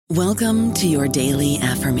Welcome to your daily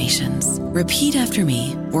affirmations. Repeat after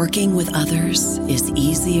me. Working with others is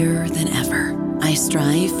easier than ever. I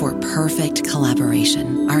strive for perfect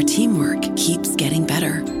collaboration. Our teamwork keeps getting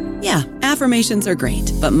better. Yeah, affirmations are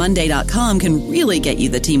great, but Monday.com can really get you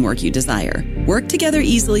the teamwork you desire. Work together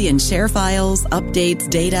easily and share files, updates,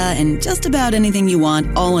 data, and just about anything you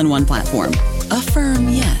want all in one platform. Affirm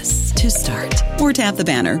yes to start, or tap the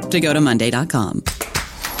banner to go to Monday.com.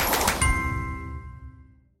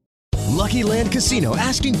 Lucky Land Casino,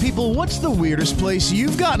 asking people, what's the weirdest place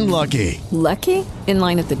you've gotten lucky? Lucky? In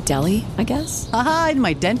line at the deli, I guess? Aha, in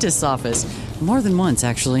my dentist's office. More than once,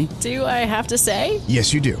 actually. Do I have to say?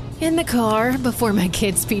 Yes, you do. In the car before my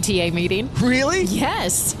kids' PTA meeting. Really?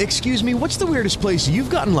 Yes. Excuse me, what's the weirdest place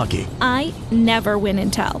you've gotten lucky? I never win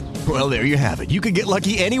and tell. Well, there you have it. You can get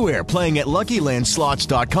lucky anywhere, playing at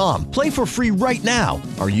LuckyLandSlots.com. Play for free right now.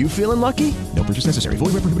 Are you feeling lucky? No purchase necessary.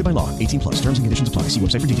 Void where prohibited by law. 18+. Terms and conditions apply. See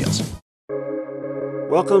website for details.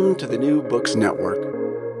 Welcome to the New Books Network.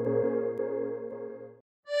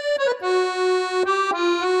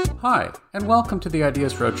 Hi, and welcome to the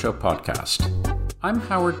Ideas Roadshow podcast. I'm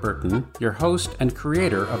Howard Burton, your host and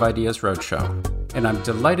creator of Ideas Roadshow, and I'm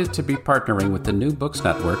delighted to be partnering with the New Books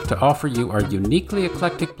Network to offer you our uniquely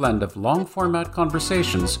eclectic blend of long-format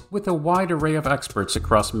conversations with a wide array of experts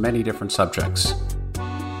across many different subjects.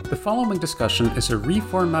 The following discussion is a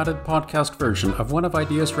reformatted podcast version of one of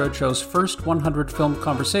Ideas Roadshow's first 100 film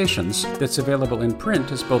conversations that's available in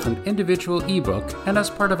print as both an individual ebook and as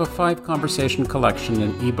part of a 5-conversation collection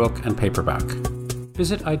in ebook and paperback.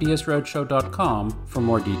 Visit ideasroadshow.com for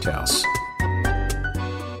more details.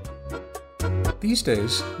 These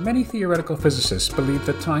days, many theoretical physicists believe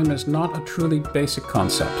that time is not a truly basic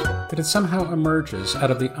concept, that it somehow emerges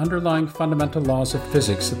out of the underlying fundamental laws of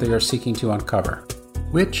physics that they are seeking to uncover,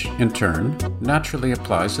 which, in turn, naturally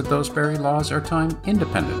applies that those very laws are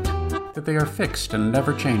time-independent, that they are fixed and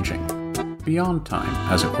never-changing, beyond time,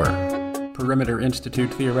 as it were. Perimeter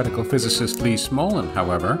Institute theoretical physicist Lee Smolin,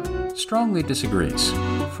 however, strongly disagrees.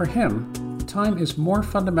 For him, time is more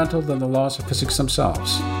fundamental than the laws of physics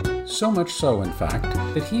themselves. So much so, in fact,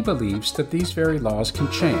 that he believes that these very laws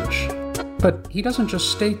can change. But he doesn't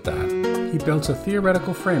just state that. He builds a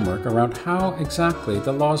theoretical framework around how exactly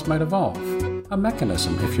the laws might evolve. A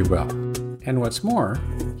mechanism, if you will. And what's more,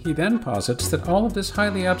 he then posits that all of this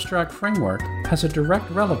highly abstract framework has a direct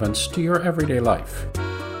relevance to your everyday life.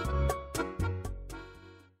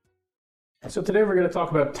 So today we're going to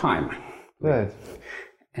talk about time. Good.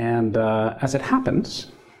 And as it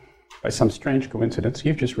happens, by some strange coincidence,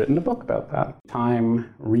 you've just written a book about that.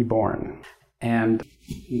 Time Reborn. And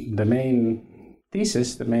the main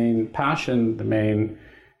thesis, the main passion, the main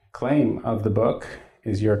claim of the book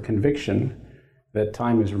is your conviction that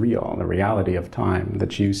time is real, the reality of time,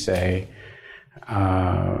 that you say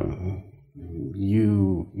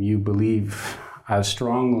you believe as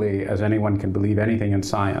strongly as anyone can believe anything in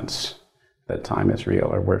science that time is real,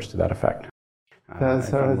 or words to that effect. That's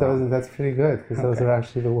pretty good, because those are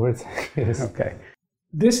actually the words I use. Okay.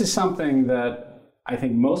 This is something that I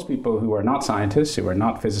think most people who are not scientists, who are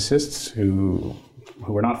not physicists, who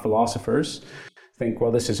are not philosophers, think,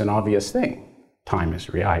 well, this is an obvious thing. Time is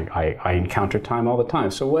real. I encounter time all the time.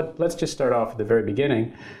 So let's just start off at the very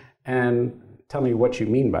beginning and tell me what you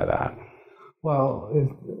mean by that. Well,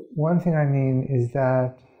 one thing I mean is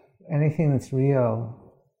that anything that's real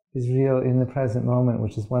is real in the present moment,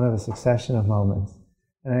 which is one of a succession of moments.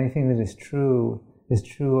 And anything that is true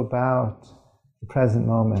about the present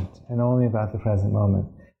moment and only about the present moment.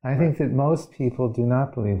 I think that most people do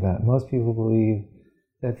not believe that. Most people believe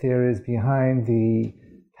that there is behind the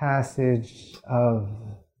passage of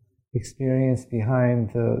experience, behind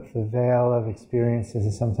the veil of experience, as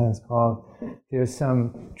it's sometimes called, there's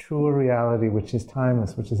some truer reality which is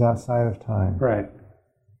timeless, which is outside of time. Right.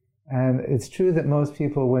 And it's true that most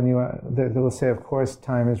people, they will say, of course,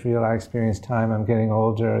 time is real, I experience time, I'm getting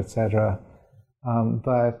older, etc.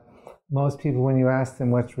 But most people, when you ask them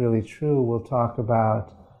what's really true, will talk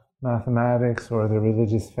about mathematics or their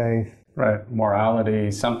religious faith. Right,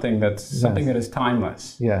 morality, something that is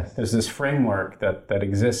timeless. Yes. There's this framework that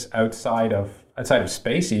exists outside of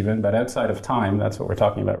space even, but outside of time. That's what we're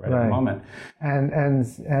talking about right at the moment.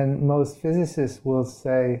 And most physicists will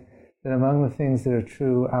say that among the things that are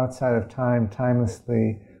true outside of time,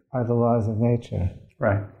 timelessly, are the laws of nature.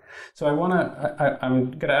 Right. So I'm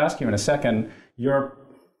going to ask you in a second your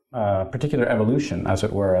particular evolution, as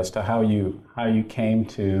it were, as to how you came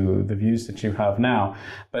to the views that you have now.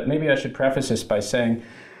 But maybe I should preface this by saying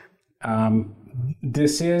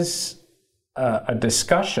this is a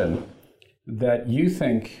discussion that you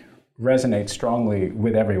think resonates strongly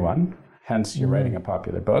with everyone, hence you're writing a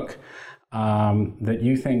popular book, that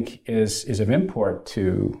you think is of import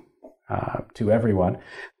to everyone.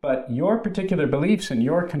 But your particular beliefs and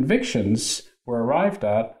your convictions were arrived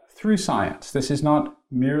at through science. This is not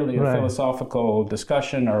merely a philosophical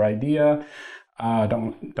discussion or idea.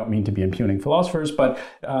 Don't mean to be impugning philosophers, but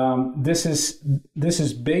this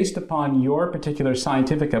is based upon your particular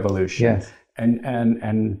scientific evolution,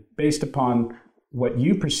 and based upon what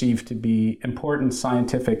you perceive to be important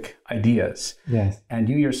scientific ideas. Yes. And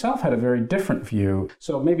you yourself had a very different view.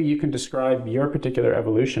 So maybe you can describe your particular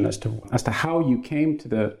evolution as to how you came to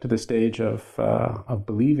the stage of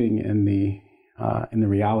believing in the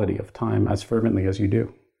reality of time as fervently as you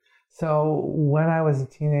do. So when I was a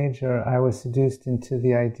teenager, I was seduced into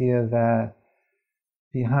the idea that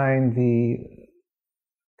behind the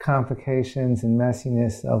complications and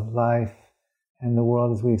messiness of life and the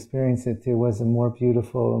world as we experience it, there was a more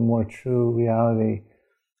beautiful and more true reality,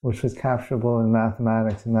 which was capturable in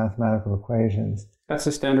mathematics and mathematical equations. That's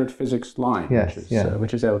the standard physics line,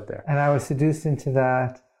 which is out there. And I was seduced into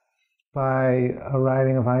that by a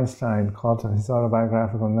writing of Einstein called his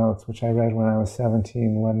autobiographical notes, which I read when I was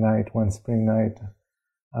 17 one spring night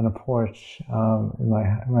on a porch in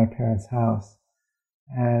my parents' house.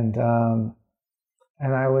 And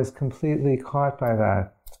I was completely caught by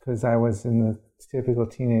that because I was in the typical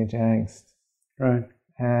teenage angst. Right.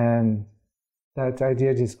 And that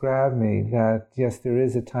idea just grabbed me that, yes, there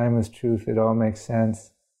is a timeless truth. It all makes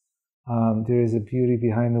sense. There is a beauty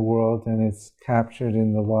behind the world, and it's captured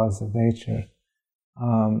in the laws of nature.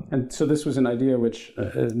 And so this was an idea which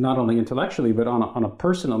not only intellectually, but on a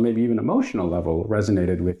personal, maybe even emotional level,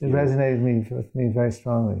 resonated with you. It resonated with me very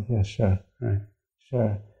strongly. Yeah, sure. Right.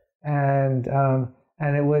 Sure. And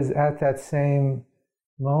it was at that same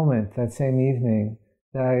moment, that same evening,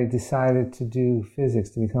 that I decided to do physics,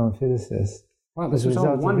 to become a physicist. Wow, this was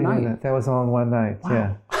all in one night. That was all in one night,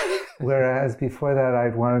 yeah. Whereas before that,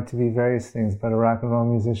 I'd wanted to be various things, but a rock and roll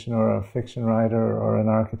musician or a fiction writer or an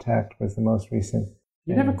architect was the most recent.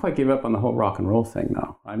 You never quite gave up on the whole rock and roll thing,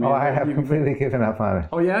 though. I mean, I have completely given up on it.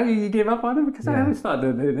 Oh yeah, you gave up on it? Because I always thought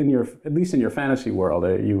that at least in your fantasy world,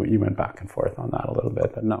 you went back and forth on that a little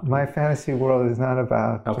bit. But no, my fantasy world is not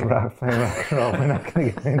about playing rock and roll. We're not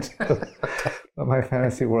going to get into what my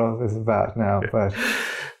fantasy world is about now. But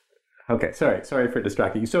okay, sorry for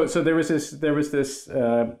distracting you. So there was this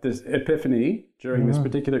epiphany during this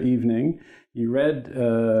particular evening. You read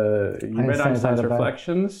Einstein's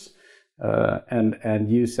Reflections. And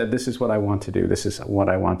you said, this is what I want to do. This is what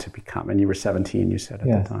I want to become. And you were 17, you said at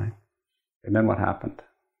the time. And then what happened?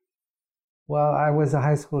 Well, I was a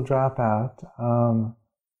high school dropout.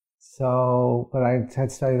 But I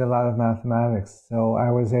had studied a lot of mathematics. So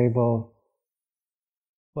I was able,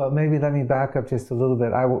 well, maybe let me back up just a little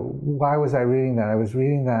bit. Why was I reading that? I was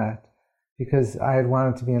reading that because I had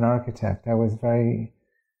wanted to be an architect. I was very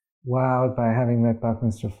wowed by having met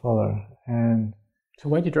Buckminster Fuller. And so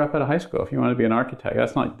why'd you drop out of high school if you wanted to be an architect?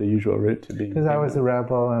 That's not the usual route to be. Because I was a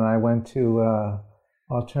rebel and I went to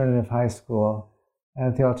alternative high school. And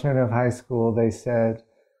at the alternative high school, they said,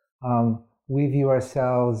 we view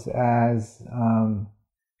ourselves as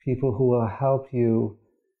people who will help you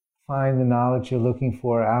find the knowledge you're looking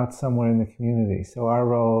for out somewhere in the community. So our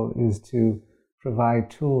role is to provide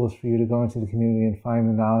tools for you to go into the community and find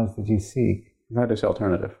the knowledge that you seek. That is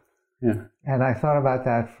alternative. Yeah. And I thought about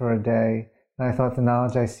that for a day. And I thought the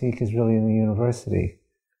knowledge I seek is really in the university.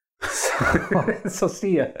 So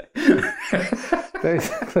see ya.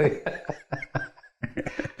 Basically.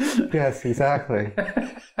 Yes, exactly.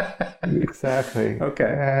 Exactly.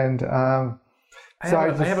 Okay. And I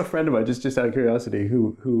have a friend of mine, just out of curiosity,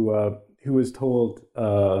 who was told,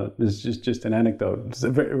 this is just an anecdote.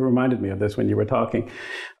 It reminded me of this when you were talking.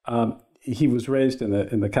 He was raised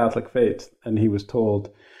in the Catholic faith, and he was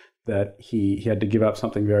told that he had to give up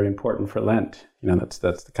something very important for Lent. You know, that's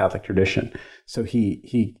the Catholic tradition. So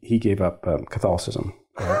he gave up Catholicism.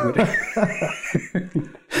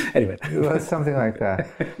 Anyway, it was something like that.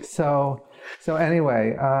 So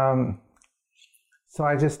anyway, so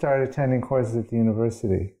I just started attending courses at the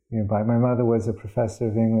university nearby. My mother was a professor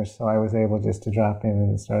of English, so I was able just to drop in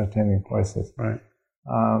and start attending courses. Right.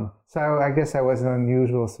 So I guess I was an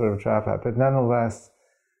unusual sort of dropout, but nonetheless,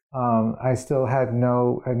 I still I'd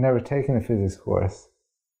never taken a physics course.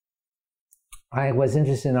 I was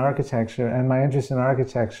interested in architecture, and my interest in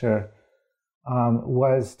architecture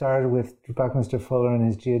was started with Buckminster Fuller and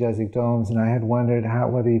his geodesic domes, and I had wondered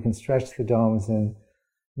whether you can stretch the domes and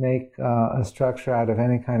make a structure out of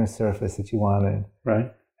any kind of surface that you wanted.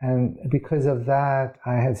 Right. And because of that,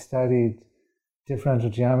 I had studied differential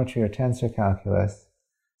geometry or tensor calculus.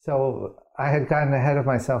 So I had gotten ahead of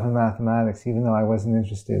myself in mathematics, even though I wasn't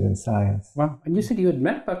interested in science. Wow. And you said you had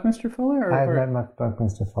met Buckminster Fuller? I had met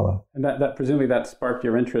Buckminster Fuller. And that presumably that sparked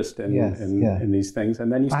your interest in these things.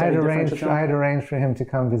 And then you studied differential geometry? I had arranged for him to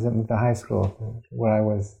come visit the high school where I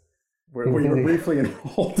was. Where you were briefly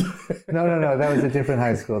enrolled? No. That was a different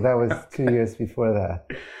high school. That was 2 years before that.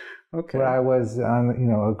 Okay. Where I was on,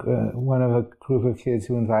 one of a group of kids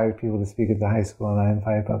who invited people to speak at the high school, and I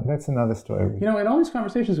invited them. That's another story. In all these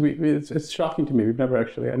conversations, it's shocking to me.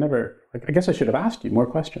 I guess I should have asked you more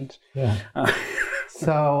questions. Yeah.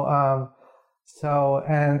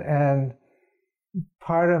 And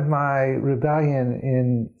part of my rebellion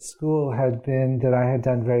in school had been that I had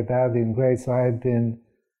done very badly in grades, so I had been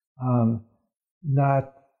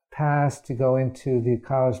not passed to go into the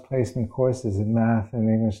college placement courses in math and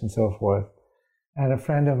English and so forth. And a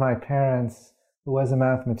friend of my parents, who was a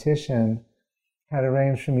mathematician, had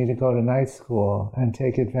arranged for me to go to night school and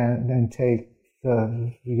take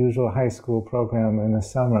the usual high school program in the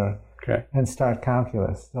summer and start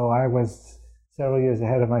calculus. So I was several years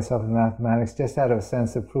ahead of myself in mathematics, just out of a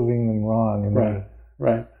sense of proving them wrong.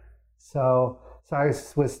 Right. So I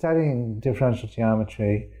was studying differential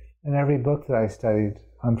geometry, and every book that I studied,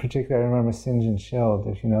 particularly I remember St. John Schild,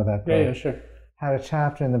 if you know that book. Yeah, sure. Had a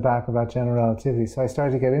chapter in the back about general relativity. So I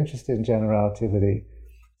started to get interested in general relativity.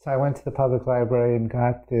 So I went to the public library and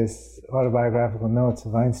got this autobiographical notes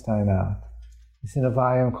of Einstein out. It's in a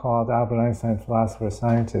volume called Albert Einstein, Philosopher,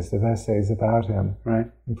 Scientist, of essays about him,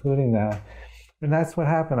 including that. And that's what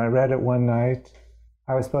happened. I read it one night.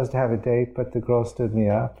 I was supposed to have a date, but the girl stood me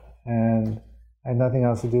up, and I had nothing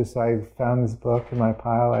else to do, so I found this book in my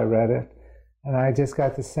pile. I read it. And I just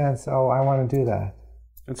got the sense, I want to do that.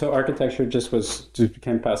 And so architecture just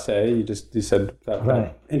became passé. You said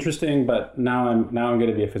that interesting, but now I'm going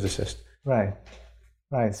to be a physicist. Right.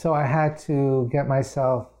 So I had to get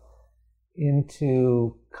myself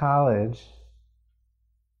into college,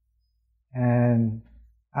 and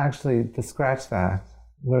actually, to scratch that,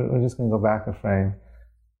 we're just going to go back a frame.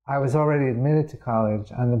 I was already admitted to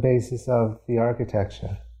college on the basis of the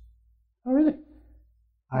architecture. Oh, really?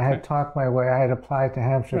 I had talked my way. I had applied to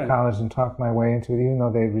Hampshire College and talked my way into it, even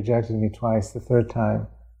though they rejected me twice. The third time,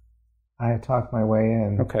 I had talked my way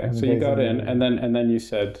in. Okay, so you got in, and then you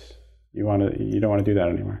said you don't want to do that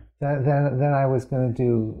anymore. Then I was going to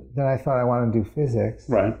do. Then I thought I wanted to do physics.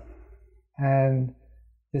 Right. And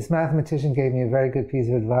this mathematician gave me a very good piece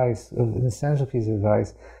of advice, an essential piece of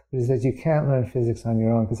advice, which is that you can't learn physics on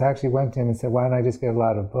your own. Because I actually went to him and said, "Why don't I just get a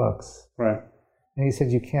lot of books?" Right. And he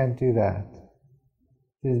said, "You can't do that.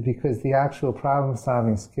 Is because the actual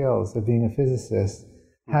problem-solving skills of being a physicist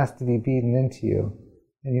has to be beaten into you.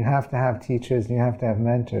 And you have to have teachers and you have to have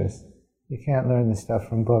mentors. You can't learn this stuff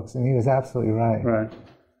from books." And he was absolutely right. Right.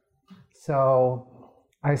 So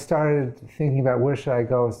I started thinking about where should I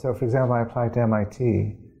go. So, for example, I applied to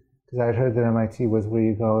MIT because I had heard that MIT was where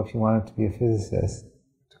you go if you wanted to be a physicist.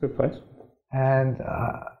 It's a good place. And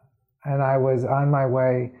I was on my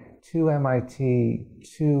way to MIT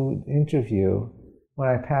to interview when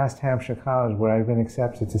I passed Hampshire College, where I'd been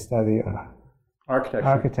accepted to study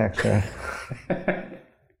architecture.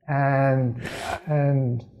 and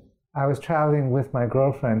I was traveling with my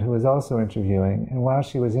girlfriend, who was also interviewing. And while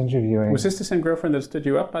she was interviewing, was this the same girlfriend that stood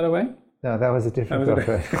you up, by the way? No, that was a different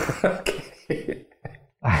girlfriend. Okay.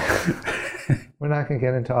 We're not going to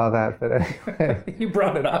get into all that, but anyway. You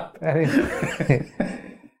brought it up.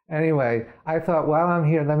 Anyway, I thought, while I'm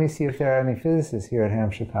here, let me see if there are any physicists here at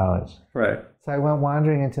Hampshire College. Right. So I went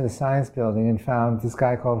wandering into the science building and found this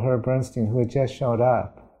guy called Herb Bernstein, who had just showed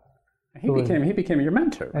up. He became your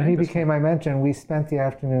mentor. Right? And he became my mentor, and we spent the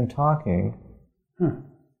afternoon talking.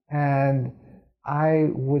 And I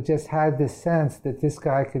just had this sense that this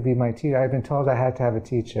guy could be my teacher. I'd been told I had to have a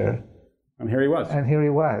teacher. And here he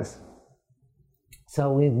was.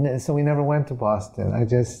 So we never went to Boston. I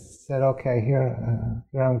just said, okay, here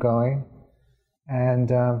I'm going. And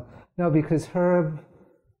no, because Herb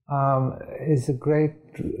is a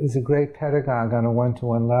great pedagogue on a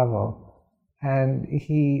one-to-one level. And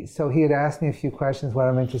he had asked me a few questions what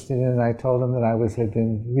I'm interested in, and I told him that I had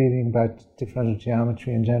been reading about differential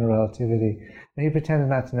geometry and general relativity. And he pretended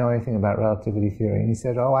not to know anything about relativity theory. And he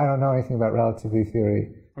said, I don't know anything about relativity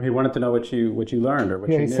theory. Or he wanted to know what you learned or what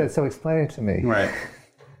you knew. Yeah, he said, so explain it to me. Right.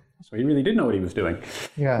 So he really did know what he was doing.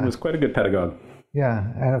 Yeah. He was quite a good pedagogue. Yeah,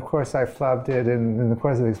 and of course I flubbed it, and in the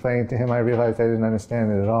course of explaining it to him, I realized I didn't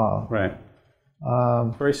understand it at all. Right.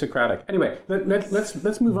 Very Socratic. Anyway,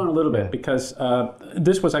 let's move on a little bit, because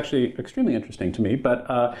this was actually extremely interesting to me. But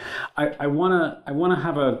I wanna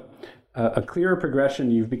have a clearer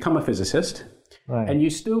progression. You've become a physicist, right. And you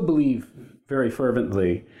still believe very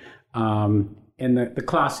fervently In the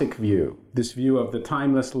classic view, this view of the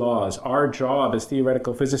timeless laws, our job as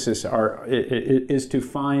theoretical physicists is to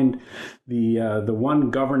find the one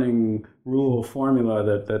governing rule formula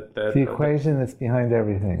that the equation that's behind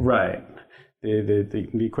everything. Right. The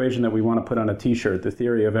equation that we want to put on a T-shirt, the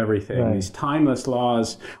theory of everything, right. These timeless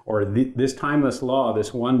laws, or this timeless law,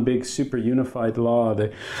 this one big super unified law.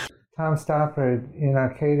 Tom Stoppard in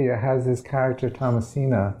Arcadia has this character,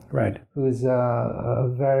 Thomasina, right, who's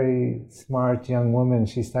a very smart young woman.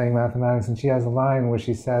 She's studying mathematics, and she has a line where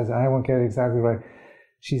she says, I won't get it exactly right.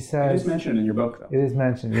 She says... It is mentioned in your book, though. It is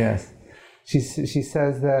mentioned, yes. She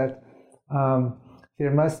says that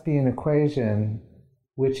there must be an equation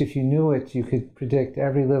which, if you knew it, you could predict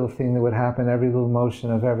every little thing that would happen, every little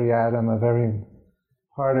motion of every atom, of every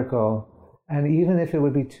particle. And even if it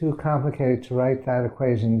would be too complicated to write that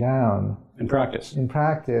equation down... In practice,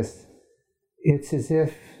 it's as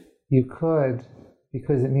if you could,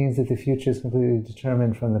 because it means that the future is completely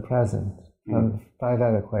determined from the present, by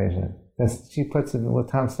that equation. She puts it, well,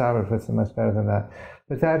 Tom Stoppard puts it much better than that.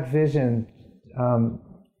 But that vision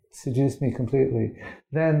seduced me completely.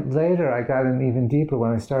 Then later I got in even deeper.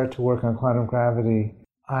 When I started to work on quantum gravity,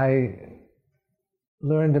 I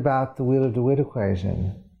learned about the Wheeler DeWitt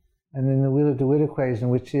equation. And then the Wheeler DeWitt equation,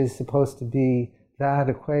 which is supposed to be that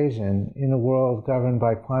equation in a world governed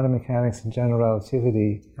by quantum mechanics and general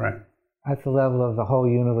relativity, right, at the level of the whole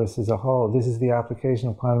universe as a whole. This is the application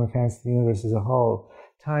of quantum mechanics to the universe as a whole.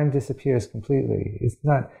 Time disappears completely. It's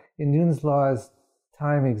not, in Newton's laws,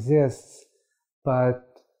 time exists, but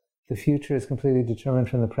the future is completely determined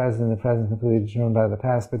from the present, and the present is completely determined by the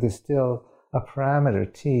past, but there's still a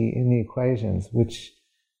parameter, t, in the equations, which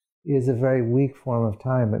is a very weak form of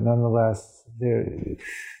time, but nonetheless, there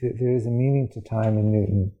is a meaning to time in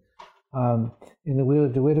Newton. In the Wheeler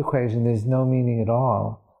DeWitt equation, there's no meaning at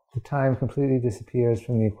all. The time completely disappears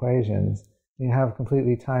from the equations. You have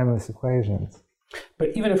completely timeless equations.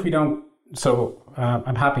 But even if we don't,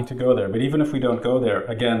 I'm happy to go there, but even if we don't go there,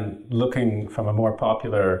 again, looking from a more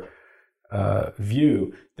popular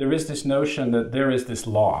view, there is this notion that there is this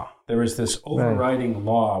law. There is this overriding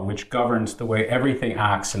law which governs the way everything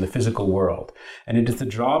acts in the physical world. And it is the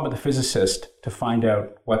job of the physicist to find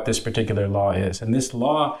out what this particular law is. And this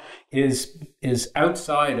law is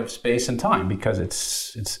outside of space and time because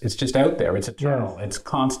it's just out there. It's eternal. Yes. It's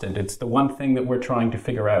constant. It's the one thing that we're trying to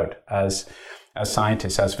figure out as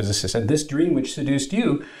scientists, as physicists. And this dream which seduced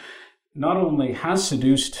you not only has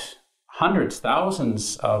seduced hundreds,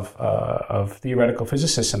 thousands of theoretical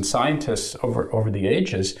physicists and scientists over the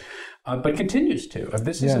ages, but continues to.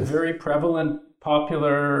 This is a very prevalent,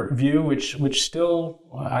 popular view which still,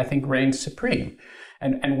 I think, reigns supreme.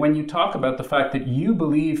 And when you talk about the fact that you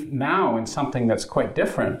believe now in something that's quite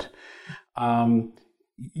different,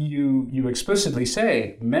 you explicitly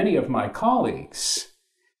say, many of my colleagues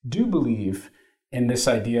do believe in this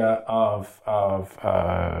idea of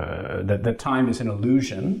that time is an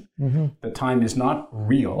illusion, that time is not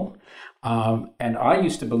real. And I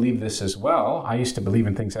used to believe this as well. I used to believe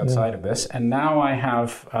in things outside of this. And now I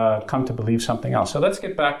have come to believe something else. So let's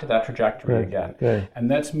get back to that trajectory again. And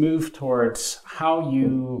let's move towards how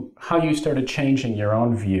you started changing your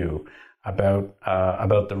own view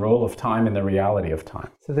about the role of time and the reality of time.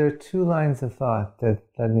 So there are two lines of thought that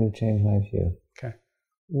led me to change my view. Okay.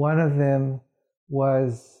 One of them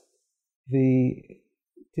was the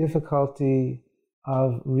difficulty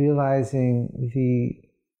of realizing the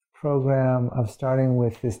program of starting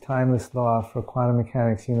with this timeless law for quantum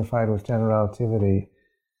mechanics unified with general relativity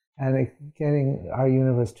and getting our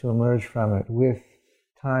universe to emerge from it with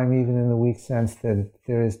time, even in the weak sense that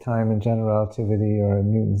there is time in general relativity or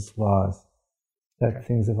in Newton's laws, that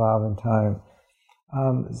things evolve in time.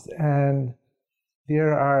 And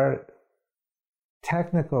there are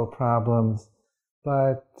technical problems,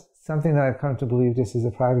 but something that I've come to believe just as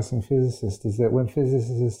a practicing physicist is that when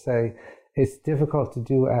physicists say it's difficult to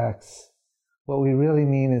do X, what we really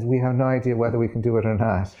mean is we have no idea whether we can do it or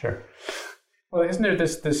not. Sure. Well, isn't there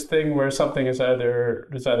this thing where something is either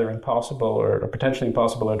impossible or potentially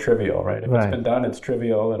impossible or trivial, right? If it's been done, it's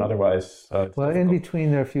trivial, and otherwise it's difficult. In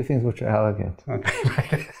between, there are a few things which are elegant.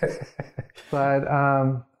 Okay.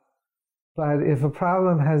 But if a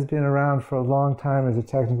problem has been around for a long time as a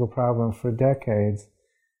technical problem for decades,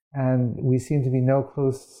 and we seem to be no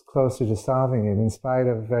closer to solving it, in spite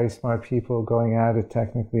of very smart people going at it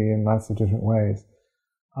technically in lots of different ways,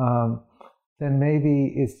 then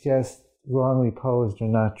maybe it's just wrongly posed or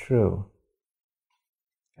not true.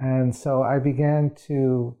 And so I began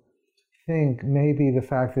to think maybe the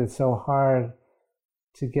fact that it's so hard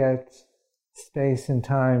to get space and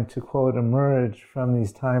time to, quote, emerge from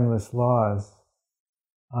these timeless laws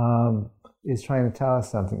is trying to tell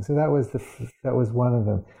us something. So that was one of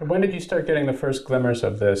them. When did you start getting the first glimmers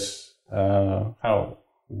of this? How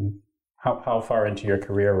far into your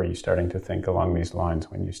career were you starting to think along these lines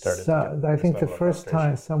when you started? So I think the first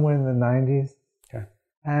time, somewhere in the 90s. Okay.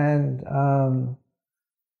 And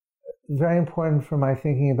very important for my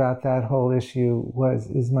thinking about that whole issue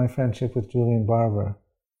is my friendship with Julian Barber,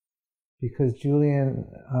 because Julian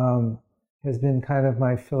has been kind of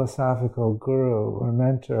my philosophical guru or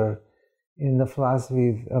mentor in the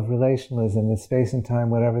philosophy of relationalism, that space and time,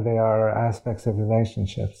 whatever they are aspects of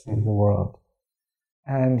relationships in the world.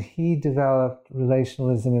 And he developed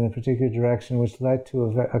relationalism in a particular direction, which led to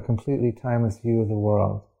a completely timeless view of the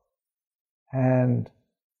world. And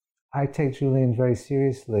I take Julian very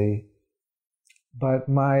seriously, but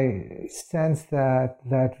my sense that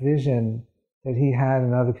that vision that he had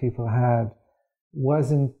and other people had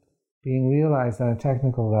wasn't being realized on a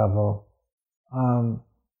technical level.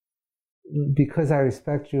 Because I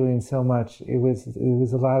respect Julian so much, it was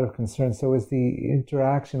a lot of concern. So it was the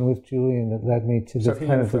interaction with Julian that led me to the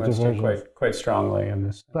kind of the divergence. Quite strongly in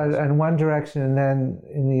this. But in one direction, and then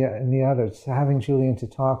in the other, so having Julian to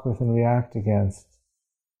talk with and react against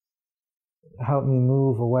helped me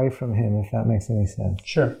move away from him, if that makes any sense.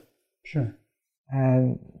 Sure.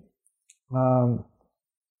 And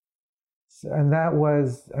and that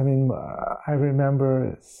was, I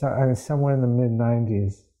remember somewhere in the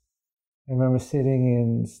mid-90s. I remember sitting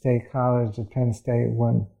in State College at Penn State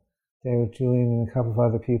one day with Julian and a couple of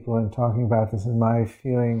other people and talking about this, and my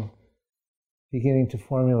feeling beginning to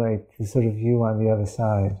formulate the sort of view on the other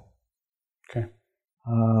side. Okay.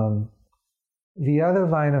 The other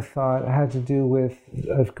line of thought had to do with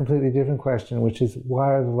a completely different question, which is,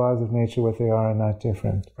 why are the laws of nature what they are and not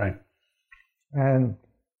different? Right. And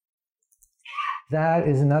that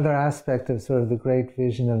is another aspect of sort of the great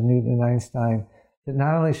vision of Newton and Einstein, that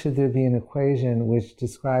not only should there be an equation which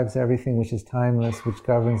describes everything which is timeless, which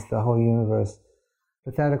governs the whole universe,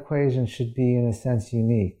 but that equation should be, in a sense,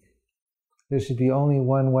 unique. There should be only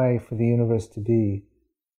one way for the universe to be.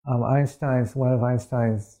 One of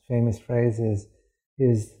Einstein's famous phrases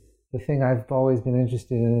is, the thing I've always been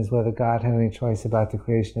interested in is whether God had any choice about the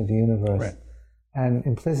creation of the universe. Right. And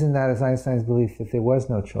implicit in that is Einstein's belief that there was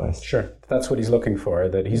no choice. Sure. That's what he's looking for,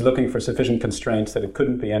 that he's looking for sufficient constraints that it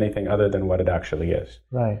couldn't be anything other than what it actually is.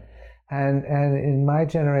 Right. And in my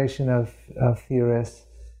generation of theorists,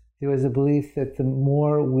 there was a belief that the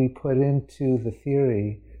more we put into the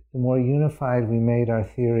theory, the more unified we made our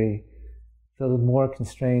theory, the more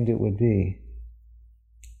constrained it would be.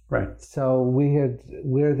 Right. So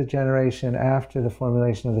we're the generation after the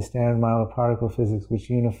formulation of the Standard Model of particle physics, which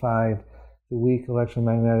unified the weak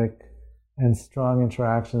electromagnetic and strong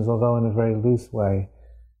interactions, although in a very loose way.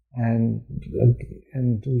 And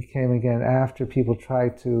we came again after people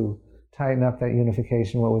tried to tighten up that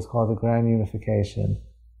unification, what was called the grand unification,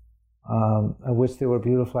 of which there were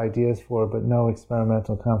beautiful ideas for, but no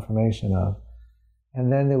experimental confirmation of. And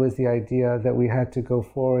then there was the idea that we had to go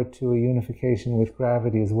forward to a unification with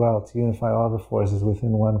gravity as well, to unify all the forces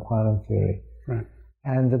within one quantum theory. Right.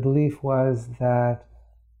 And the belief was that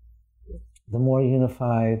the more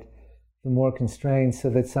unified, the more constrained, so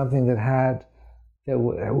that something that had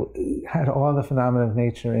all the phenomena of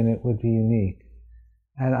nature in it would be unique.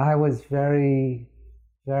 And I was very,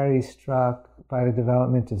 very struck by the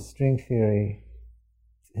development of string theory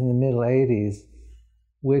in the middle 80s,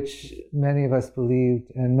 which many of us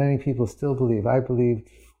believed, and many people still believe. I believed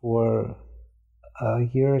for a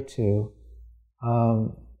year or two,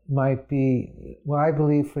 might be, well, I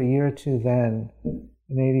believed for a year or two then,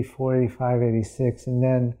 in 84, 85, 86, and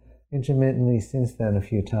then intermittently since then a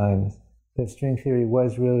few times, that string theory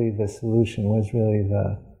was really the solution, was really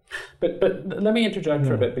the... But let me interject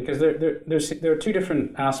for a bit, because there are two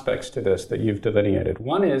different aspects to this that you've delineated.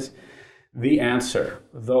 One is the answer,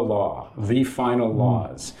 the law, the final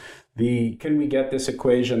laws. Can we get this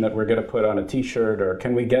equation that we're going to put on a T-shirt, or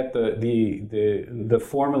can we get the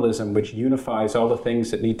formalism which unifies all the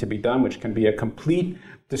things that need to be done, which can be a complete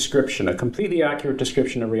description, a completely accurate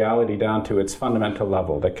description of reality down to its fundamental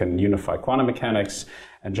level, that can unify quantum mechanics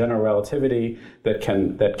and general relativity, that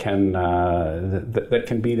can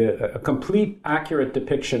be a complete accurate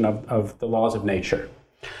depiction of the laws of nature.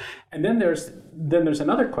 And then there's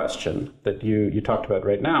another question that you talked about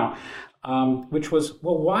right now, which was,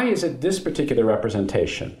 well, why is it this particular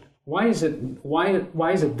representation? why is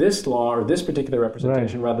it this law or this particular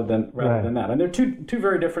representation rather than that? And they're two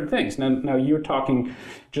very different things. Now you were talking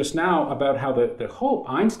just now about how the hope,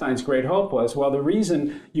 Einstein's great hope was, well, the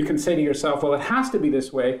reason you can say to yourself, well, it has to be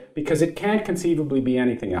this way because it can't conceivably be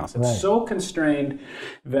anything else. It's so constrained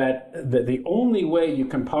that the only way you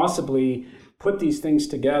can possibly put these things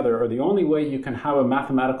together, or the only way you can have a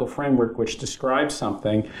mathematical framework which describes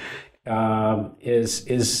something, is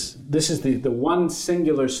the one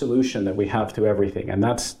singular solution that we have to everything, and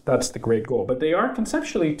that's the great goal. But they are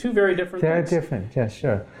conceptually two very different things. They're different, yeah,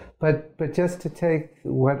 sure. But just to take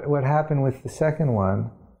what happened with the second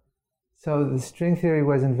one, so the string theory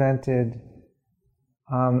was invented.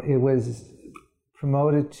 It was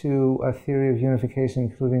promoted to a theory of unification,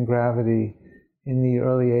 including gravity, in the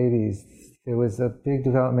early 80s. There was a big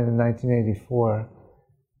development in 1984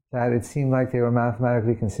 that it seemed like they were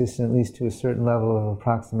mathematically consistent, at least to a certain level of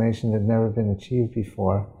approximation that had never been achieved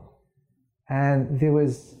before. And there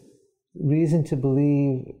was reason to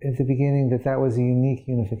believe at the beginning that that was a unique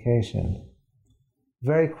unification.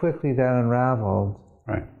 Very quickly that unraveled.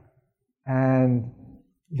 Right. And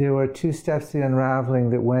there were two steps to the unraveling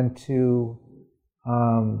that went to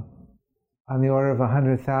on the order of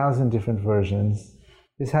 100,000 different versions.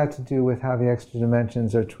 This had to do with how the extra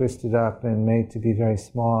dimensions are twisted up and made to be very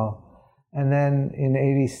small. And then in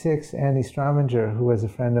 '86, Andy Strominger, who was a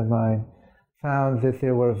friend of mine, found that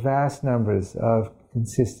there were vast numbers of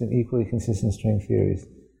equally consistent string theories.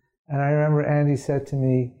 And I remember Andy said to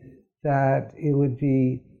me that it would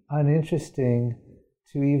be uninteresting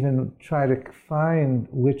to even try to find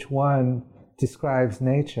which one describes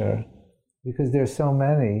nature, because there's so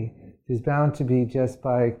many. There's bound to be, just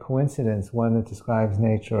by coincidence, one that describes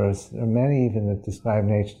nature, or many even that describe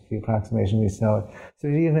nature to the approximation we know it. So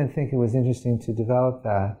he didn't even think it was interesting to develop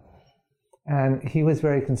that. And he was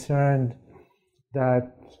very concerned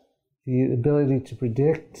that the ability to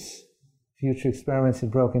predict future experiments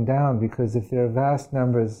had broken down, because if there are vast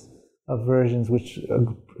numbers of versions which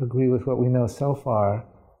agree with what we know so far,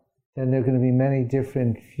 then there are going to be many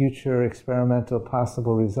different future experimental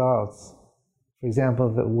possible results. For example,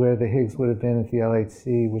 where the Higgs would have been at the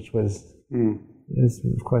LHC, which was, this,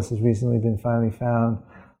 of course, has recently been finally found,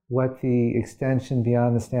 what the extension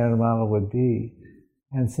beyond the standard model would be.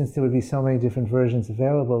 And since there would be so many different versions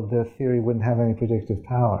available, the theory wouldn't have any predictive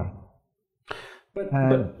power. Let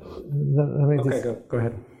me just, go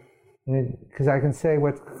ahead. Because I can say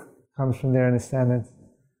what comes from there in a sentence.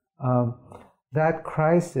 That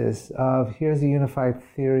crisis of, here's a unified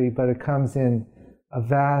theory, but it comes in a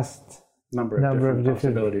vast number of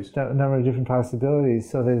different possibilities,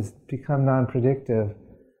 so that it's become non-predictive,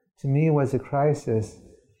 to me was a crisis.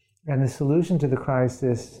 And the solution to the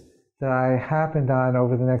crisis that I happened on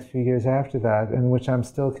over the next few years after that, and which I'm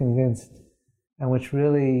still convinced, and which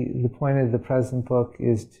really the point of the present book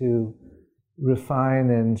is to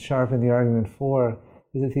refine and sharpen the argument for,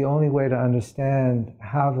 is that the only way to understand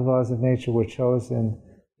how the laws of nature were chosen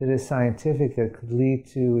that is scientific, that could lead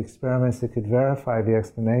to experiments that could verify the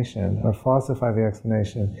explanation or falsify the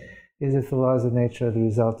explanation, is if the laws of nature are the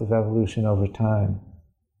result of evolution over time.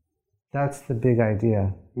 That's the big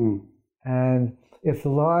idea. And if the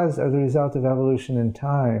laws are the result of evolution in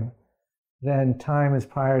time, then time is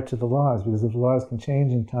prior to the laws, because if the laws can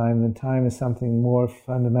change in time, then time is something more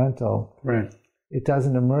fundamental. Right. It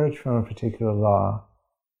doesn't emerge from a particular law.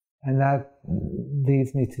 And that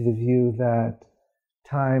leads me to the view that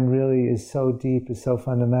time really is so deep, is so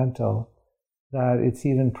fundamental, that it's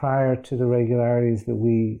even prior to the regularities that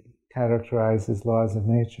we characterize as laws of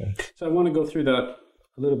nature. So I want to go through that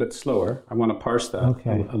a little bit slower. I want to parse that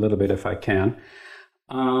a little bit if I can.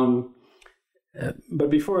 But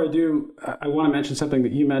before I do, I want to mention something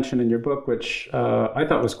that you mentioned in your book, which I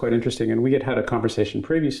thought was quite interesting, and we had a conversation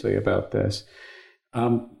previously about this,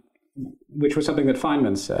 which was something that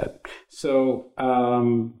Feynman said. So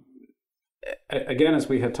again, as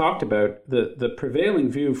we had talked about, the prevailing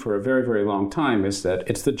view for a very, very long time is that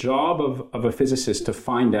it's the job of a physicist to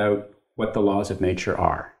find out what the laws of nature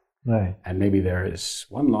are. Right. And maybe there is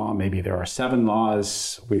one law, maybe there are 7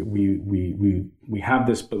 laws. We have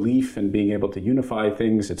this belief in being able to unify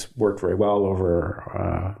things. It's worked very well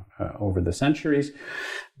over the centuries,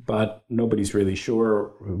 but nobody's really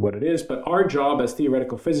sure what it is. But our job as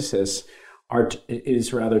theoretical physicists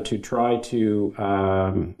is rather to try to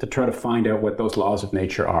find out what those laws of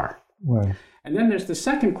nature are. Right. And then there's the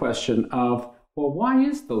second question of, well, why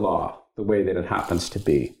is the law the way that it happens to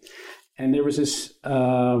be? And there was this,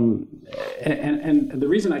 and the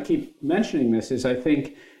reason I keep mentioning this is I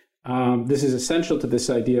think This is essential to this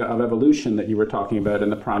idea of evolution that you were talking about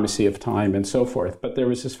and the primacy of time and so forth. But there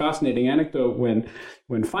was this fascinating anecdote when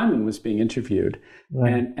Feynman was being interviewed,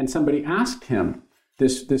 right. and somebody asked him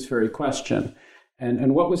this very question.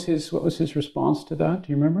 And what was his response to that?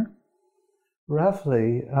 Do you remember?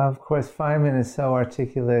 Roughly. Of course, Feynman is so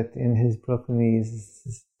articulate in his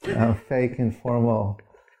Brooklynese, fake and formal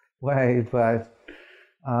way, but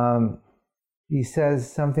he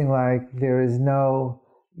says something like,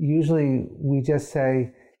 usually we just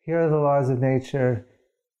say, here are the laws of nature,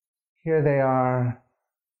 here they are,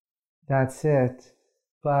 that's it,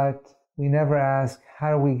 but we never ask,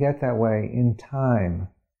 how do we get that way in time?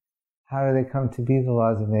 How do they come to be the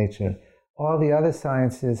laws of nature? All the other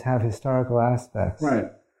sciences have historical aspects.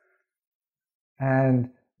 Right. And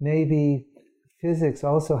maybe physics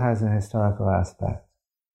also has an historical aspect.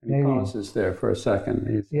 And he pauses there for a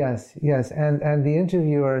second. Yes. And the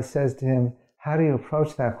interviewer says to him, how do you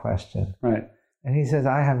approach that question? Right. And he says,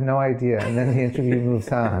 I have no idea. And then the interview moves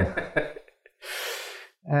on.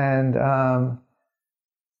 And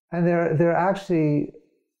there are actually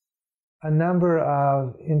a number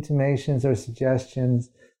of intimations or suggestions.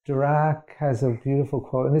 Dirac has a beautiful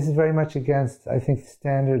quote, and this is very much against, I think, the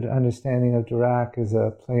standard understanding of Dirac as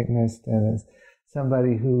a Platonist and as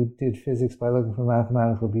somebody who did physics by looking for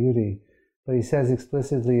mathematical beauty. But he says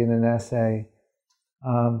explicitly in an essay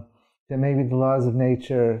that maybe the laws of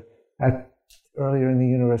nature earlier in the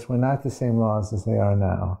universe were not the same laws as they are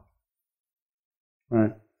now.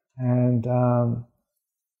 Right. And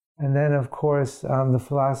then, of course, the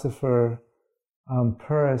philosopher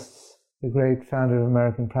Peirce, the great founder of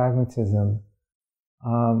American pragmatism.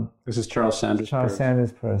 This is Charles Sanders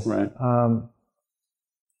Peirce. Right.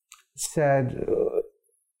 Said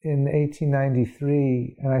in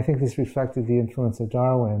 1893, and I think this reflected the influence of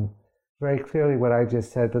Darwin, very clearly what I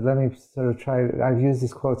just said, but let me sort of try, I've used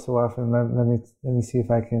this quote so often, let me see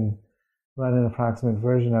if I can run an approximate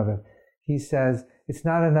version of it. He says, it's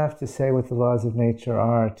not enough to say what the laws of nature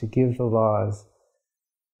are, to give the laws,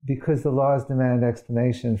 because the laws demand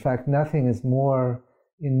explanation. In fact, nothing is more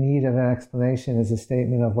in need of an explanation as a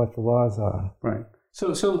statement of what the laws are. Right.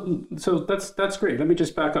 So that's great. Let me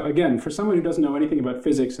just back up again. For someone who doesn't know anything about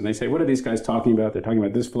physics, and they say, what are these guys talking about? They're talking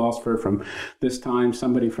about this philosopher from this time,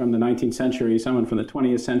 somebody from the 19th century, someone from the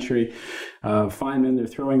 20th century, Feynman. They're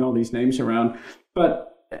throwing all these names around. But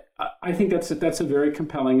I think that's a very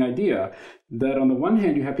compelling idea, that on the one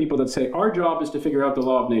hand, you have people that say, our job is to figure out the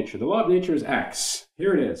law of nature. The law of nature is X.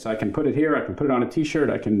 Here it is. I can put it here. I can put it on a T-shirt.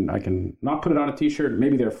 I can not put it on a T-shirt.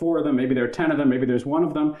 Maybe there are 4 of them. Maybe there are 10 of them. Maybe there's 1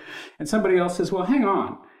 of them. And somebody else says, well, hang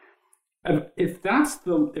on. If that's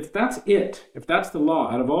it, if that's the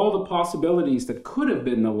law, out of all the possibilities that could have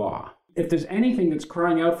been the law, if there's anything that's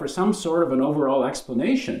crying out for some sort of an overall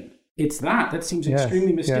explanation, it's that seems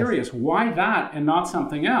extremely mysterious. Yes. Why that and not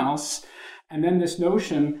something else? And then this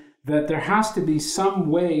notion that there has to be some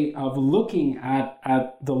way of looking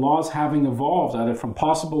at the laws having evolved, either from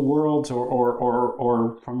possible worlds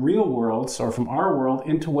or from real worlds or from our world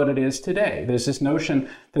into what it is today. There's this notion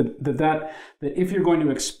that if you're going to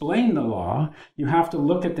explain the law, you have to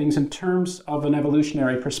look at things in terms of an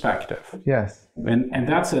evolutionary perspective. Yes. And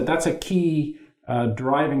that's a key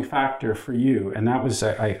driving factor for you, and that was,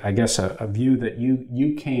 I guess, a view that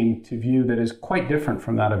you came to view that is quite different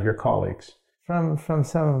from that of your colleagues. From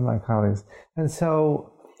some of my colleagues, and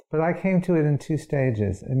so, but I came to it in 2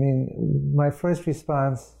 stages. I mean, my first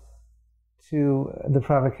response to the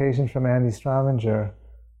provocation from Andy Strominger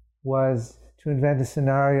was to invent a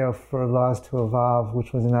scenario for laws to evolve,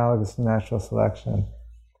 which was analogous to natural selection.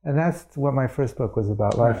 And that's what my first book was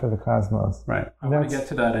about, Life of the Cosmos. Right. I want to get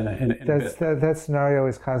to that in a bit. That scenario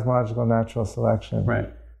is cosmological natural selection. Right.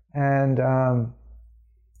 And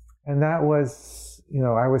that was,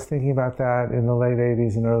 I was thinking about that in the late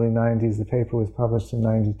 80s and early 90s. The paper was published in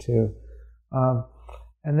 92.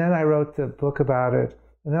 And then I wrote the book about it,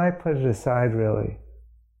 and then I put it aside, really.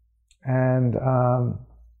 And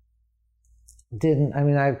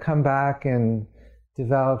I've come back and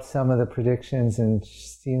developed some of the predictions and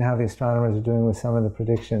seen how the astronomers are doing with some of the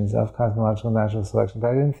predictions of cosmological natural selection,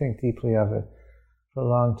 but I didn't think deeply of it for a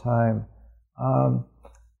long time.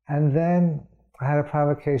 And then I had a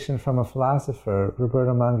provocation from a philosopher,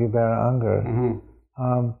 Roberto Mangueira Unger,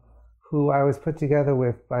 who I was put together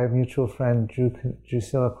with by a mutual friend,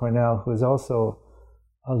 Drusilla Cornell, who is also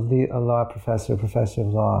a law professor of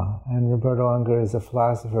law. And Roberto Unger is a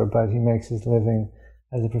philosopher, but he makes his living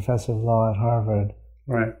as a professor of law at Harvard.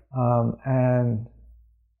 Right. And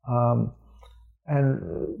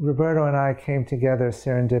Roberto and I came together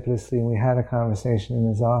serendipitously, and we had a conversation in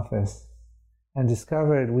his office. and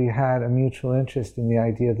discovered we had a mutual interest in the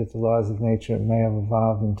idea that the laws of nature may have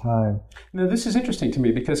evolved in time. Now, this is interesting to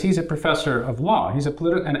me because he's a professor of law. He's a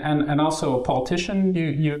and also a politician.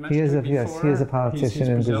 You mentioned he is him before. Yes, he is a politician he's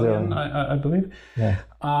in Brazilian, Brazil, I believe. Yeah.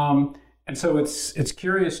 And so it's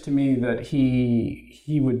curious to me that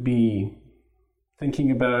he would be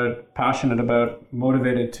thinking about, passionate about,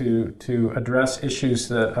 motivated to address issues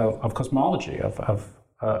that of cosmology,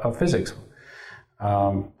 of physics.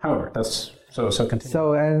 However, that's so continue.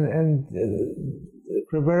 So and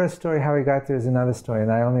Roberto's story, how he got there, is another story,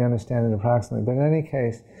 and I only understand it approximately. But in any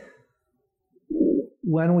case,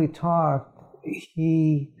 when we talked,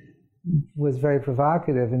 he was very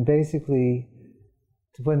provocative, and basically,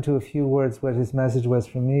 to put into a few words what his message was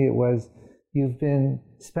for me, it was, you've been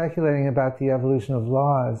speculating about the evolution of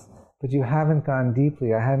laws, but you haven't gone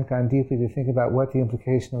deeply. I hadn't gone deeply to think about what the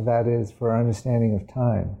implication of that is for our understanding of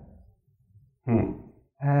time.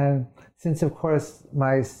 And since, of course,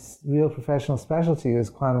 my real professional specialty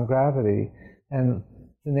is quantum gravity, and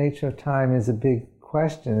the nature of time is a big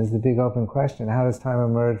question, is the big open question. How does time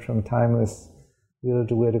emerge from timeless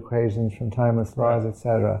Wheeler-DeWitt equations, from timeless laws,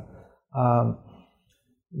 etc.?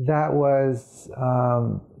 That was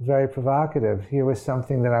very provocative. Here was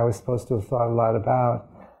something that I was supposed to have thought a lot about,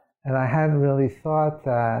 and I hadn't really thought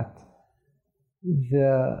that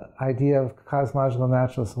the idea of cosmological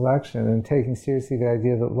natural selection and taking seriously the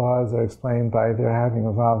idea that laws are explained by their having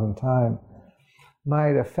evolved in time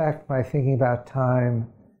might affect my thinking about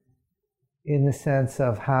time in the sense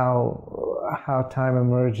of how time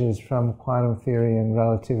emerges from quantum theory and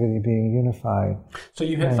relativity being unified. So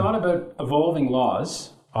you had thought about evolving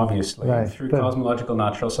laws, obviously, through cosmological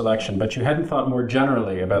natural selection, but you hadn't thought more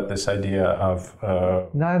generally about this idea of...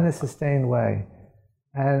 Not in a sustained way.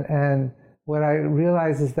 And what I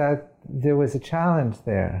realized is that there was a challenge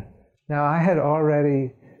there. Now, I had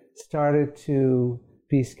already started to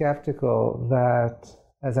be skeptical that,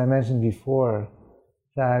 as I mentioned before,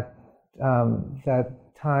 that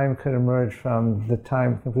time could emerge from the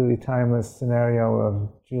completely timeless scenario of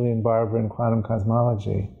Julian Barber and quantum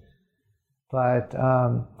cosmology. But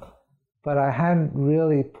I hadn't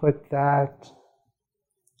really put that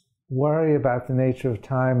worry about the nature of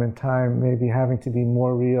time and time maybe having to be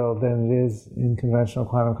more real than it is in conventional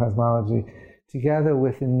quantum cosmology, together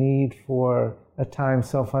with the need for a time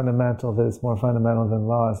so fundamental that it's more fundamental than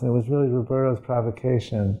laws. And it was really Roberto's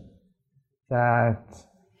provocation that...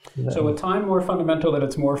 So a time more fundamental that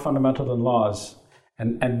it's more fundamental than laws.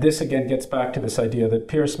 And this again gets back to this idea that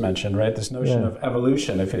Pierce mentioned, right? This notion of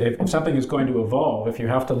evolution. If something is going to evolve, if you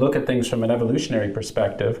have to look at things from an evolutionary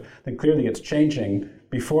perspective, then clearly it's changing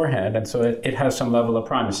beforehand, and so it has some level of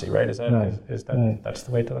primacy, right? Is that that's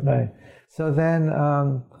the way to look at it? So then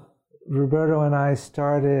Roberto and I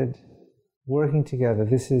started working together.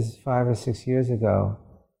 This is 5 or 6 years ago,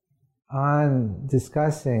 on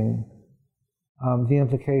discussing the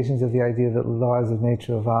implications of the idea that laws of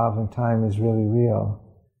nature evolve and time is really real.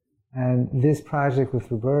 And this project with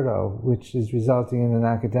Roberto, which is resulting in an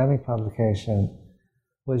academic publication,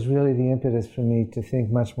 was really the impetus for me to think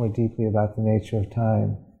much more deeply about the nature of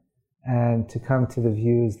time and to come to the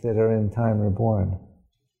views that are in Time Reborn.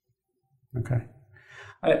 Okay.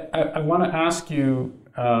 I want to ask you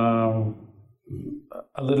a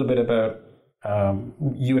little bit about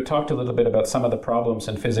you had talked a little bit about some of the problems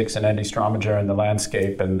in physics and Andy Strominger and the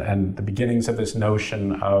landscape and the beginnings of this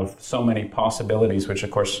notion of so many possibilities, which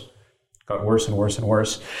of course got worse and worse and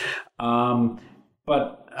worse.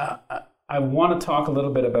 But I want to talk a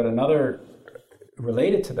little bit about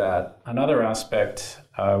related to that, another aspect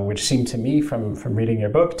which seemed to me from reading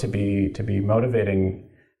your book to be motivating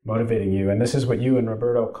you. And this is what you and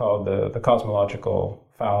Roberto called the cosmological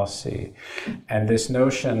fallacy, and this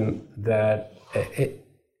notion that it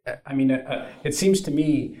seems to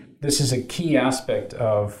me this is a key aspect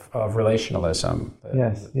of relationalism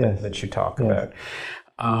that you talk about.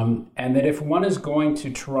 And that if one is going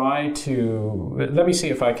to try to, let me see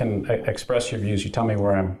if I can express your views. You tell me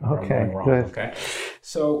where I'm going wrong. Good. Okay.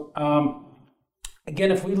 So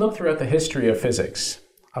again, if we look throughout the history of physics,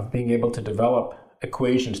 of being able to develop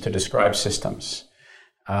equations to describe systems,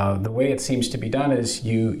 the way it seems to be done is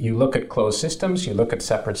you look at closed systems, you look at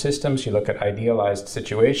separate systems, you look at idealized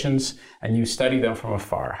situations, and you study them from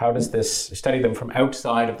afar. Study them from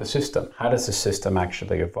outside of the system? How does the system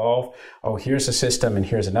actually evolve? Oh, here's a system and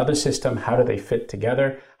here's another system. How do they fit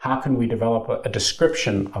together? How can we develop a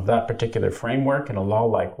description of that particular framework in a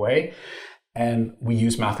law-like way? And we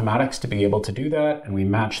use mathematics to be able to do that. And we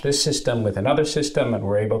match this system with another system. And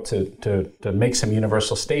we're able to make some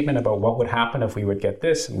universal statement about what would happen if we would get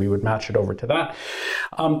this. And we would match it over to that.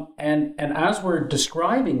 And as we're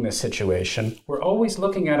describing this situation, we're always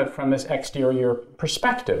looking at it from this exterior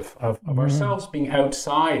perspective of ourselves being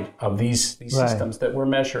outside of these systems that we're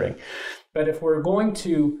measuring. But if we're going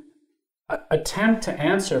to attempt to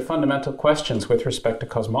answer fundamental questions with respect to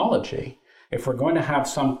cosmology, if we're going to have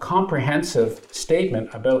some comprehensive statement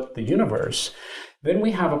about the universe, then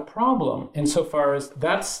we have a problem insofar as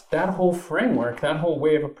that whole framework, that whole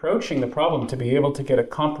way of approaching the problem to be able to get a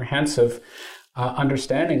comprehensive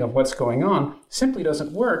understanding of what's going on simply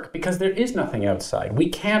doesn't work because there is nothing outside. We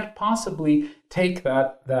can't possibly take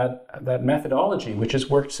that methodology, which has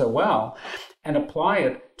worked so well, and apply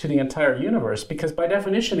it to the entire universe, because by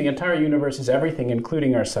definition, the entire universe is everything,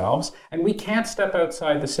 including ourselves, and we can't step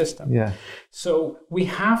outside the system. Yeah. So we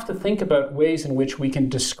have to think about ways in which we can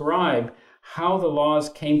describe how the laws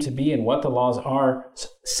came to be and what the laws are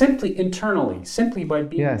simply internally, simply by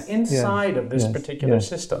being inside of this particular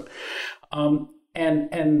system.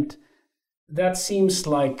 And that seems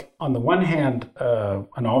like, on the one hand,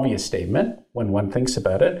 an obvious statement when one thinks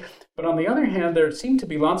about it. But on the other hand, there seem to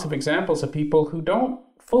be lots of examples of people who don't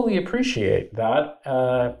fully appreciate that,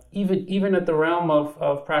 even at the realm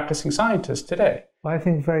of practicing scientists today. Well, I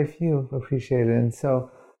think very few appreciate it. And so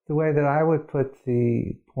the way that I would put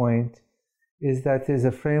the point is that there's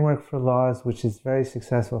a framework for laws which is very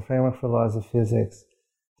successful, a framework for laws of physics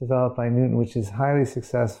developed by Newton, which is highly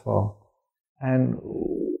successful, and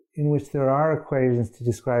in which there are equations to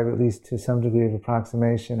describe, at least to some degree of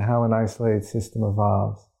approximation, how an isolated system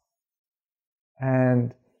evolves.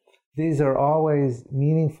 And these are always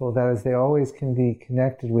meaningful, that is, they always can be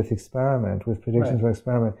connected with experiment, with predictions for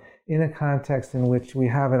experiment, in a context in which we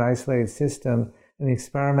have an isolated system and the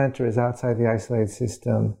experimenter is outside the isolated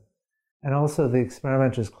system, and also the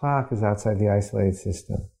experimenter's clock is outside the isolated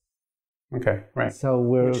system. Okay, right. So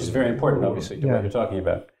which is very important, obviously, to what you're talking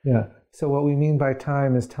about. Yeah. So what we mean by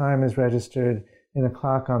time is registered in a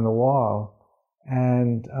clock on the wall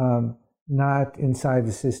and not inside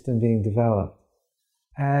the system being developed.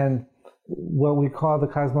 And what we call the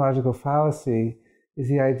cosmological fallacy is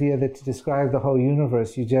the idea that to describe the whole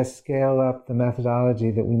universe, you just scale up the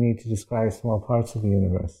methodology that we need to describe small parts of the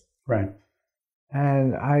universe. Right.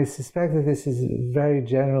 And I suspect that this is very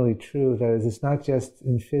generally true. That is, it's not just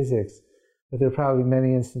in physics, but there are probably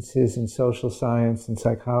many instances in social science and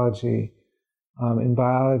psychology, in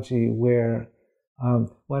biology, where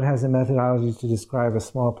one has a methodology to describe a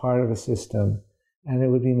small part of a system, and it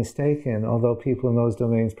would be mistaken, although people in those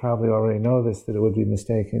domains probably already know this, that it would be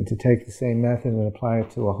mistaken to take the same method and apply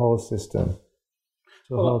it to a whole system.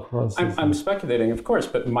 I'm speculating, of course,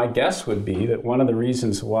 but my guess would be that one of the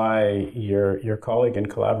reasons why your colleague and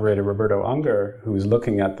collaborator Roberto Unger, who is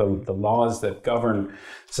looking at the laws that govern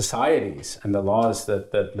societies and the laws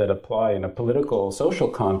that apply in a political, social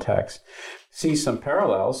context, sees some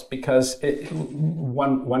parallels, because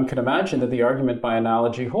one can imagine that the argument by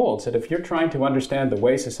analogy holds, that if you're trying to understand the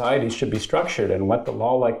way societies should be structured and what the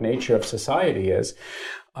law-like nature of society is,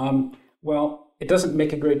 it doesn't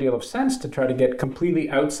make a great deal of sense to try to get completely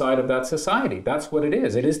outside of that society. That's what it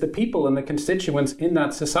is. It is the people and the constituents in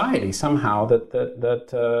that society somehow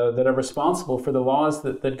that are responsible for the laws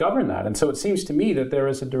that govern that. And so it seems to me that there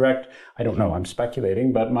is a direct, I don't know, I'm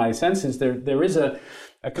speculating, but my sense is there is a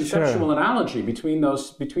conceptual analogy between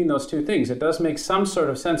those two things. It does make some sort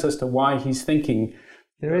of sense as to why he's thinking.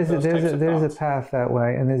 There's a path that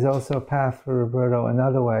way, and there's also a path for Roberto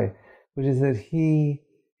another way, which is that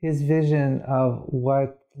his vision of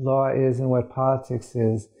what law is and what politics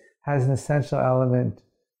is has an essential element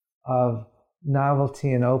of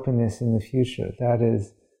novelty and openness in the future. That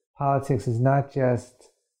is, politics is not just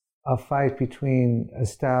a fight between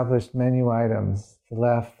established menu items, the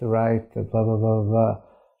left, the right, the blah, blah, blah, blah.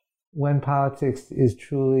 When politics is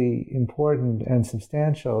truly important and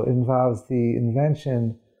substantial, it involves the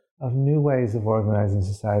invention of new ways of organizing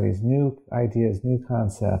societies, new ideas, new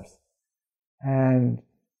concepts. And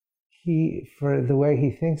for the way he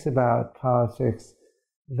thinks about politics,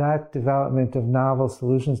 that development of novel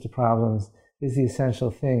solutions to problems is the essential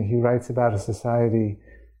thing. He writes about a society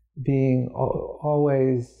being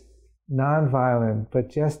always nonviolent, but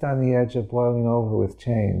just on the edge of boiling over with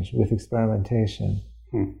change, with experimentation.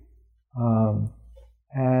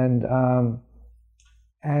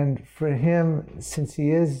 And for him, since he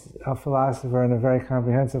is a philosopher and a very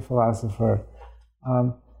comprehensive philosopher,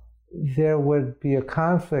 there would be a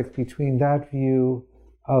conflict between that view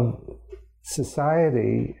of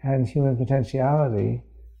society and human potentiality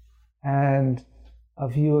and a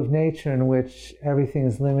view of nature in which everything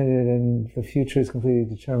is limited and the future is completely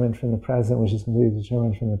determined from the present, which is completely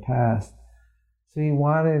determined from the past. So he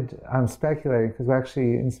wanted, I'm speculating, because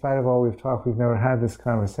actually, in spite of all we've talked, we've never had this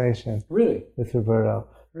conversation Really? with Roberto.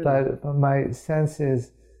 Really? But my sense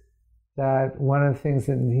is that one of the things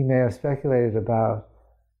that he may have speculated about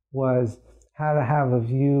was how to have a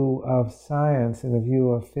view of science and a view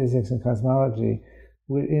of physics and cosmology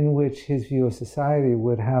in which his view of society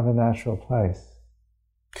would have a natural place.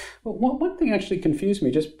 Well, one thing actually confused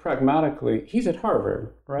me, just pragmatically. He's at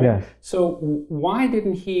Harvard, right? Yes. So why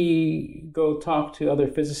didn't he go talk to other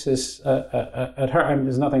physicists at Harvard? I mean,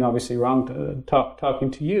 there's nothing obviously wrong to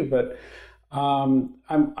talking to you, but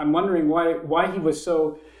I'm wondering why he was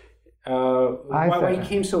so. Why he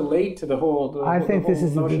came so late to the whole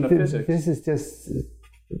notion of physics. This is just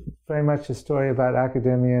very much a story about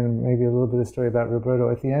academia and maybe a little bit of story about Roberto.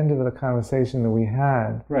 At the end of the conversation that we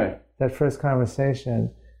had, right, that first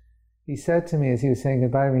conversation, he said to me as he was saying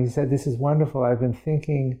goodbye to me, he said, "This is wonderful. I've been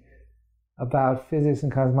thinking about physics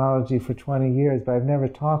and cosmology for 20 years, but I've never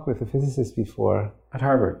talked with a physicist before." At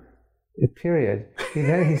Harvard? Period.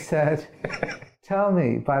 Then he said, "Tell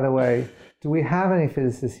me, by the way, do we have any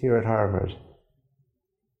physicists here at Harvard?"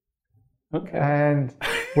 Okay. And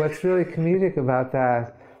what's really comedic about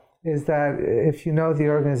that is that if you know the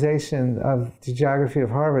organization of the geography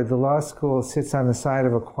of Harvard, the law school sits on the side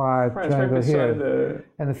of a quad triangle here.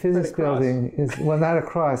 And the physics building is, well, not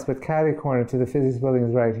across, but catty corner to the physics building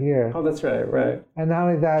is right here. Oh, that's right, right. And not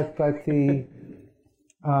only that, but the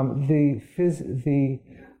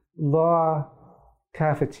law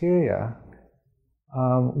cafeteria,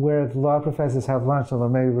 where the law professors have lunch, although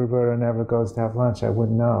maybe Roberto never goes to have lunch, I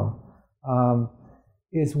wouldn't know,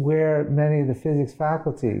 is where many of the physics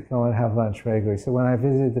faculty go and have lunch regularly. So when I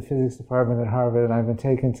visited the physics department at Harvard and I've been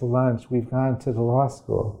taken to lunch, we've gone to the law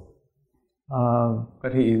school.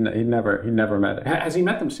 But he never met. Has he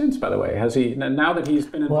met them since, by the way? Has he, now that he's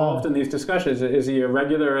been involved in these discussions, is he a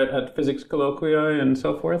regular at physics colloquia and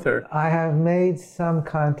so forth? Or I have made some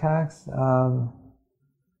contacts,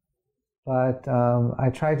 but I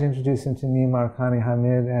tried to introduce him to Nima Arkhani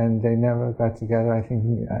Hamid, and they never got together. I think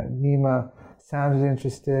Nima sounded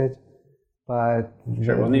interested, but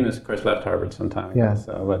sure. Well, Nima's of course left Harvard some time ago. Yeah.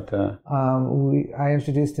 So, but I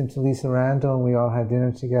introduced him to Lisa Randall, and we all had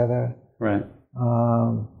dinner together. Right.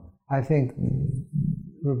 I think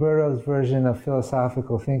Roberto's version of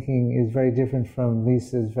philosophical thinking is very different from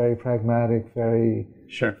Lisa's very pragmatic, very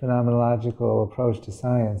phenomenological approach to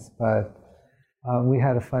science. But we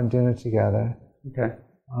had a fun dinner together. Okay.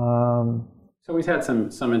 So he's had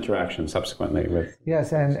some interaction subsequently with.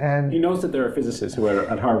 Yes, and he knows that there are physicists who are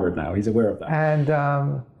at Harvard now. He's aware of that.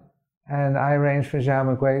 And I arranged for Jean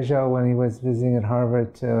Maguejo when he was visiting at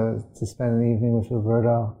Harvard to spend an evening with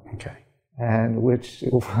Roberto. Okay. And which,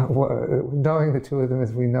 knowing the two of them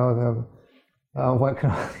as we know them, what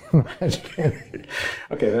can I imagine?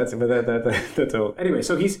 Okay, that's all. Anyway,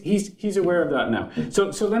 so he's aware of that now.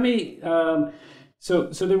 So let me.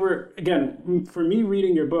 So there were, again, for me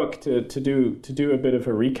reading your book to do a bit of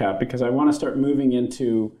a recap, because I want to start moving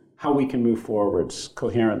into how we can move forwards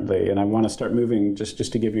coherently, and I want to start moving,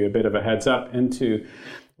 just to give you a bit of a heads up, into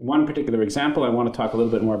one particular example. I want to talk a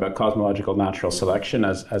little bit more about cosmological natural selection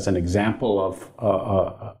as an example of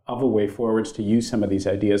a way forwards to use some of these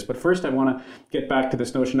ideas. But first I want to get back to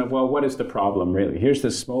this notion of, well, what is the problem really? Here's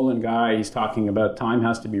this Smolin guy, he's talking about time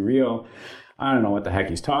has to be real. I don't know what the heck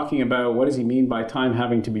he's talking about. What does he mean by time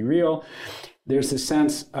having to be real? There's this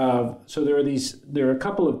sense of, so there are a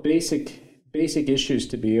couple of basic issues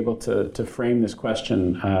to be able to frame this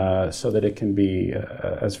question so that it can be,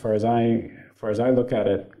 as far as I look at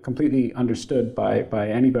it, completely understood by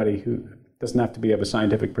anybody who doesn't have to be of a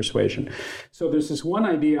scientific persuasion. So there's this one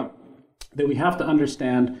idea that we have to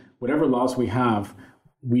understand whatever laws we have,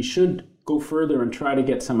 we should go further and try to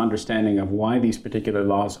get some understanding of why these particular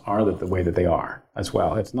laws are the way that they are as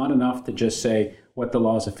well. It's not enough to just say what the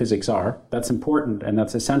laws of physics are. That's important and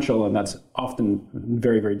that's essential and that's often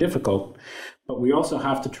very, very difficult. But we also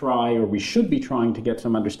have to try, or we should be trying to get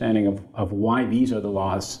some understanding of why these are the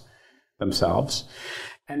laws themselves.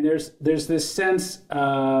 And there's this sense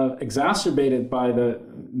exacerbated by the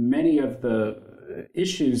many of the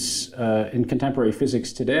issues in contemporary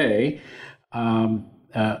physics today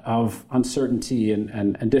of uncertainty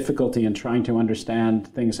and difficulty in trying to understand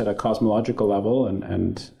things at a cosmological level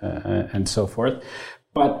and so forth.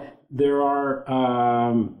 But there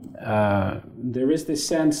is this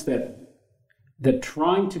sense that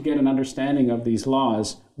trying to get an understanding of these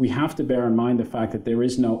laws, we have to bear in mind the fact that there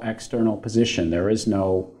is no external position. There is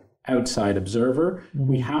no outside observer.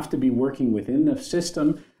 We have to be working within the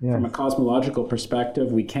system from a cosmological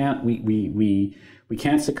perspective. We can't we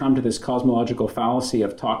can't succumb to this cosmological fallacy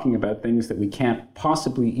of talking about things that we can't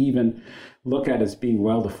possibly even look at as being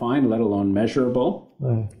well defined, let alone measurable.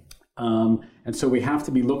 Right. And so we have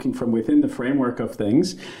to be looking from within the framework of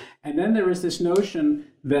things. And then there is this notion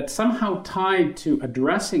that somehow tied to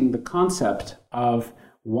addressing the concept of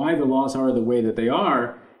why the laws are the way that they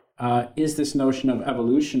are, is this notion of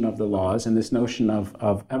evolution of the laws. And this notion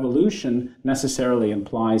of evolution necessarily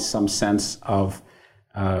implies some sense of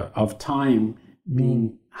time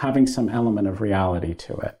being having some element of reality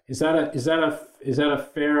to it. Is that a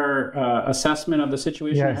fair assessment of the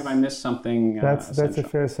situation? Yes. Or have I missed something? That's a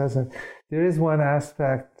fair assessment. There is one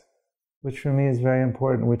aspect which for me is very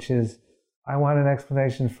important, which is I want an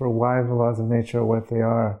explanation for why the laws of nature are what they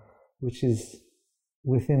are, which is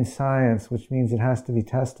within science, which means it has to be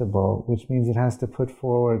testable, which means it has to put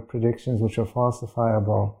forward predictions which are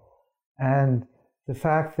falsifiable. And the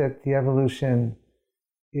fact that the evolution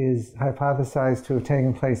is hypothesized to have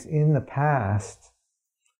taken place in the past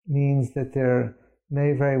means that there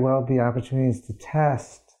may very well be opportunities to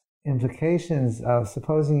test implications of,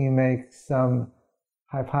 supposing you make some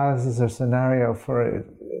hypothesis or scenario for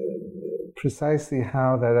precisely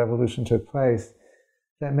how that evolution took place,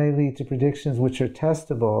 that may lead to predictions which are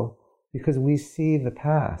testable because we see the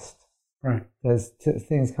past. Right. There's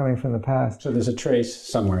things coming from the past. So there's a trace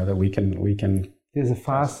somewhere that we can. There's a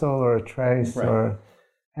fossil or a trace, right.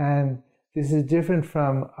 And this is different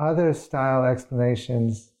from other style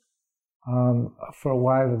explanations for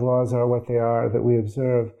why the laws are what they are that we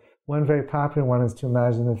observe. One very popular one is to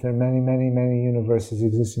imagine that there are many, many, many universes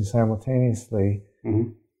existing simultaneously.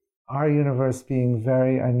 Mm-hmm. Our universe being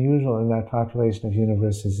very unusual in that population of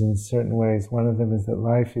universes in certain ways. One of them is that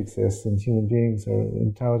life exists and human beings or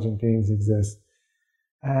intelligent beings exist.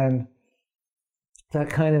 And that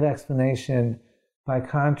kind of explanation, by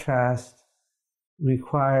contrast,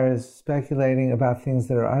 requires speculating about things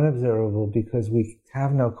that are unobservable because we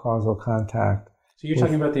have no causal contact. So you're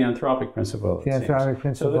talking about the anthropic principle. The anthropic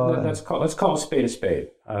principle. So let's call a spade a spade.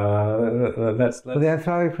 Well, the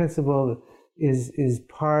anthropic principle is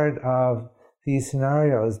part of these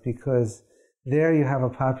scenarios because there you have a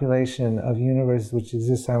population of universes which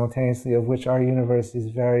exist simultaneously, of which our universe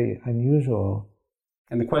is very unusual.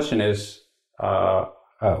 And the question is,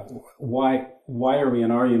 why are we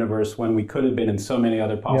in our universe when we could have been in so many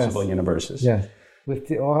other possible universes? Yes.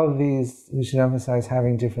 With all of these, we should emphasize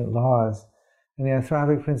having different laws. And the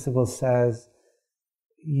anthropic principle says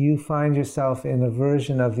you find yourself in a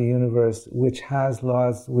version of the universe which has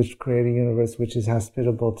laws which create a universe which is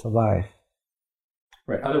hospitable to life.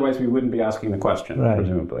 Right. Otherwise, we wouldn't be asking the question,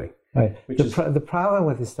 presumably. Right. The problem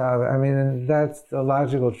with the style, and that's a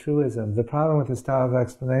logical truism. The problem with the style of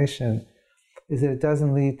explanation is that it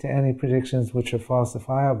doesn't lead to any predictions which are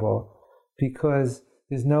falsifiable because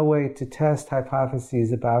there's no way to test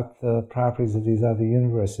hypotheses about the properties of these other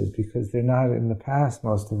universes because they're not in the past,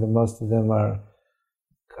 most of them. Most of them are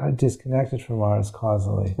disconnected from ours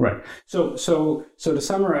causally. Right. So to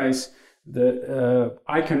summarize,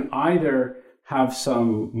 I can either have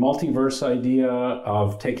some multiverse idea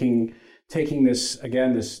of taking this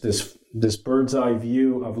again, this bird's eye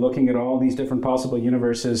view of looking at all these different possible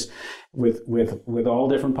universes with all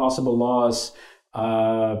different possible laws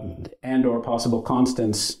and or possible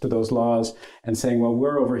constants to those laws, and saying, well,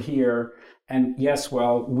 we're over here, and yes,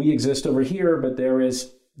 well, we exist over here, but there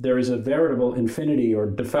is a veritable infinity or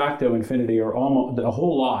de facto infinity or almost a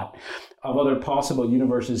whole lot of other possible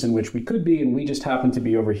universes in which we could be, and we just happen to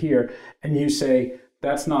be over here. And you say,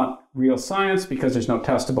 that's not real science because there's no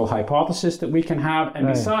testable hypothesis that we can have. And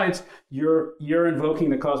besides, you're invoking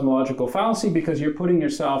the cosmological fallacy because you're putting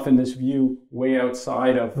yourself in this view way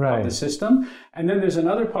outside of the system. And then there's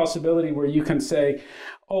another possibility where you can say,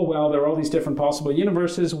 oh, well, there are all these different possible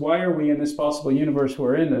universes. Why are we in this possible universe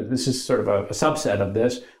we're in? This is sort of a subset of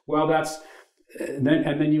this. Well,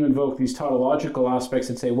 then you invoke these tautological aspects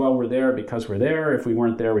and say, well, we're there because we're there. If we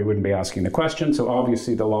weren't there, we wouldn't be asking the question. So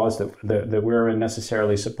obviously the laws that we're in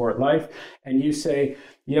necessarily support life. And you say,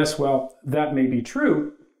 yes, well, that may be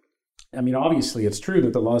true. Obviously it's true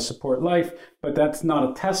that the laws support life, but that's not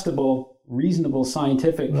a testable, reasonable,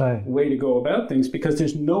 scientific way to go about things because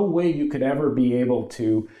there's no way you could ever be able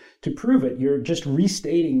to prove it. You're just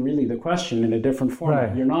restating really the question in a different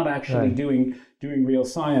format. You're not actually doing real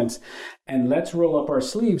science. And let's roll up our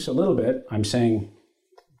sleeves a little bit. I'm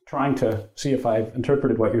trying to see if I've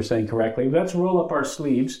interpreted what you're saying correctly. Let's roll up our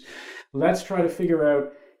sleeves. Let's try to figure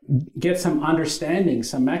out get some understanding,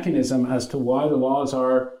 some mechanism as to why the laws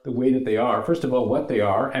are the way that they are. First of all, what they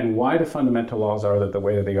are, and why the fundamental laws are the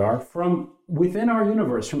way that they are from within our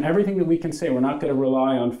universe, from everything that we can say. We're not going to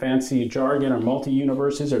rely on fancy jargon or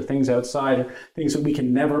multi-universes or things outside or things that we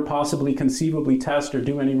can never possibly conceivably test or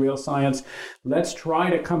do any real science. Let's try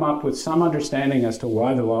to come up with some understanding as to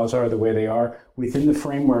why the laws are the way they are within the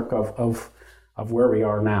framework of where we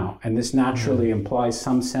are now. And this naturally implies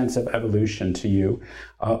some sense of evolution to you.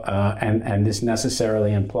 And this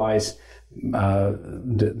necessarily implies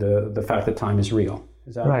the fact that time is real.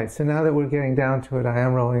 Is that right? So now that we're getting down to it, I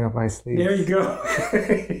am rolling up my sleeves. There you go.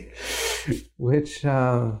 which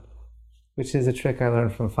is a trick I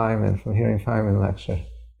learned from Feynman, from hearing Feynman lecture.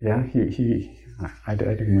 Yeah, I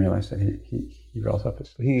didn't realize that he rolls up his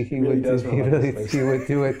sleeves. He would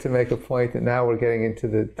do it to make a point, and now we're getting into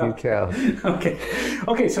the detail.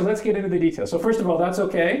 Okay. So let's get into the details. So first of all, that's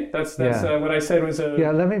okay. That's what I said was a. Yeah,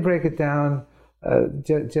 let me break it down,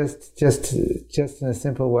 just in a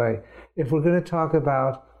simple way. If we're going to talk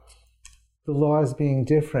about the laws being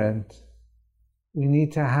different, we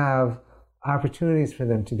need to have opportunities for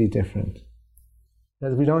them to be different.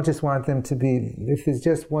 Because we don't just want them to be, if there's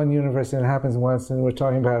just one universe and it happens once, and we're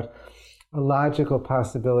talking about a logical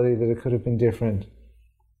possibility that it could have been different,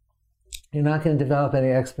 you're not going to develop any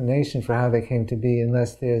explanation for how they came to be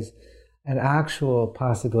unless there's an actual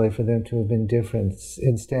possibility for them to have been different,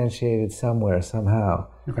 instantiated somewhere, somehow.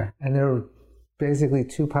 Okay. And there are basically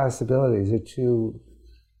two possibilities, or two,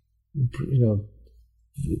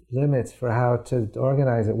 limits for how to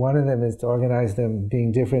organize it. One of them is to organize them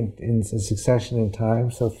being different in succession in time,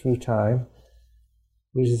 so through time,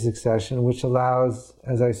 which is succession, which allows,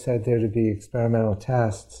 as I said, there to be experimental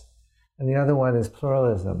tests. And the other one is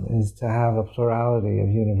pluralism, is to have a plurality of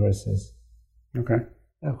universes. Okay.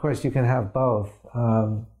 Of course, you can have both,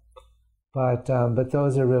 but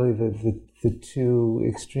those are really the two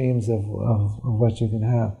extremes of what you can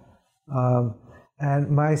have. And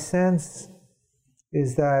my sense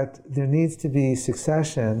is that there needs to be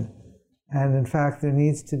succession, and in fact there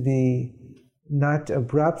needs to be not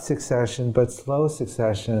abrupt succession, but slow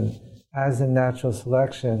succession, as in natural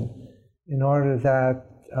selection, in order that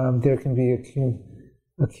there can be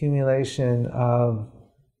accumulation of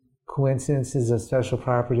coincidences of special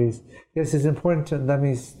properties. Yes, it's important to let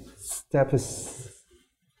me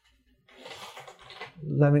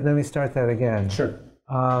start that again. Sure.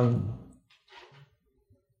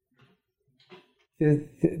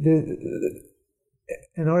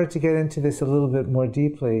 In order to get into this a little bit more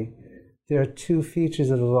deeply, there are two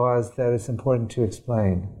features of the laws that it's important to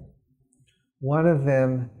explain. One of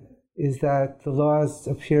them is that the laws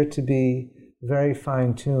appear to be very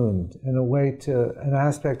fine-tuned, and an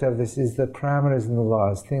aspect of this is the parameters in the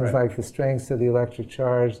laws, things like the strengths of the electric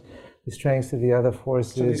charge, the strengths of the other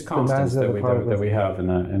forces, so these constants that we have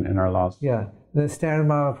in our laws. Yeah. The standard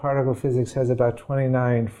model of particle physics has about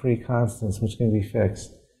 29 free constants which can be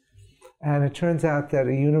fixed. And it turns out that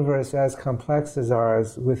a universe as complex as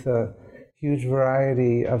ours, with a huge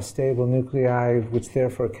variety of stable nuclei, which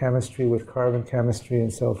therefore chemistry with carbon chemistry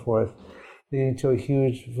and so forth, leading to a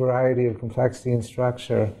huge variety of complexity and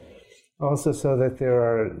structure, also so that there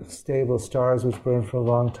are stable stars which burn for a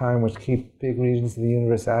long time, which keep big regions of the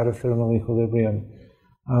universe out of thermal equilibrium.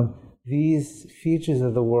 These features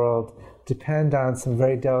of the world depend on some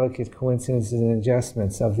very delicate coincidences and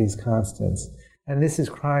adjustments of these constants. And this is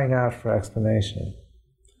crying out for explanation.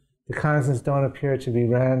 The constants don't appear to be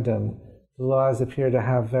random. The laws appear to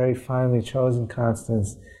have very finely chosen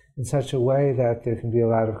constants in such a way that there can be a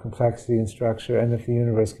lot of complexity and structure, and that the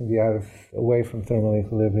universe can be away from thermal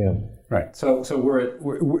equilibrium. Right. So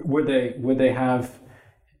would they have?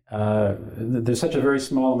 There's such a very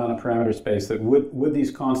small amount of parameter space that would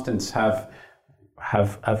these constants have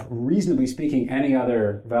reasonably speaking any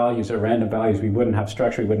other values or random values? We wouldn't have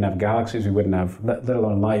structure, we wouldn't have galaxies, we wouldn't have, let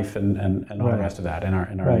alone life and all the rest of that in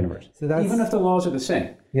our universe. So even if the laws are the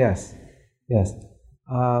same. Yes.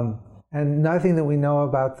 And nothing that we know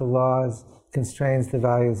about the laws constrains the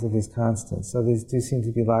values of these constants. So these do seem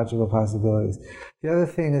to be logical possibilities. The other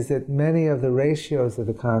thing is that many of the ratios of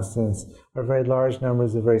the constants are very large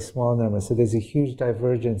numbers or very small numbers. So there's a huge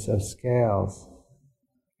divergence of scales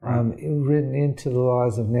written into the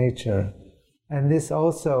laws of nature. And this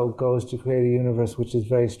also goes to create a universe which is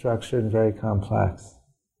very structured and very complex.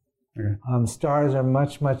 Okay. Stars are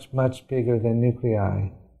much, much, much bigger than nuclei.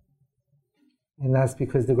 And that's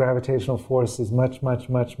because the gravitational force is much, much,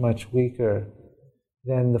 much, much weaker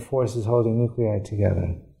than the forces holding nuclei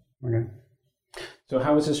together. Okay. So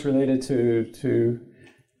how is this related to...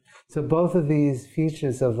 So both of these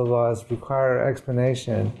features of the laws require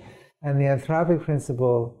explanation. And the anthropic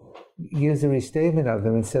principle gives a restatement of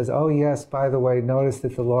them and says, oh yes, by the way, notice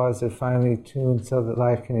that the laws are finely tuned so that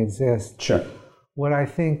life can exist. Sure. What I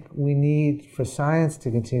think we need for science to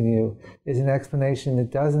continue is an explanation that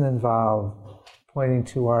doesn't involve pointing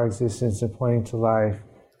to our existence or pointing to life.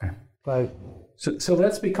 Okay. But so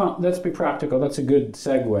let's be practical. That's a good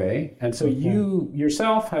segue. And so you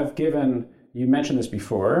yourself have given. You mentioned this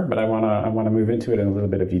before, but I want to move into it in a little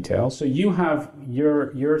bit of detail. So you have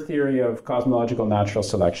your theory of cosmological natural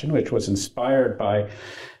selection, which was inspired by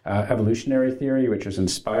evolutionary theory, which was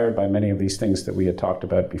inspired by many of these things that we had talked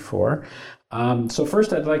about before. So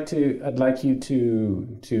first, I'd like you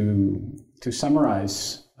to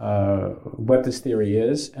summarize what this theory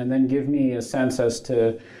is, and then give me a sense as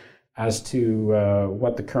to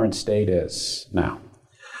what the current state is now.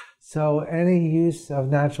 So any use of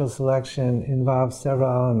natural selection involves several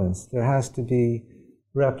elements. There has to be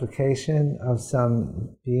replication of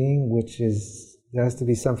some being, there has to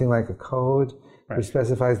be something like a code, right, which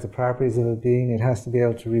specifies the properties of a being. It has to be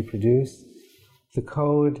able to reproduce. The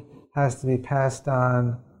code has to be passed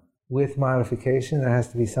on with modification. There has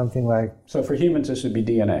to be something like... So for humans, this would be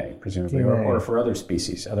DNA, presumably, DNA. Or for other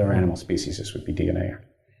species, other animal species, this would be DNA.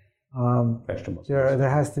 Vegetables. There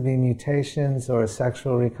has to be mutations or a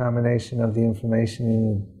sexual recombination of the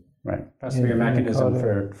information. Right. There has to be a mechanism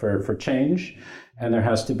for change, and there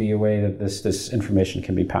has to be a way that this information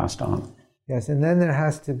can be passed on. Yes, and then there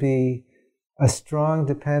has to be a strong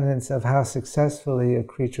dependence of how successfully a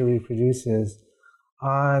creature reproduces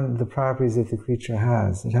on the properties that the creature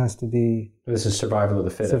has. It has to be... This is survival of the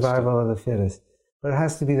fittest. Survival of the fittest. But it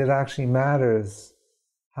has to be that it actually matters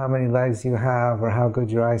how many legs you have, or how good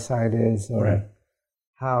your eyesight is, or right,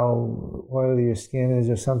 how oily your skin is,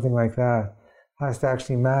 or something like that. It has to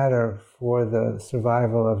actually matter for the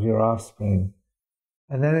survival of your offspring.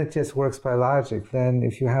 And then it just works by logic. Then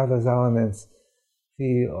if you have those elements,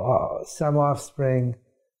 some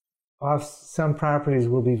properties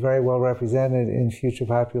will be very well represented in future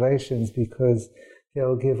populations because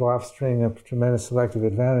they'll give offspring a tremendous selective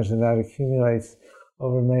advantage, and that accumulates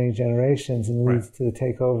over many generations and leads to the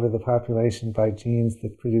takeover of the population by genes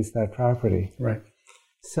that produce that property. Right.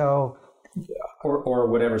 So, or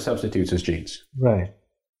whatever substitutes as genes. Right.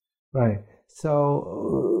 Right.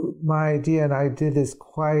 So my idea, and I did this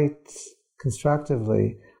quite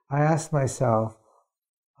constructively, I asked myself,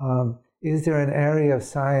 is there an area of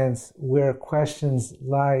science where questions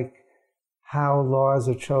like how laws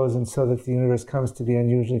are chosen so that the universe comes to be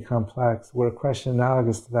unusually complex, where a question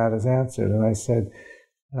analogous to that is answered? And I said,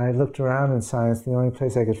 and I looked around in science, the only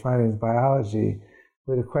place I could find it is biology,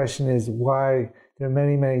 where the question is why there are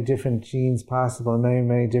many, many different genes possible and many,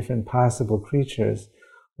 many different possible creatures.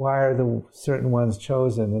 Why are the certain ones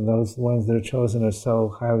chosen, and those ones that are chosen are so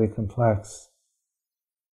highly complex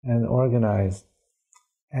and organized?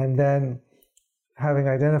 And then, having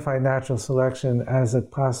identified natural selection as a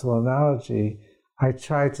possible analogy, I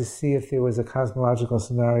tried to see if there was a cosmological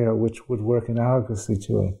scenario which would work analogously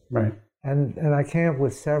to it. Right. And I came up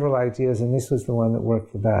with several ideas, and this was the one that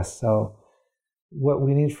worked the best. So what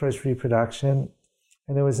we need first, reproduction.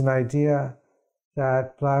 And there was an idea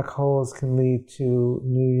that black holes can lead to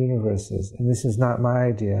new universes. And this is not my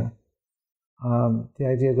idea. The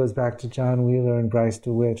idea goes back to John Wheeler and Bryce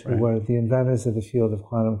DeWitt, who were the inventors of the field of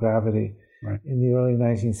quantum gravity in the early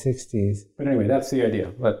 1960s. But anyway, that's the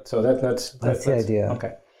idea. That's the idea.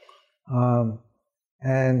 Okay.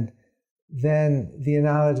 And then the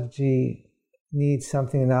analogy needs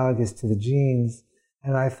something analogous to the genes,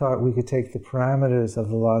 and I thought we could take the parameters of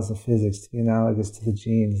the laws of physics to be analogous to the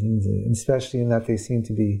genes, and especially in that they seem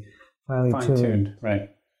to be finely tuned. Right.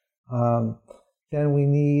 Then we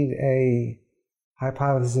need a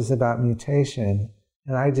hypothesis about mutation,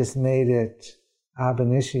 and I just made it ab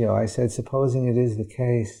initio. I said, supposing it is the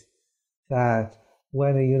case that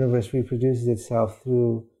when a universe reproduces itself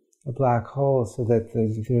through a black hole, so that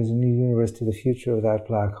there's a new universe to the future of that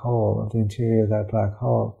black hole, of the interior of that black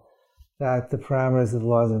hole, that the parameters of the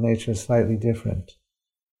laws of nature are slightly different.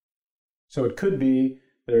 So it could be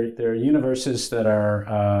there are universes that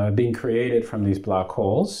are being created from these black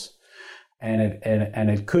holes, and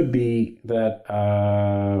it could be that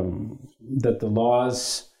that the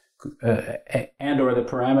laws and or the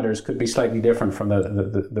parameters could be slightly different from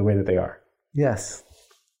the way that they are. Yes.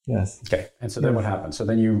 Yes. Okay. And so then what happens? So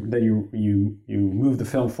then you move the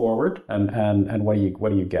film forward, and what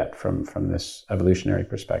do you get from this evolutionary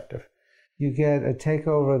perspective? You get a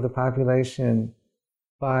takeover of the population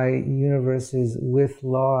by universes with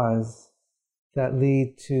laws that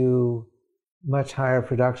lead to much higher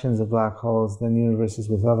productions of black holes than universes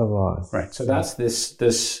with other laws. Right. So that's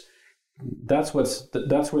this that's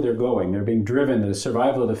where they're going. They're being driven. The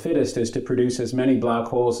survival of the fittest is to produce as many black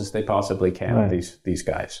holes as they possibly can. Right. These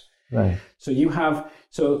guys. Right. So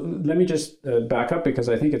let me just back up, because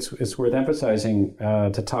I think it's worth emphasizing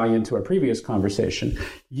to tie into our previous conversation.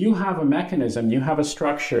 You have a mechanism, you have a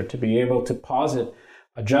structure to be able to posit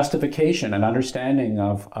a justification, an understanding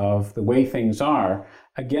of the way things are,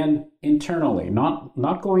 again, internally,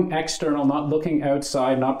 not going external, not looking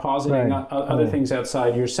outside, not positing other things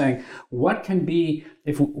outside. You're saying what can be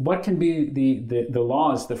the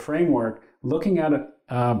laws, the framework, looking at it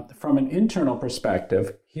from an internal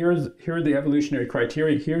perspective. Here are the evolutionary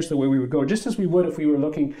criteria. Here's the way we would go, just as we would if we were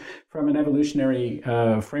looking from an evolutionary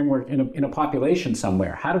framework in a population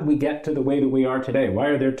somewhere. How did we get to the way that we are today? Why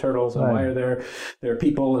are there turtles, and why are there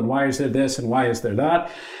people, and why is there this, and why is there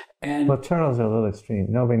that? And well, turtles are a little extreme.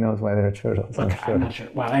 Nobody knows why there are turtles. I'm not sure.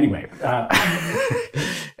 Well, anyway,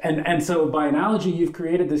 and so by analogy, you've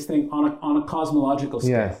created this thing on a cosmological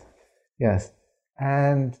scale. Yes.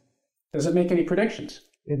 And does it make any predictions?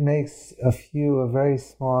 It makes a very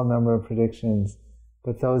small number of predictions,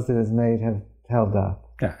 but those that it's made have held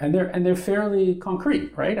up. Yeah, and they're fairly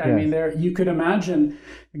concrete, right? I mean, you could imagine,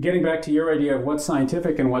 getting back to your idea of what's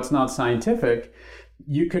scientific and what's not scientific.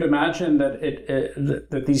 You could imagine that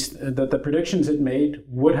that the predictions it made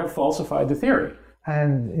would have falsified the theory.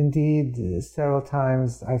 And indeed, several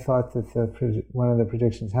times I thought that one of the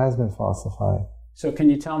predictions has been falsified. So can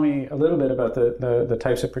you tell me a little bit about the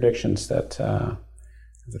types of predictions that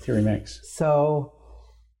the theory makes? So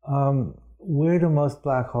where do most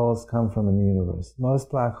black holes come from in the universe? Most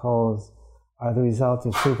black holes are the result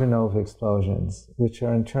of supernova explosions, which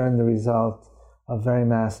are in turn the result of very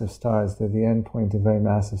massive stars. They're the end point of very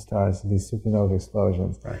massive stars, these supernova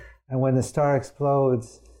explosions. Right. And when the star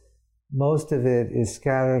explodes, most of it is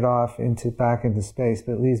scattered off back into space,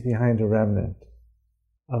 but it leaves behind a remnant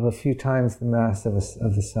of a few times the mass of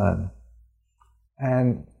the sun.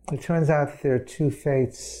 And it turns out that there are two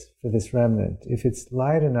fates for this remnant. If it's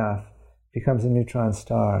light enough, it becomes a neutron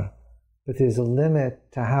star. But there's a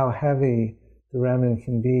limit to how heavy the remnant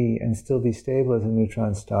can be and still be stable as a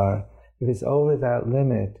neutron star. If it's over that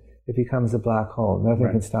limit, it becomes a black hole.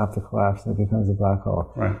 Nothing can stop the collapse, and it becomes a black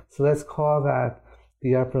hole. Right. So let's call that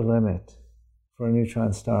the upper limit for a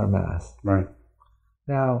neutron star mass. Right.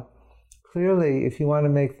 Now, clearly, if you want to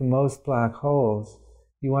make the most black holes,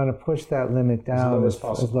 you want to push that limit down as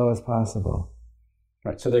low as possible.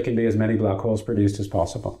 Right. So there can be as many black holes produced as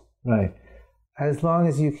possible. Right. As long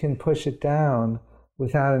as you can push it down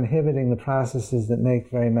without inhibiting the processes that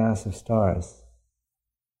make very massive stars.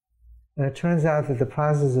 And it turns out that the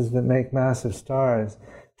processes that make massive stars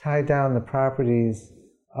tie down the properties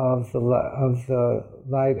of the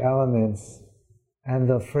light elements and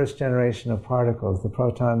the first generation of particles, the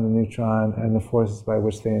proton, the neutron, and the forces by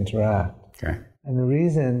which they interact. Okay. And the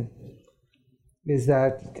reason is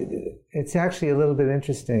that it's actually a little bit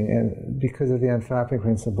interesting, and because of the anthropic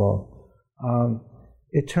principle.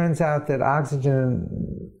 It turns out that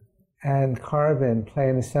oxygen and carbon play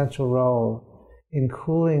an essential role in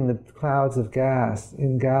cooling the clouds of gas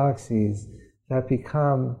in galaxies that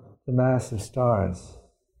become the massive stars.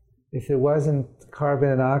 If there wasn't carbon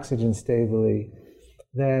and oxygen stably,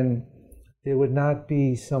 then there would not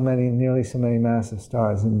be nearly so many massive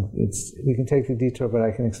stars. And we can take the detour, but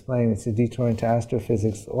I can explain. It's a detour into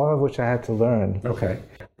astrophysics, all of which I had to learn. Okay.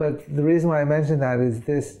 But the reason why I mention that is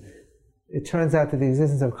it turns out that the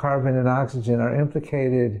existence of carbon and oxygen are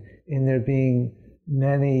implicated in there being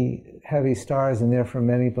many heavy stars and therefore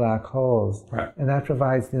many black holes. Right. And that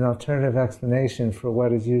provides an alternative explanation for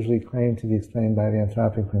what is usually claimed to be explained by the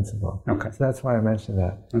anthropic principle. Okay. So that's why I mentioned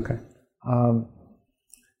that. Okay.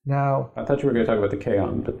 Now, I thought you were going to talk about the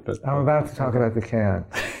kaon, but I'm about to talk about the kaon.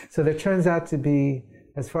 So there turns out to be,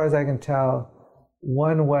 as far as I can tell,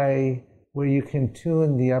 one way where you can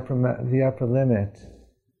tune the upper limit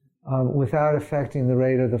without affecting the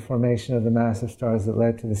rate of the formation of the massive stars that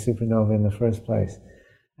led to the supernova in the first place.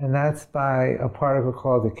 And that's by a particle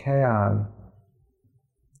called a kaon,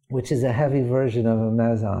 which is a heavy version of a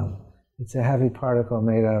meson. It's a heavy particle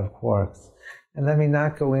made out of quarks. And let me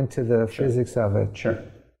not go into the physics of it. Sure.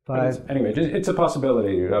 But anyway, it's a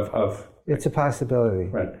possibility of it's a possibility.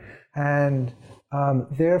 Right. And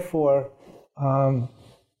therefore,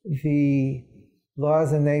 the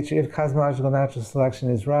laws of nature, if cosmological natural selection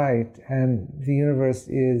is right, and the universe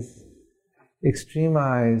is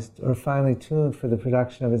extremized or finely tuned for the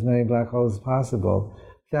production of as many black holes as possible,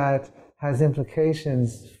 that has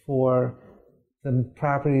implications for the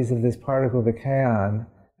properties of this particle, the kaon,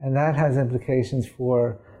 and that has implications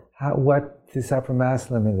for what this upper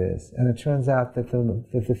mass limit is. And it turns out that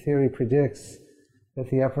the theory predicts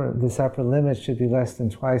that this upper limit should be less than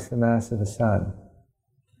twice the mass of the sun.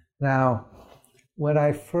 Now, when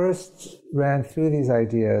I first ran through these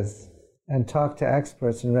ideas and talked to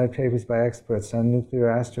experts and read papers by experts on nuclear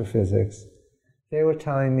astrophysics, they were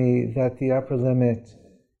telling me that the upper limit,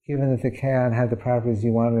 given that the kaon had the properties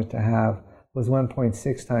you wanted it to have, was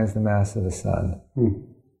 1.6 times the mass of the sun.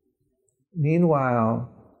 Meanwhile,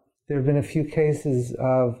 there have been a few cases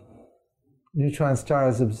of neutron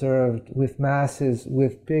stars observed with masses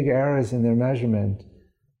with big errors in their measurement,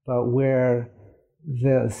 but where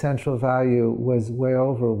the central value was way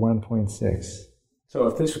over 1.6. So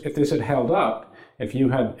if this had held up, if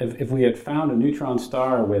we had found a neutron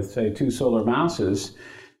star with, say, 2 solar masses,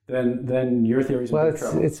 then your theory is in big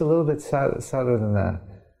trouble. It's a little bit subtler than that,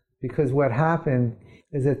 because what happened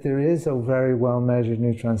is that there is a very well-measured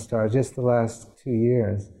neutron star just the last 2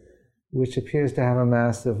 years, which appears to have a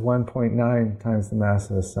mass of 1.9 times the mass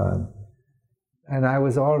of the sun. And I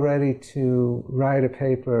was all ready to write a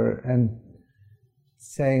paper and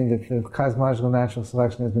saying that the cosmological natural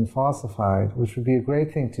selection has been falsified, which would be a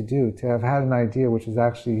great thing to do, to have had an idea which was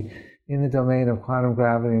actually in the domain of quantum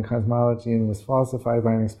gravity and cosmology and was falsified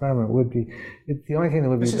by an experiment would be, the only thing that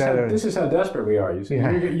would be better. This is how desperate we are. You see,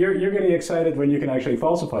 yeah. You're getting excited when you can actually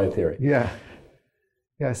falsify a theory. Yeah.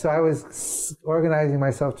 Yeah, so I was organizing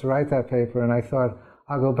myself to write that paper, and I thought,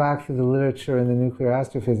 I'll go back through the literature in the nuclear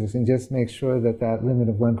astrophysics and just make sure that that limit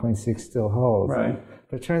of 1.6 still holds. Right.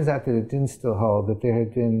 But it turns out that it didn't still hold, that there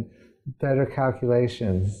had been better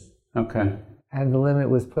calculations. Okay. And the limit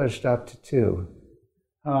was pushed up to 2.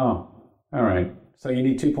 Oh, all right. So you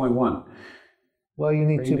need 2.1. Well, you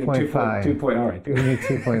need 2.5. All right. You need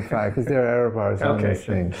 2.5 because there are error bars on those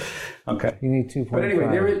things. Okay. You need 2.5. But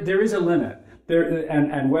anyway, there is a limit.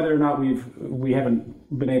 And whether or not we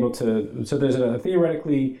haven't been able to, so there's a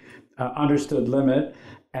theoretically understood limit,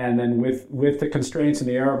 and then with the constraints and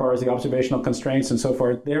the error bars, the observational constraints and so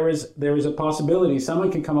forth, there is a possibility someone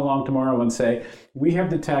can come along tomorrow and say, we have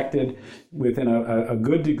detected within a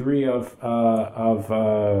good degree of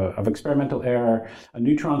experimental error a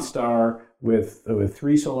neutron star with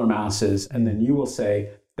 3 solar masses, and then you will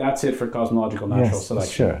say that's it for cosmological natural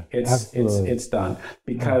selection. Sure. It's done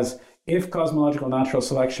because. If cosmological natural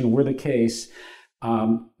selection were the case,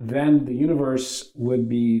 then the universe would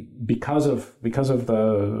be, because of the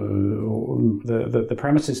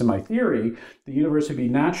premises in my theory, the universe would be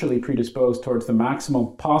naturally predisposed towards the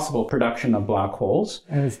maximum possible production of black holes.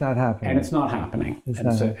 And it's not happening.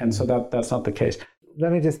 So that's not the case.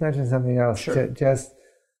 Let me just mention something else. Sure.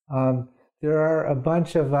 There are a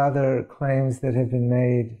bunch of other claims that have been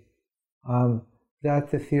made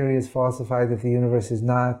that the theory is falsified, that the universe is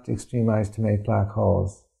not extremized to make black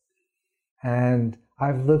holes. And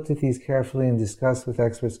I've looked at these carefully and discussed with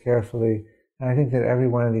experts carefully, and I think that every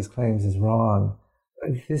one of these claims is wrong.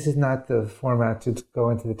 This is not the format to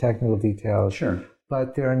go into the technical details. Sure.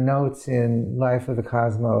 But there are notes in Life of the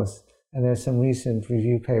Cosmos, and there's some recent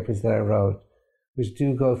review papers that I wrote, which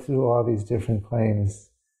do go through all these different claims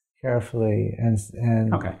carefully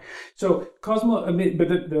and okay. So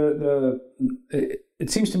it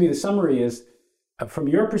seems to me the summary is, from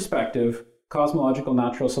your perspective, cosmological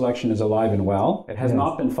natural selection is alive and well. It has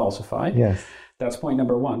not been falsified. Yes. That's point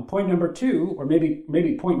number 1. Point number 2, or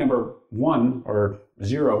maybe point number 1 or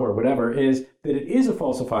 0 or whatever, is that it is a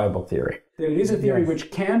falsifiable theory. That it is a theory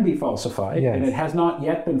which can be falsified, and it has not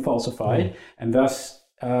yet been falsified, and thus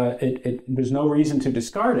there's no reason to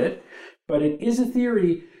discard it. But it is a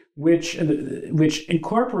theory which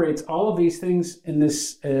incorporates all of these things in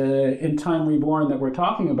this in Time Reborn that we're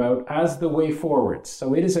talking about as the way forward.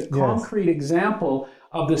 So it is a concrete example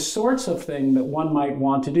of the sorts of thing that one might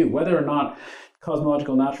want to do, whether or not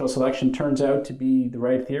cosmological natural selection turns out to be the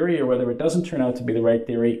right theory or whether it doesn't turn out to be the right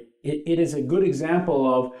theory. It is a good example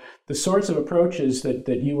of the sorts of approaches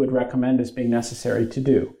that you would recommend as being necessary to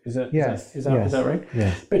do. Is that right?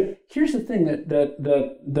 Yes. But here's the thing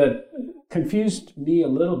that confused me a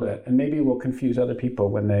little bit, and maybe will confuse other people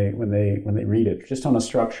when they read it, just on a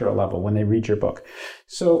structural level, when they read your book.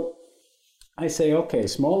 So I say, okay,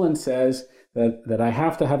 Smolin says that I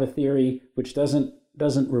have to have a theory which doesn't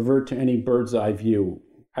revert to any bird's eye view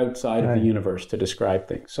outside of the universe to describe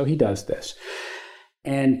things. So he does this.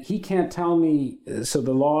 And he can't tell me, so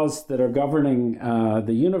the laws that are governing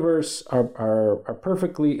the universe are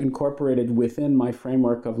perfectly incorporated within my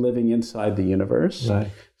framework of living inside the universe. Right.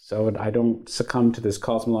 So I don't succumb to this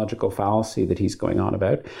cosmological fallacy that he's going on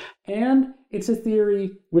about. And it's a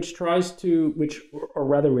theory which does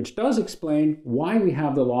explain why we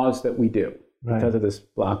have the laws that we do because of this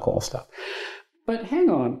black hole stuff. But hang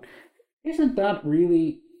on, isn't that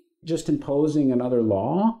really just imposing another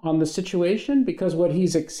law on the situation? Because what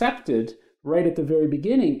he's accepted right at the very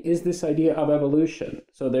beginning is this idea of evolution.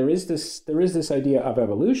 So there is this idea of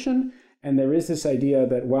evolution, and there is this idea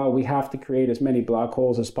that, well, we have to create as many black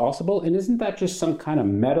holes as possible. And isn't that just some kind of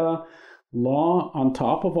meta law on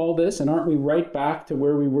top of all this? And aren't we right back to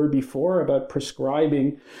where we were before about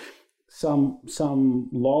prescribing some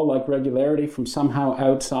law-like regularity from somehow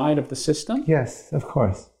outside of the system? Yes, of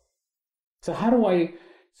course. So how do I...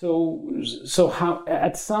 So how,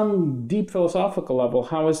 at some deep philosophical level,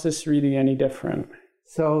 how is this really any different?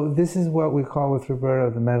 So this is what we call with Roberto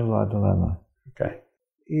the meta-law dilemma. Okay.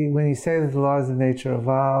 When you say that the laws of nature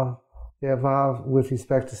evolve, they evolve with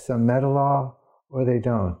respect to some meta-law, or they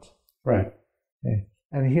don't. Right. Okay.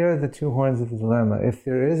 And here are the two horns of the dilemma. If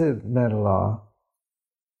there is a meta-law,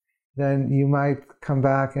 then you might come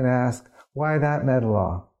back and ask, why that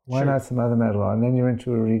meta-law? Why not some other meta-law? And then you're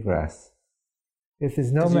into a regress. If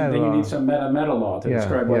there's no meta law, then you need some meta law to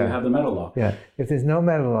describe why you have the meta law. Yeah. If there's no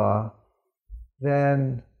meta law,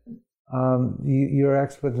 then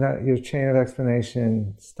your chain of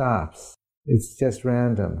explanation stops. It's just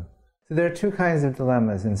random. So there are two kinds of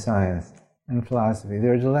dilemmas in science and philosophy.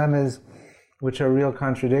 There are dilemmas which are real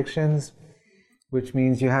contradictions, which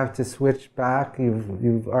means you have to switch back.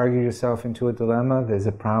 You've argued yourself into a dilemma. There's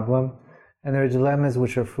a problem. And there are dilemmas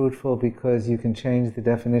which are fruitful because you can change the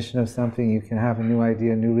definition of something, you can have a new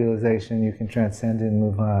idea, a new realization, you can transcend it and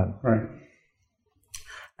move on. Right.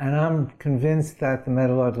 And I'm convinced that the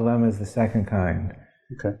meta-law dilemma is the second kind.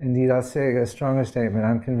 Okay. Indeed, I'll say a stronger statement.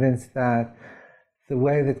 I'm convinced that the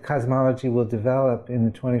way that cosmology will develop in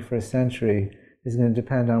the 21st century is going to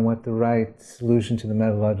depend on what the right solution to the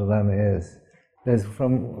meta-law dilemma is. Because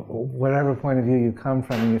from whatever point of view you come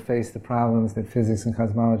from and you face the problems that physics and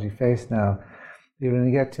cosmology face now, you're going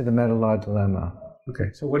to get to the meta-law dilemma.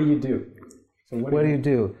 Okay. So what do you do? So what do you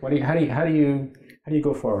do? How do you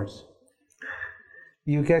go forwards?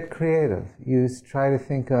 You get creative. You try to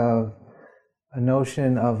think of a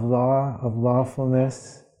notion of law, of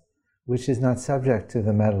lawfulness, which is not subject to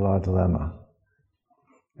the meta-law dilemma.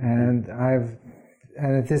 And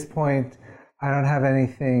at this point, I don't have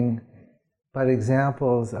anything but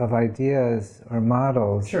examples of ideas or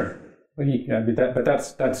models. Sure. But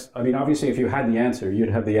that's. I mean, obviously, if you had the answer, you'd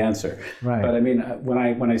have the answer. Right. But I mean, when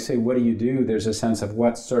I say what do you do, there's a sense of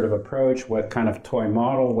what sort of approach, what kind of toy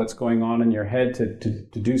model, what's going on in your head to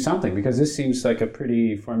do something. Because this seems like a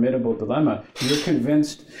pretty formidable dilemma. You're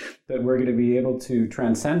convinced that we're going to be able to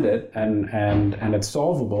transcend it, and it's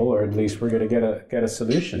solvable, or at least we're going to get a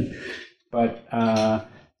solution. But I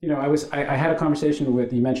had a conversation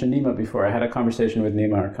with, you mentioned Nima before, I had a conversation with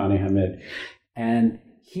Nima Arkhani Hamid, and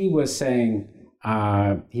he was saying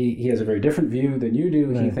he has a very different view than you do.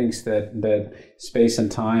 Right. He thinks that space and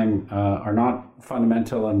time are not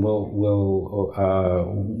fundamental and will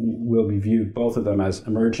be viewed, both of them, as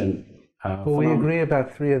emergent. Well, we agree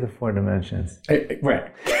about 3 of the 4 dimensions. Right.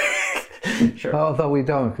 Sure. Although we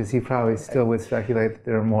don't, because he probably still would speculate that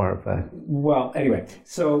there are more. But well, anyway,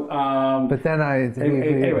 so but then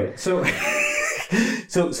anyway, so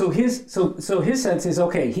his sense is,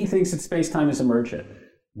 okay, he thinks that space-time is emergent.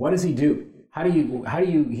 What does he do? How do you?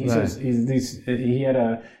 He says he had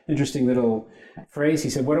a interesting little phrase. He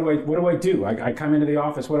said, "What do I do? I come into the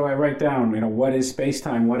office. What do I write down? What is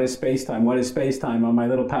space-time? What is space-time? What is space-time on my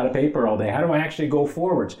little pad of paper all day? How do I actually go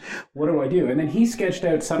forwards? What do I do?" And then he sketched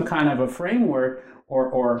out some kind of a framework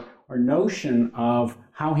or notion of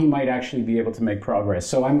how he might actually be able to make progress.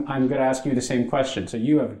 So I'm going to ask you the same question. So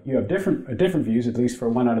you have different views, at least for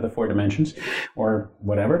 1 out of the 4 dimensions, or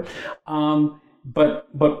whatever. But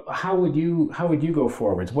how would you go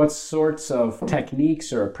forwards? What sorts of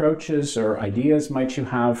techniques or approaches or ideas might you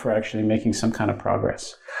have for actually making some kind of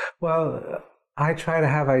progress? Well, I try to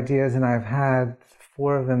have ideas, and I've had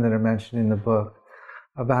 4 of them that are mentioned in the book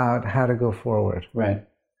about how to go forward. Right.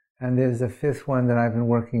 And there's a 5th one that I've been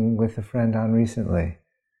working with a friend on recently,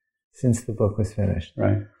 since the book was finished.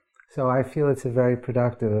 Right. So I feel it's a very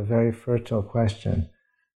productive, a very fertile question.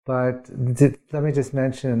 But let me just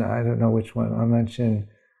mention, I don't know which one, I'll mention,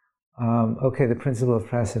 the principle of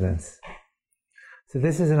precedence. So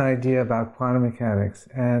this is an idea about quantum mechanics,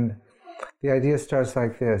 and the idea starts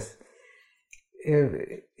like this.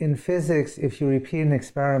 In physics, if you repeat an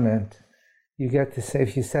experiment, you get the same,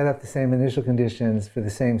 if you set up the same initial conditions for the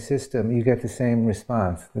same system, you get the same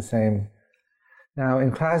response, the same. Now,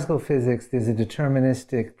 in classical physics, there's a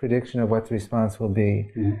deterministic prediction of what the response will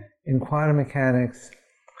be. Mm-hmm. In quantum mechanics,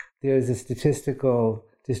 there's a statistical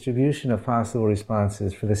distribution of possible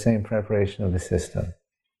responses for the same preparation of the system.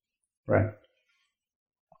 Right.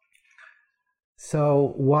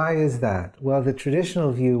 So why is that? Well, the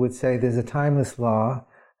traditional view would say there's a timeless law,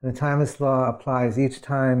 and the timeless law applies each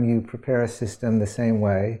time you prepare a system the same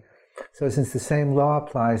way. So since the same law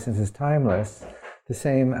applies, since it's timeless, the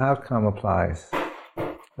same outcome applies,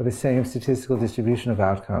 or the same statistical distribution of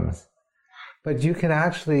outcomes. But you can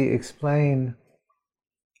actually explain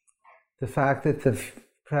the fact that the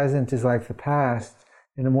present is like the past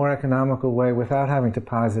in a more economical way without having to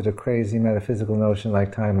posit a crazy metaphysical notion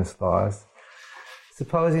like timeless laws.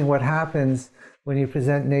 Supposing what happens when you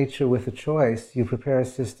present nature with a choice, you prepare a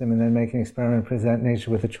system and then make an experiment, present nature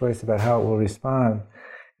with a choice about how it will respond,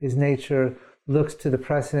 is nature looks to the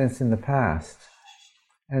precedents in the past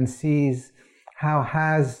and sees how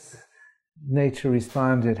has nature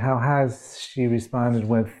responded, how has she responded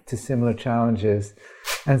to similar challenges.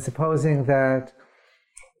 And supposing that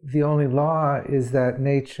the only law is that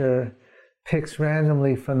nature picks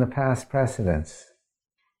randomly from the past precedents.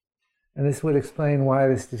 And this would explain why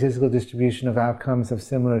the statistical distribution of outcomes of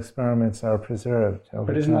similar experiments are preserved over time.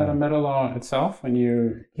 But isn't that a meta law itself when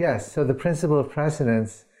you... Yes, so the principle of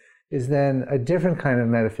precedence is then a different kind of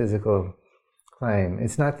metaphysical claim.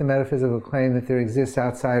 It's not the metaphysical claim that there exists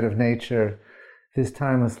outside of nature this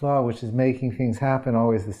timeless law, which is making things happen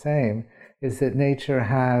always the same. Is that nature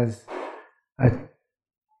has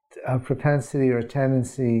a propensity or a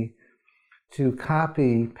tendency to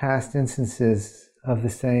copy past instances of the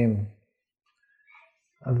same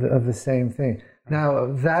thing. Now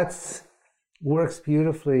that works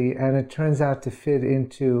beautifully, and it turns out to fit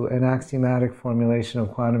into an axiomatic formulation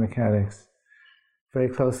of quantum mechanics, very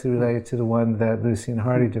closely related to the one that Lucy and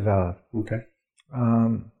Hardy developed. Okay.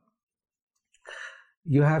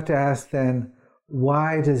 You have to ask then,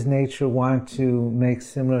 why does nature want to make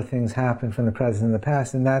similar things happen from the present and the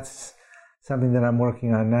past? And that's something that I'm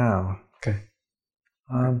working on now. Okay.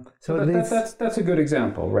 So that's a good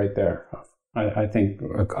example right there, I think,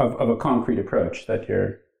 of a concrete approach that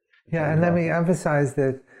you're... Yeah, and let me emphasize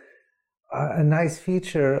that a nice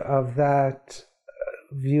feature of that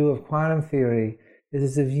view of quantum theory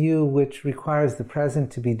is a view which requires the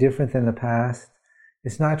present to be different than the past.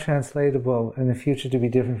 It's not translatable in the future to be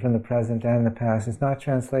different from the present and the past. It's not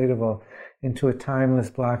translatable into a timeless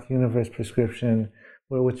block universe prescription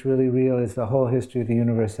where what's really real is the whole history of the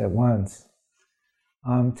universe at once.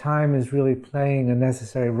 Time is really playing a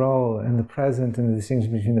necessary role, and the present and the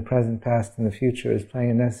distinction between the present, past, and the future is playing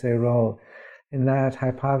a necessary role in that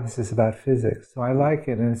hypothesis about physics. So I like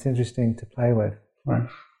it, and it's interesting to play with. Right.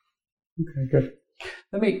 Okay, good.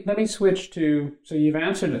 Let me switch to, so you've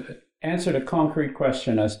answered a concrete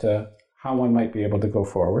question as to how one might be able to go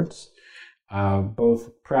forwards, both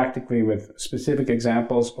practically with specific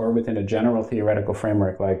examples or within a general theoretical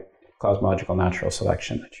framework like cosmological natural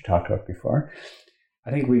selection that you talked about before. I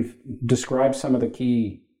think we've described some of the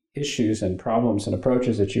key issues and problems and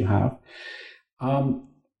approaches that you have.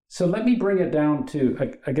 So let me bring it down to,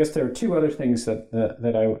 I guess there are two other things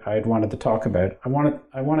that I'd wanted to talk about. I want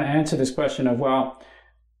to answer this question of, well,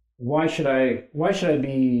 why should I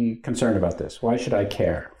be concerned about this? Why should I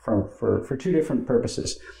care? For two different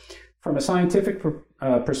purposes. From a scientific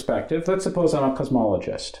perspective, let's suppose I'm a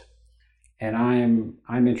cosmologist, and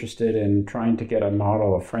I'm interested in trying to get a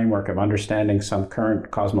model, a framework of understanding some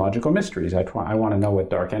current cosmological mysteries. I want to know what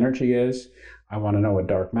dark energy is. I want to know what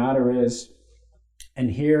dark matter is. And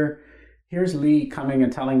here's Lee coming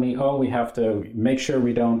and telling me, oh, we have to make sure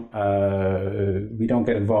we don't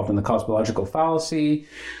get involved in the cosmological fallacy.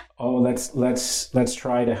 Oh, let's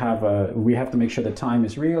try to we have to make sure that time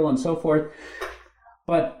is real and so forth.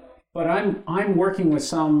 But I'm working with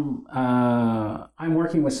some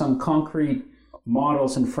concrete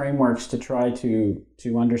models and frameworks to try to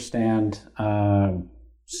understand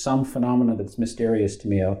some phenomena that's mysterious to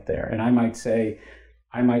me out there. And I might say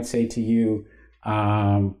to you,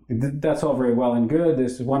 that's all very well and good,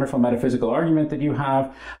 this wonderful metaphysical argument that you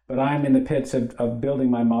have, but I'm in the pits of building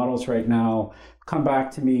my models right now. Come back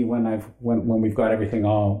to me when we've got everything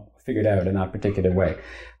all figured out in that particular way.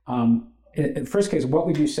 In the first case, what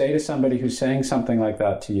would you say to somebody who's saying something like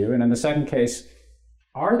that to you? And in the second case,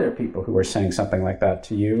 are there people who are saying something like that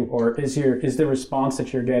to you, or is the response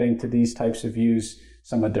that you're getting to these types of views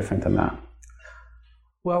somewhat different than that?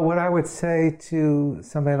 Well, what I would say to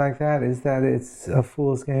somebody like that is that it's a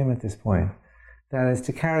fool's game at this point. That is,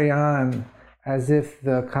 to carry on as if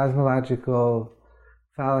the cosmological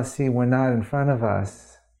fallacy were not in front of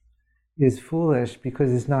us is foolish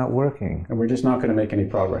because it's not working. And we're just not going to make any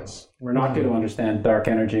progress. We're not going to understand dark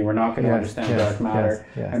energy. We're not going to understand dark matter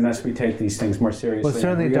unless we take these things more seriously. Well,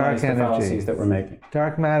 certainly and dark the energy. Fallacies that we're making.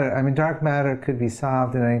 Dark matter could be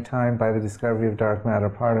solved at any time by the discovery of dark matter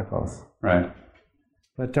particles. Right.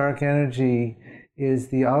 But dark energy is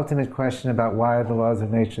the ultimate question about why are the laws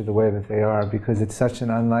of nature the way that they are, because it's such an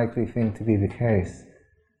unlikely thing to be the case.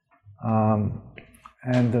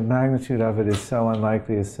 And the magnitude of it is so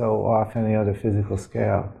unlikely, is so off any other physical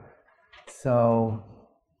scale. So,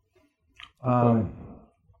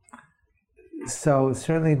 so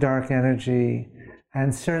certainly dark energy,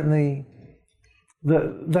 and certainly,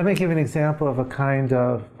 let me give an example of a kind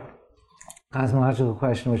of cosmological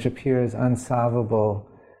question which appears unsolvable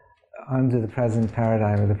under the present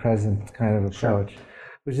paradigm or the present kind of approach,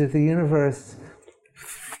 which is the universe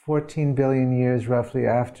 14 billion years roughly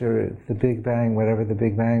after the Big Bang, whatever the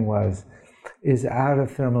Big Bang was, is out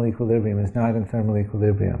of thermal equilibrium, is not in thermal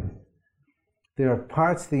equilibrium. There are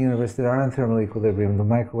parts of the universe that are in thermal equilibrium. The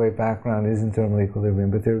microwave background is in thermal equilibrium,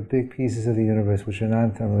 but there are big pieces of the universe which are not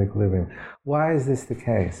in thermal equilibrium. Why is this the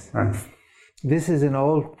case? Right. This is an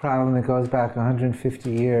old problem that goes back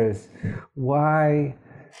 150 years. Why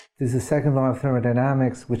is the second law of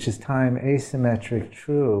thermodynamics, which is time asymmetric,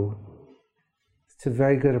 true? It's a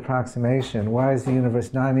very good approximation. Why is the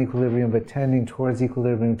universe not in equilibrium but tending towards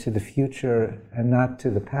equilibrium to the future and not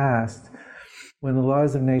to the past, when the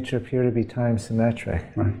laws of nature appear to be time symmetric?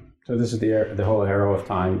 Right. So this is the whole arrow of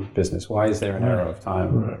time business. Why is there an arrow of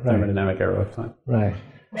time, thermodynamic arrow of time? Right,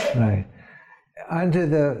 right. Under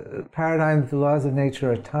the paradigm that the laws of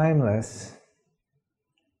nature are timeless,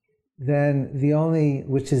 then the only,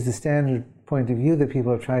 which is the standard point of view that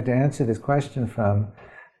people have tried to answer this question from,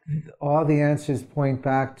 all the answers point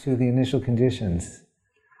back to the initial conditions,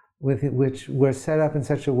 which were set up in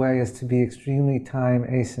such a way as to be extremely time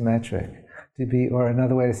asymmetric, to be, or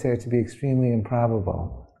another way to say it, to be extremely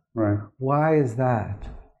improbable. Right. Why is that?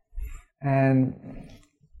 And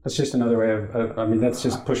that's just another way of, I mean, that's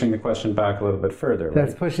just pushing the question back a little bit further. Right?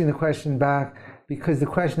 That's pushing the question back, because the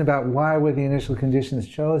question about why were the initial conditions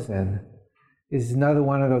chosen is another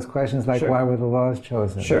one of those questions, like why were the laws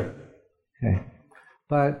chosen? Sure. Okay.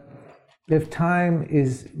 But if time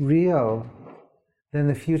is real, then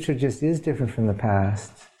the future just is different from the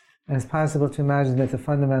past. And it's possible to imagine that the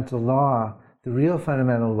fundamental law, the real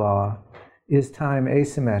fundamental law, is time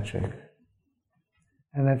asymmetric.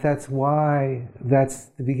 And that's why, that's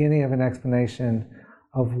the beginning of an explanation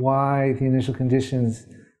of why the initial conditions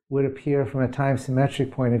would appear from a time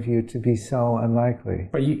symmetric point of view to be so unlikely.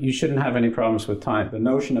 But you shouldn't have any problems with time, the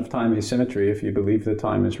notion of time asymmetry, if you believe that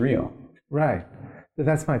time is real. Right. But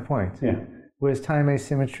that's my point. Yeah. Whereas time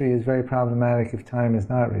asymmetry is very problematic if time is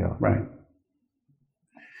not real. Right.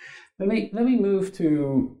 Let me move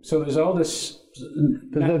to, so there's all this.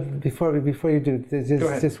 Before you do,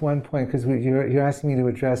 there's just one point, because you're asking me to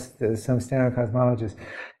address some standard cosmologists.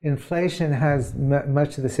 Inflation has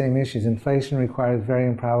much of the same issues. Inflation requires very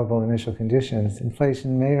improbable initial conditions.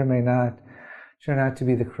 Inflation may or may not turn out to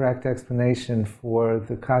be the correct explanation for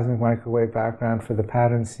the cosmic microwave background, for the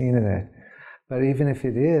patterns seen in it. But even if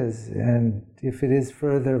it is, and if it is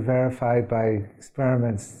further verified by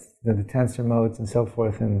experiments, the tensor modes and so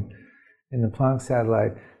forth in the Planck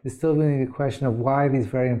satellite, there's still really the question of why these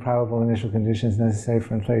very improbable initial conditions necessary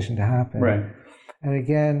for inflation to happen. Right. And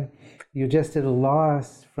again, you're just at a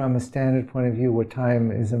loss from a standard point of view where time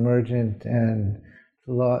is emergent and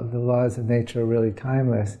the laws of nature are really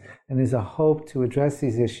timeless. And there's a hope to address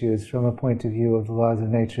these issues from a point of view of the laws of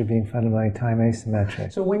nature being fundamentally time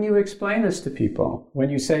asymmetric. So when you explain this to people, when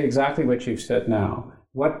you say exactly what you've said now,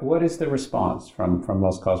 what is the response from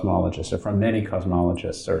most cosmologists, or from many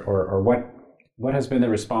cosmologists, or what has been the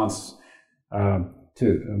response by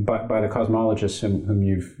the cosmologists whom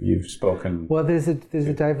you've spoken? Well, there's a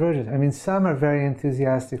divergence. I mean, some are very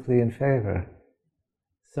enthusiastically in favor.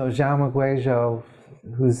 So Jaume Guejo,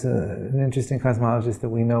 who's an interesting cosmologist that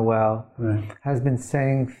we know well, right, has been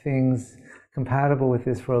saying things compatible with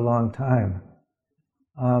this for a long time.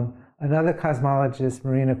 Another cosmologist,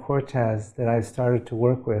 Marina Cortez, that I've started to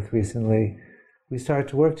work with recently, we started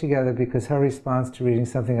to work together because her response to reading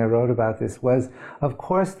something I wrote about this was, of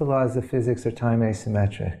course the laws of physics are time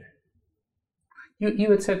asymmetric. You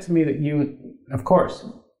had said to me that of course.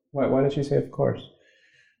 Why did you say of course?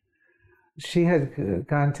 She had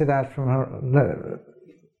gone to that from her.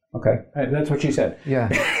 Okay, that's what she said. Yeah.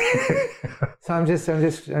 So I'm just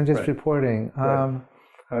right, reporting. Right.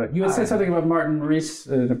 You had said something about Martin Rees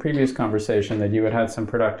in a previous conversation, that you had some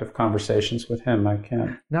productive conversations with him. I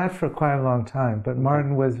can't. Not for quite a long time, but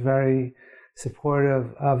Martin was very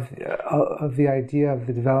supportive of the idea of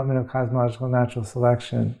the development of cosmological natural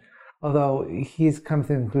selection, although he's come to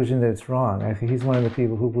the conclusion that it's wrong. I think he's one of the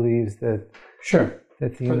people who believes that. Sure.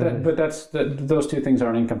 That those two things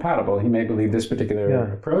aren't incompatible. He may believe this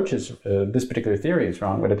particular approach is this particular theory is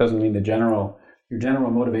wrong, but it doesn't mean your general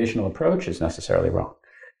motivational approach is necessarily wrong.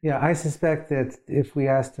 Yeah, I suspect that if we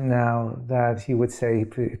asked him now, that he would say he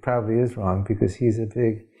probably is wrong, because he's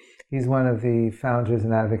one of the founders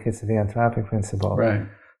and advocates of the anthropic principle. Right.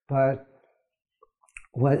 But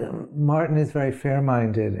Martin is very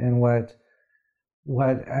fair-minded, and when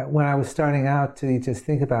I was starting out to just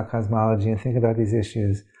think about cosmology and think about these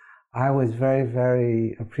issues, I was very,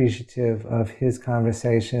 very appreciative of his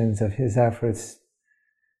conversations, of his efforts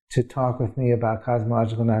to talk with me about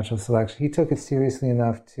cosmological natural selection. He took it seriously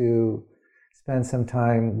enough to spend some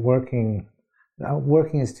time working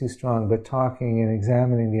is too strong, but talking and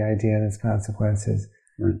examining the idea and its consequences.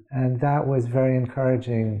 Right. And that was very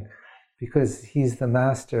encouraging, because he's the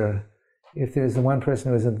master. If there's the one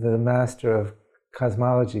person who is the master of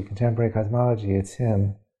cosmology, contemporary cosmology, it's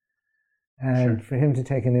him. And for him to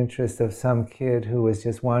take an interest of some kid who was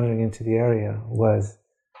just wandering into the area was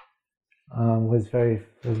very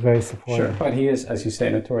supportive. Sure, but he is, as you say,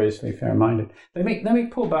 notoriously fair-minded. Let me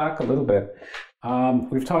pull back a little bit.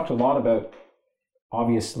 We've talked a lot about,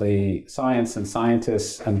 obviously, science and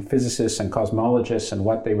scientists and physicists and cosmologists and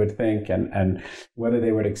what they would think, and whether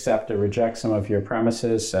they would accept or reject some of your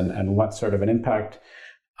premises, and what sort of an impact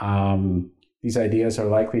these ideas are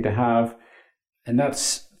likely to have. And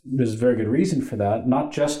there's a very good reason for that,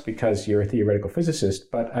 not just because you're a theoretical physicist,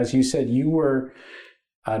 but as you said, you were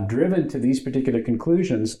driven to these particular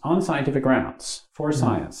conclusions on scientific grounds for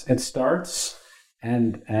science. It starts,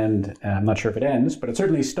 and I'm not sure if it ends, but it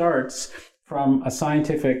certainly starts from a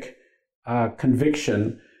scientific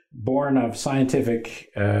conviction born of scientific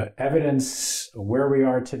evidence, where we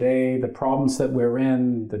are today, the problems that we're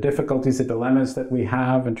in, the difficulties, the dilemmas that we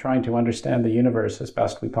have, and trying to understand the universe as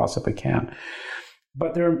best we possibly can.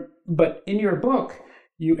 But in your book,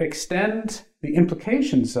 you extend the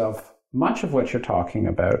implications of much of what you're talking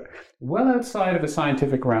about well outside of the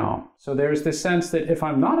scientific realm. So there's this sense that if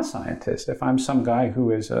I'm not a scientist, if I'm some guy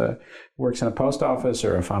who works in a post office,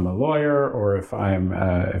 or if I'm a lawyer, or if I'm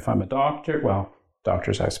a doctor, well,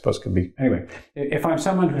 doctors I suppose could be, anyway, if I'm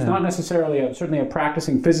someone who's not necessarily certainly a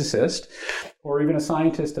practicing physicist, or even a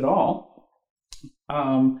scientist at all,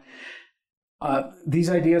 these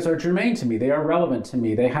ideas are germane to me. They are relevant to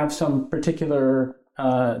me. They have some particular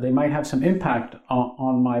they might have some impact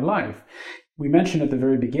on my life. We mentioned at the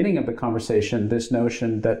very beginning of the conversation this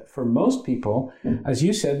notion that for most people, as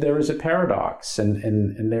you said, there is a paradox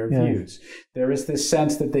in their views. There is this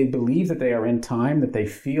sense that they believe that they are in time, that they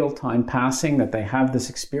feel time passing, that they have this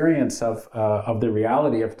experience of the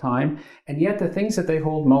reality of time, and yet the things that they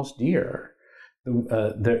hold most dear,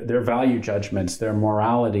 their value judgments, their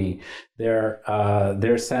morality,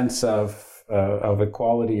 their sense of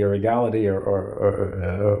equality or equality,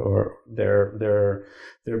 or their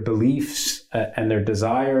beliefs and their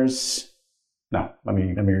desires. No, let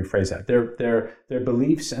me rephrase that. Their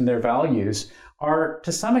beliefs and their values are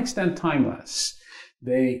to some extent timeless.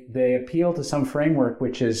 They appeal to some framework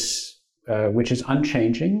which is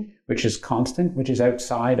unchanging, which is constant, which is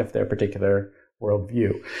outside of their particular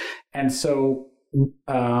worldview. And so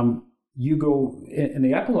you go in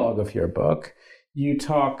the epilogue of your book, you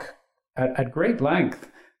talk at great length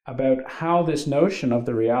about how this notion of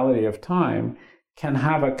the reality of time can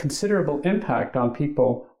have a considerable impact on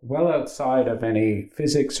people well outside of any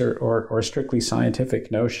physics or strictly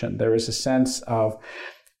scientific notion. There is a sense of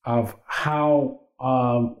how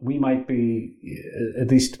we might be, at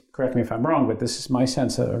least correct me if I'm wrong, but this is my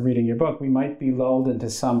sense of reading your book, we might be lulled into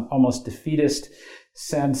some almost defeatist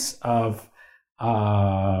sense of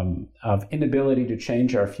inability to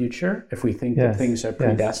change our future if we think that things are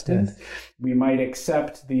predestined. Yes. We might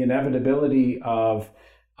accept the inevitability of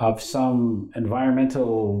some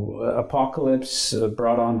environmental apocalypse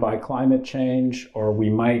brought on by climate change, or we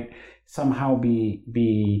might somehow be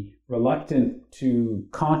reluctant to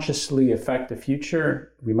consciously affect the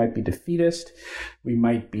future. We might be defeatist. We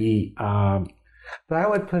might be... But I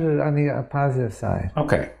would put it on the positive side.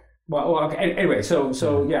 Okay. Well, okay. Anyway, so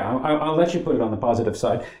yeah, I'll let you put it on the positive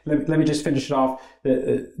side. Let me just finish it off.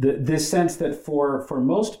 This sense that for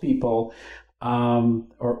most people,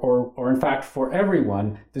 or in fact for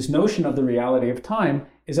everyone, this notion of the reality of time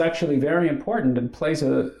is actually very important and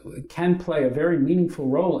can play a very meaningful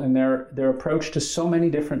role in their approach to so many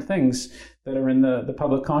different things that are in the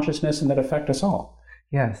public consciousness and that affect us all.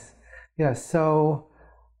 Yes. So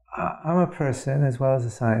I'm a person as well as a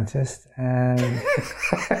scientist, and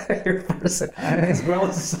you're a person as well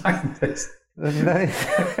as a scientist.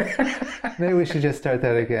 Maybe we should just start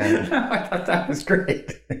that again. I thought that was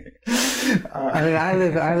great. I mean, I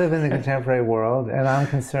live in the contemporary world, and I'm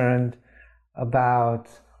concerned about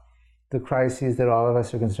the crises that all of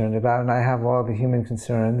us are concerned about, and I have all the human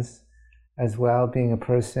concerns, as well, being a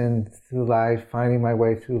person through life, finding my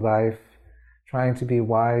way through life, trying to be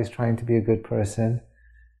wise, trying to be a good person.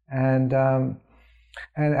 And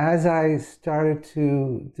as I started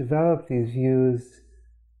to develop these views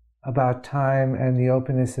about time and the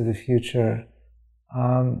openness of the future,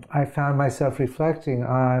 I found myself reflecting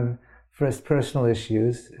on first personal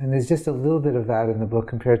issues, and there's just a little bit of that in the book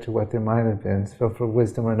compared to what there might have been. So for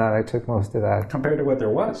wisdom or not, I took most of that. Compared to what there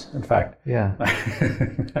was, in fact. Yeah.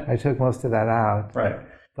 I took most of that out. Right.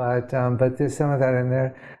 But there's some of that in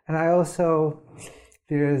there. And I also,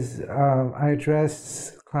 I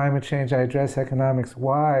address climate change, I address economics.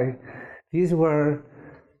 Why? These were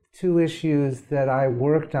two issues that I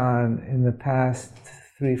worked on in the past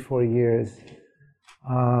 3-4 years.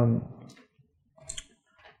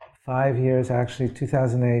 5 years, actually.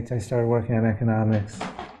 2008, I started working on economics.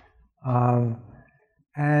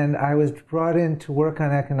 And I was brought in to work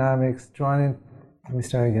on economics, let me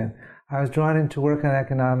start again. I was drawn in to work on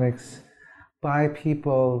economics by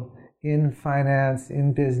people in finance,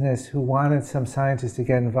 in business, who wanted some scientists to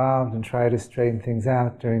get involved and try to straighten things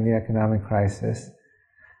out during the economic crisis.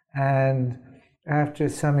 And after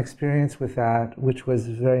some experience with that, which was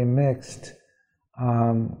very mixed,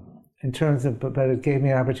 in terms of, but it gave me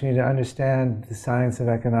an opportunity to understand the science of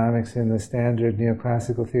economics and the standard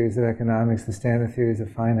neoclassical theories of economics, the standard theories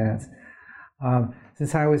of finance.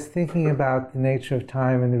 Since I was thinking about the nature of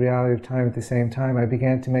time and the reality of time at the same time, I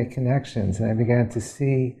began to make connections, and I began to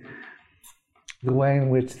see the way in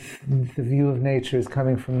which the view of nature is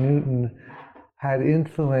coming from Newton had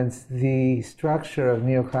influenced the structure of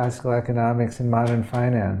neoclassical economics and modern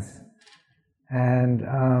finance. And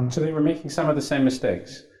so they were making some of the same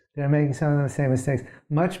mistakes. They're making some of the same mistakes,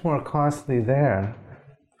 much more costly there.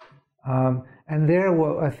 And there,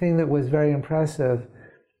 a thing that was very impressive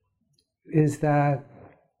is that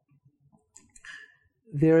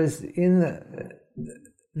there's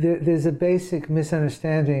a basic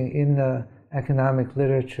misunderstanding in the economic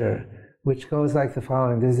literature, which goes like the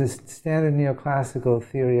following. There's this standard neoclassical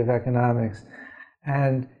theory of economics,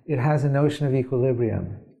 and it has a notion of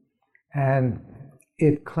equilibrium. And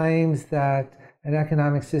it claims that an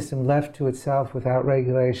economic system left to itself without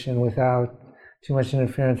regulation, without too much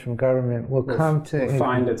interference from government, will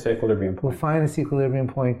find its equilibrium point. Will find its equilibrium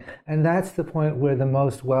point. And that's the point where the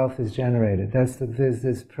most wealth is generated. There's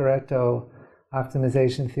this Pareto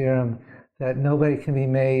optimization theorem that nobody can be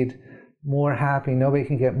made more happy, nobody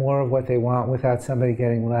can get more of what they want without somebody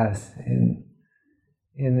getting less in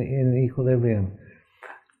the equilibrium.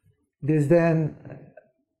 There's then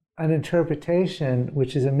an interpretation,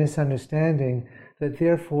 which is a misunderstanding, that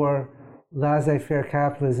therefore laissez-faire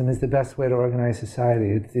capitalism is the best way to organize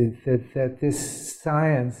society. That this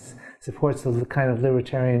science supports the kind of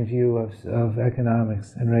libertarian view of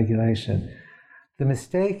economics and regulation. The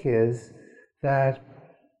mistake is that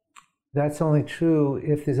that's only true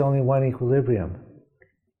if there's only one equilibrium.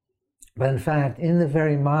 But in fact, in the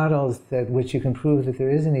very models which you can prove that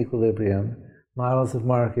there is an equilibrium, models of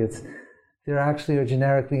markets, there actually are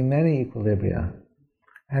generically many equilibria.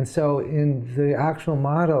 And so in the actual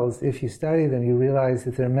models, if you study them, you realize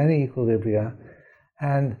that there are many equilibria.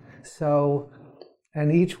 And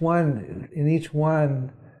in each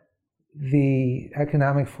one, the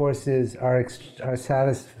economic forces are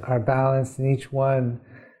balanced. In each one,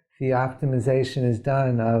 the optimization is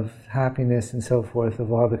done of happiness and so forth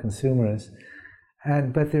of all the consumers.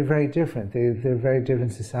 But they're very different. They're very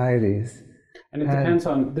different societies. And it depends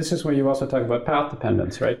on, this is where you also talk about path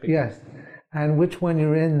dependence, right? Yes. And which one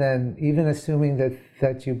you're in then, even assuming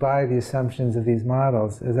that you buy the assumptions of these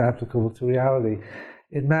models as applicable to reality,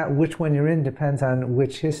 which one you're in depends on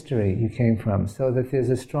which history you came from, so that there's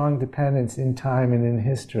a strong dependence in time and in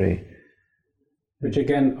history. Which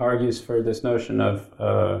again argues for this notion of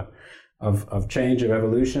change, of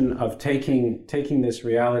evolution, of taking this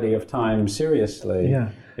reality of time seriously,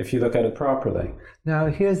 if you look at it properly. Now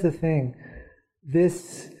here's the thing.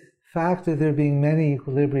 This fact of there being many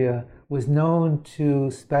equilibria was known to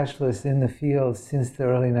specialists in the field since the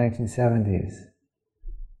early 1970s.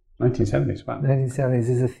 1970s, wow. 1970s.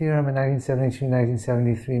 There's a theorem in 1972,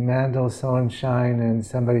 1973. Mandel, Sonnenschein, and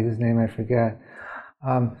somebody whose name I forget,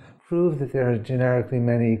 proved that there are generically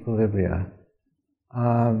many equilibria.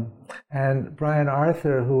 And Brian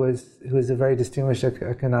Arthur, who was a very distinguished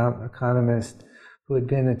economist, who had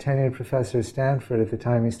been a tenured professor at Stanford at the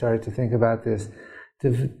time he started to think about this,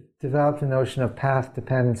 developed the notion of path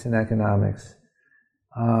dependence in economics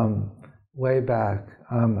way back,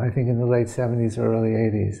 I think in the late 70s or early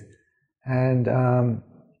 80s.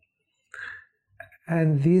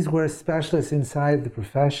 And these were specialists inside the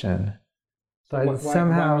profession. But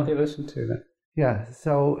somehow, why would they listen to that? Yeah.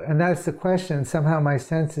 So, and that's the question. Somehow my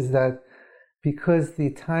sense is that because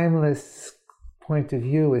the timeless point of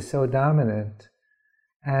view is so dominant,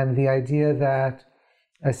 and the idea that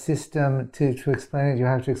a system, to explain it, you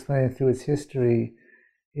have to explain it through its history,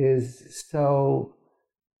 is so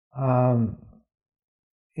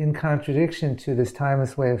in contradiction to this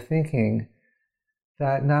timeless way of thinking,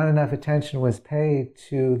 that not enough attention was paid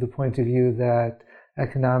to the point of view that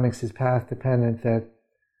economics is path dependent, that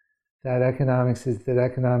economics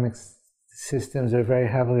systems are very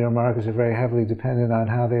heavily, or markets are very heavily dependent on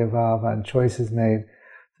how they evolve, on choices made,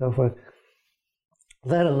 so forth.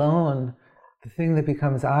 Let alone the thing that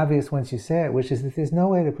becomes obvious once you say it, which is that there's no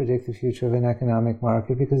way to predict the future of an economic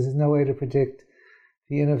market, because there's no way to predict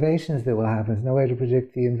the innovations that will happen. There's no way to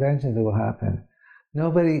predict the inventions that will happen.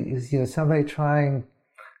 Nobody is, somebody trying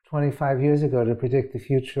 25 years ago to predict the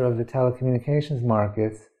future of the telecommunications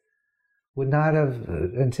markets would not have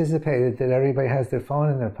anticipated that everybody has their phone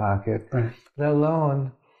in their pocket, right, let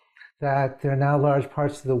alone that there are now large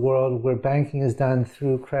parts of the world where banking is done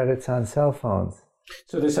through credits on cell phones.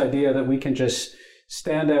 So this idea that we can just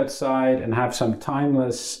stand outside and have some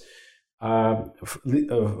timeless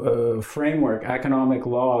framework, economic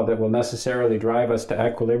law that will necessarily drive us to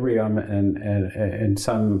equilibrium in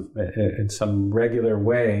some regular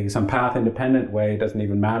way, some path independent way, it doesn't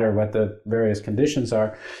even matter what the various conditions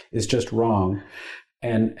are, is just wrong,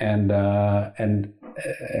 and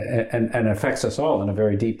affects us all in a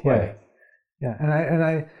very deep way. Yeah,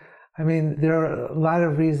 I mean, there are a lot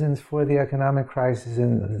of reasons for the economic crisis,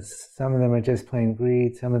 and some of them are just plain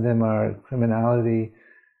greed, some of them are criminality,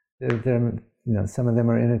 some of them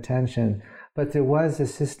are inattention. But there was a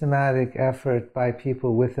systematic effort by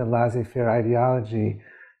people with a laissez-faire ideology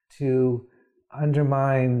to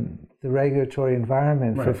undermine the regulatory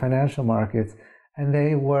environment, right, for financial markets. And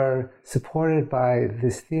they were supported by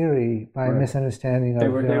this theory, by a misunderstanding of their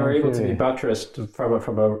own theory. They were able to be buttressed from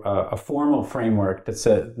a formal framework that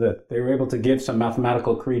said that they were able to give some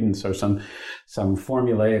mathematical credence or some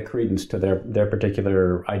formulaic credence to their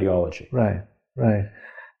particular ideology. Right.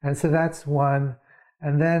 And so that's one.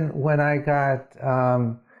 And then when I got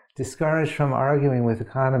discouraged from arguing with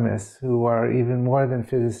economists who are even more than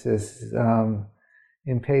physicists,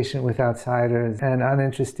 impatient with outsiders and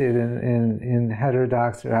uninterested in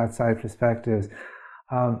heterodox or outside perspectives,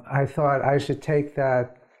 I thought I should take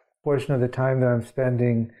that portion of the time that I'm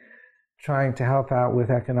spending trying to help out with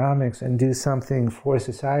economics and do something for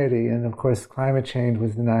society. And of course, climate change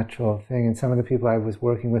was the natural thing. And some of the people I was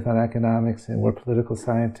working with on economics and were political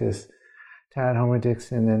scientists, Tad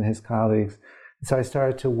Homer-Dixon and his colleagues. And so I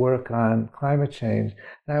started to work on climate change.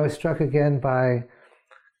 And I was struck again by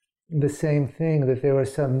the same thing, that there were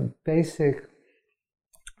some basic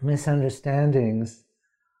misunderstandings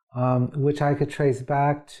which I could trace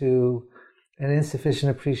back to an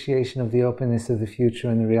insufficient appreciation of the openness of the future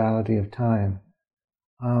and the reality of time.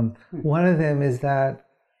 One of them is that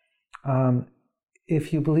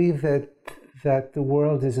if you believe that the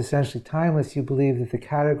world is essentially timeless, you believe that the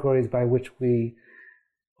categories by which we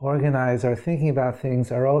organize our thinking about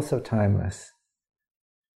things are also timeless.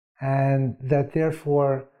 And that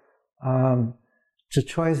therefore, the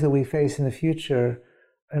choice that we face in the future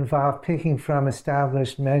involve picking from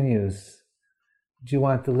established menus. Do you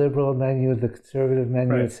want the liberal menu, the conservative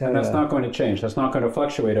menu, right, etc.? And that's not going to change. That's not going to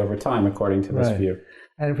fluctuate over time, according to this view.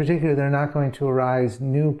 And in particular, they're not going to arise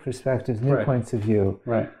new perspectives, new points of view.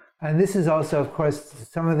 Right. And this is also, of course,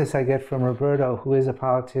 some of this I get from Roberto, who is a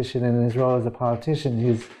politician, and in his role as a politician,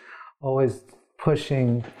 he's always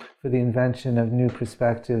pushing for the invention of new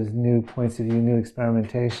perspectives, new points of view, new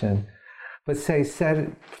experimentation. But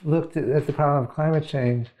looked at the problem of climate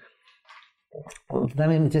change. Let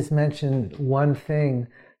me just mention one thing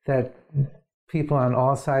that people on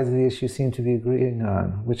all sides of the issue seem to be agreeing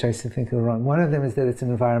on, which I think are wrong. One of them is that it's an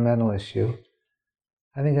environmental issue.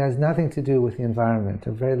 I think it has nothing to do with the environment,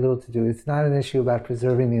 or very little to do. It's not an issue about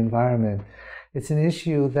preserving the environment. It's an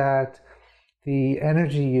issue that the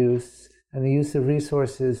energy use and the use of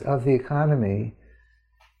resources of the economy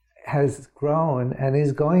has grown and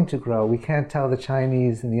is going to grow. We can't tell the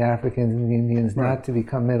Chinese and the Africans and the Indians not to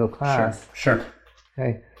become middle class. Sure.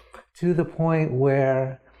 Okay, to the point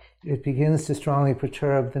where it begins to strongly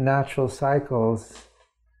perturb the natural cycles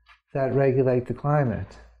that regulate the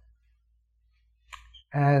climate.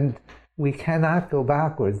 And we cannot go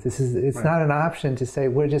backwards. It's not an option to say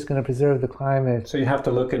we're just going to preserve the climate. So you have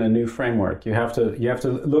to look in a new framework. You have to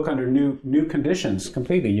look under new conditions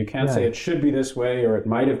completely. You can't say it should be this way or it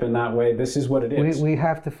might have been that way. This is what it is. We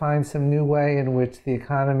have to find some new way in which the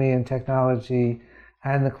economy and technology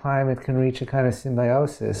and the climate can reach a kind of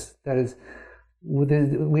symbiosis that is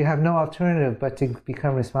we have no alternative but to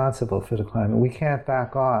become responsible for the climate. We can't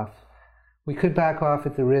back off. We could back off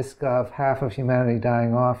at the risk of half of humanity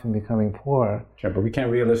dying off and becoming poor. Sure, but we can't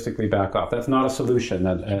realistically back off. That's not a solution,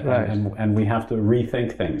 Right. and we have to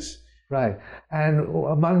rethink things. Right. And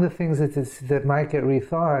among the things that might get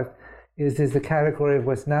rethought is the category of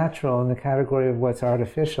what's natural and the category of what's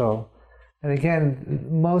artificial. And again,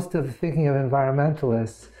 most of the thinking of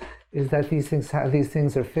environmentalists is that these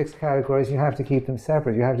things are fixed categories. You have to keep them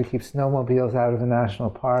separate. You have to keep snowmobiles out of the national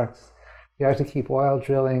parks. You have to keep oil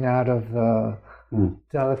drilling out of the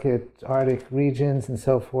delicate Arctic regions and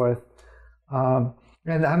so forth.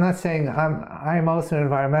 And I'm not saying I'm also an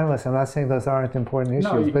environmentalist. I'm not saying those aren't important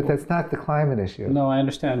issues, but that's not the climate issue. No, I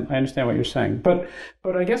understand. I understand what you're saying. But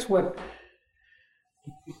I guess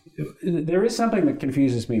there is something that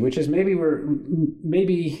confuses me, which is maybe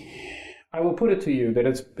I will put it to you that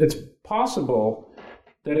it's possible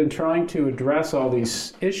that in trying to address all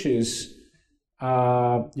these issues,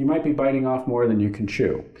 you might be biting off more than you can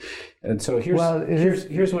chew. And so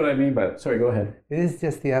here's what I mean by it. Sorry, go ahead. It is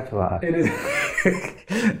just the epilogue. It is.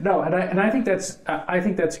 No, and I think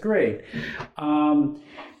that's great.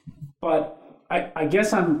 But I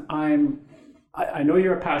guess I know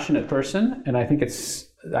you're a passionate person, and I think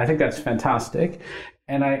that's fantastic.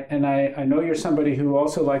 And I know you're somebody who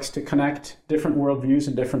also likes to connect different worldviews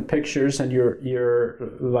and different pictures, and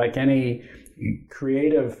you're like any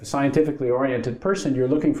creative, scientifically oriented person, you're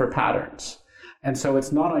looking for patterns. And so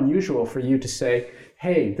it's not unusual for you to say,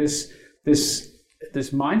 hey, this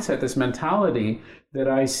mindset, this mentality that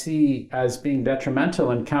I see as being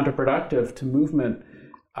detrimental and counterproductive to movement,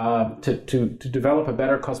 to develop a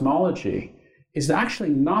better cosmology, is actually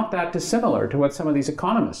not that dissimilar to what some of these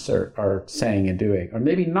economists are saying and doing, or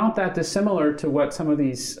maybe not that dissimilar to what some of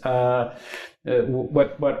these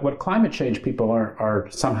what climate change people are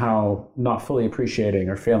somehow not fully appreciating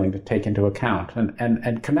or failing to take into account.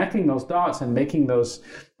 And connecting those dots and making those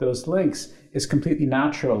links is completely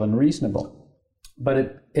natural and reasonable.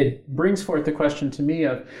 But it brings forth the question to me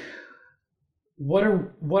of what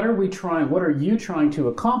are you trying to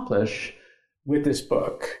accomplish with this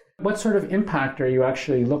book? What sort of impact are you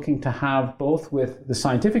actually looking to have both with the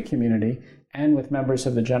scientific community and with members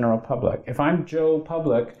of the general public? If I'm Joe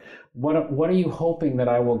Public, what are you hoping that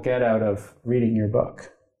I will get out of reading your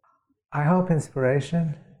book? I hope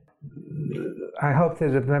inspiration. I hope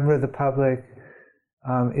that a member of the public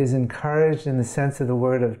is encouraged in the sense of the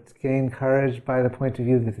word of gain courage by the point of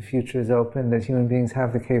view that the future is open, that human beings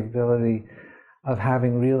have the capability of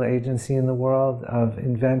having real agency in the world, of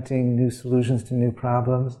inventing new solutions to new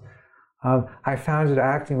problems. I found it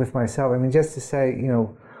acting with myself. I mean, just to say,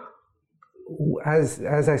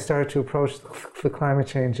 as I started to approach the climate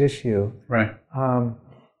change issue, right.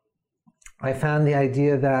 I found the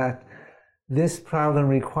idea that this problem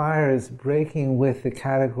requires breaking with the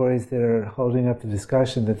categories that are holding up the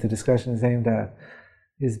discussion, that the discussion is aimed at,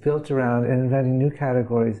 is built around, and inventing new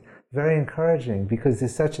categories, very encouraging, because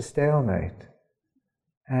there's such a stalemate.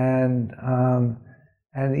 And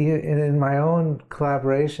in my own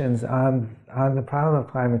collaborations on the problem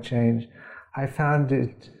of climate change, I found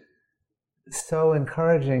it so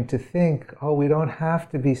encouraging to think, we don't have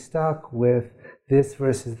to be stuck with this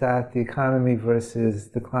versus that, the economy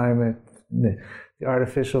versus the climate, the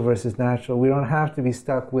artificial versus natural. We don't have to be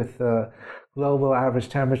stuck with the global average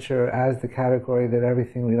temperature as the category that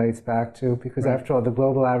everything relates back to, because after all, the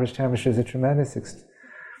global average temperature is a tremendous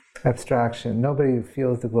abstraction. Nobody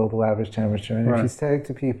feels the global average temperature. And if you say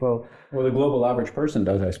to people... Well, the global average person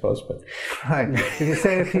does, I suppose, but... Right. If you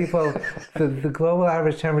say to people, the global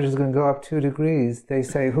average temperature is going to go up 2 degrees, they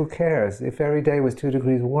say, who cares? If every day was 2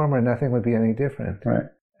 degrees warmer, nothing would be any different. Right.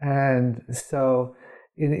 And so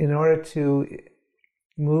in order to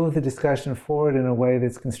move the discussion forward in a way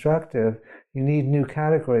that's constructive, you need new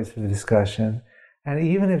categories for the discussion. And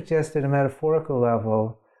even if just at a metaphorical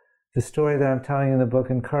level, the story that I'm telling in the book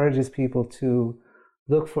encourages people to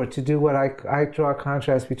do what I draw a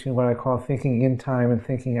contrast between what I call thinking in time and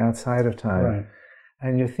thinking outside of time. Right.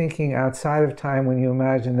 And you're thinking outside of time when you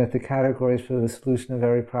imagine that the categories for the solution of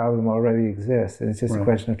every problem already exist, and it's just a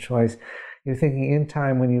question of choice. You're thinking in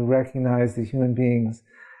time when you recognize that human beings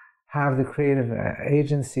have the creative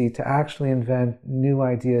agency to actually invent new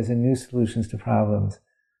ideas and new solutions to problems.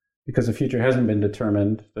 Because the future hasn't been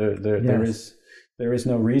determined. There is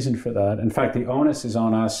no reason for that. In fact, the onus is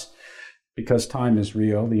on us, because time is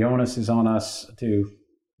real, the onus is on us to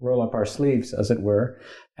roll up our sleeves, as it were,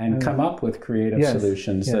 and come up with creative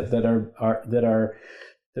solutions that are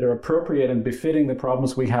appropriate and befitting the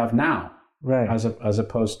problems we have now, as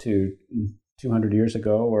opposed to 200 years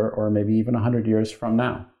ago or maybe even 100 years from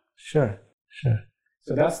now. Sure. Sure.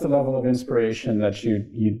 So that's the level of inspiration that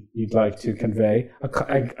you'd like to convey.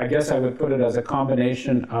 I guess I would put it as a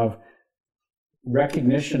combination of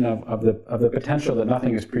recognition of the potential that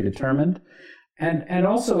nothing is predetermined, and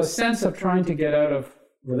also a sense of trying to get out of,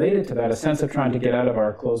 related to that, a sense of trying to get out of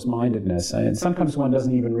our closed-mindedness. And sometimes one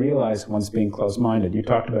doesn't even realize one's being closed-minded. You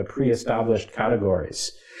talked about pre-established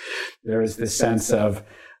categories. There is this sense of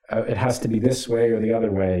it has to be this way or the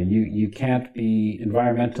other way. You can't be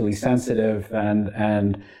environmentally sensitive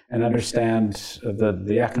and understand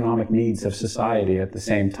the economic needs of society at the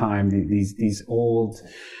same time. These old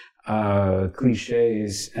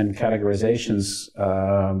cliches and categorizations,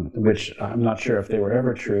 which I'm not sure if they were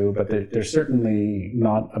ever true, but they're certainly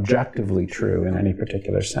not objectively true in any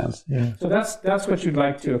particular sense. Yeah. So that's what you'd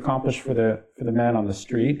like to accomplish for the man on the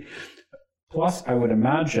street. Plus, I would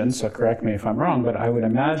imagine, so correct me if I'm wrong, but I would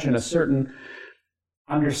imagine a certain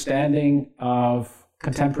understanding of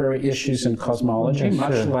contemporary issues in cosmology,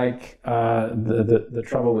 much like the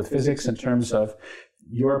trouble with physics, in terms of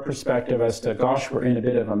your perspective as to, gosh, we're in a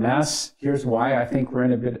bit of a mess. Here's why I think we're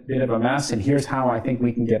in a bit of a mess, and here's how I think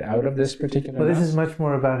we can get out of this particular mess. Well, this is much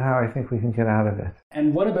more about how I think we can get out of it.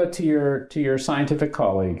 And what about to your scientific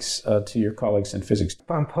colleagues, to your colleagues in physics?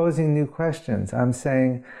 I'm posing new questions. I'm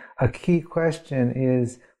saying a key question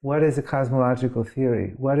is, what is a cosmological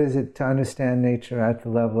theory? What is it to understand nature at the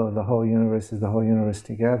level of the whole universe as the whole universe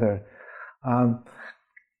together?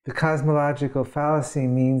 The cosmological fallacy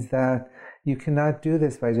means that you cannot do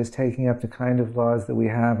this by just taking up the kind of laws that we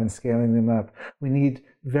have and scaling them up. We need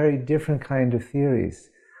very different kind of theories.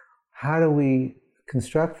 How do we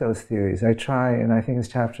construct those theories? I try, and I think it's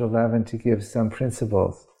chapter 11, to give some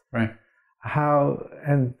principles. Right. How,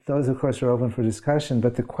 and those of course are open for discussion,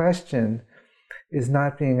 but the question is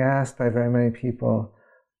not being asked by very many people.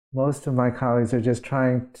 Most of my colleagues are just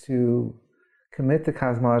trying to commit the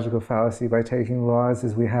cosmological fallacy by taking laws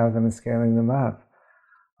as we have them and scaling them up.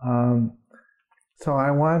 So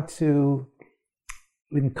I want to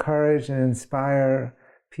encourage and inspire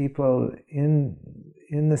people in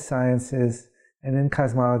the sciences and in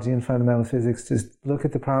cosmology and fundamental physics to look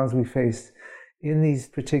at the problems we face in these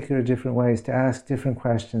particular different ways, to ask different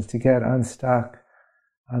questions, to get unstuck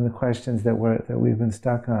on the questions that we've been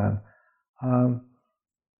stuck on.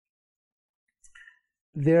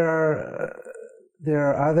 There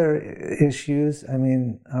are other issues. I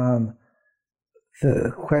mean,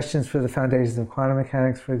 the questions for the foundations of quantum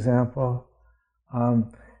mechanics, for example.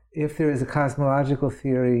 If there is a cosmological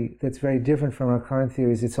theory that's very different from our current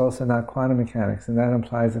theories, it's also not quantum mechanics, and that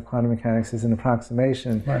implies that quantum mechanics is an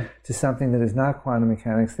approximation to something that is not quantum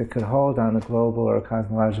mechanics that could hold on a global or a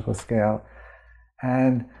cosmological scale.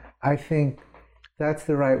 And I think that's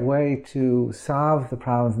the right way to solve the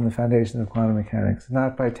problems in the foundations of quantum mechanics,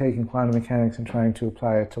 not by taking quantum mechanics and trying to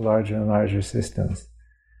apply it to larger and larger systems.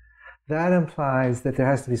 That implies that there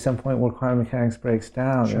has to be some point where quantum mechanics breaks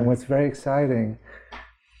down. Sure. And what's very exciting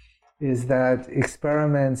is that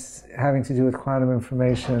experiments having to do with quantum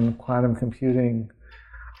information, quantum computing,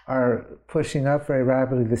 are pushing up very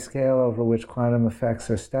rapidly the scale over which quantum effects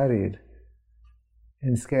are studied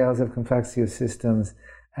in scales of complexity of systems.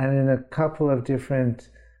 And in a couple of different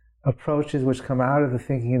approaches which come out of the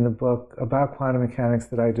thinking in the book about quantum mechanics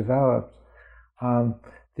that I developed,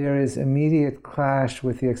 there is immediate clash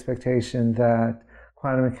with the expectation that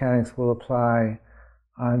quantum mechanics will apply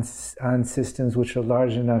on systems which are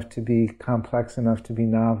large enough to be complex enough to be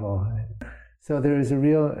novel. So there is a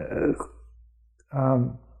real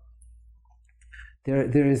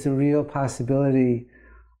there is a real possibility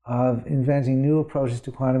of inventing new approaches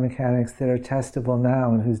to quantum mechanics that are testable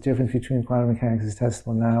now, and whose difference between quantum mechanics is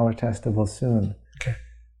testable now or testable soon. Okay.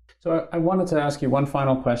 So I wanted to ask you one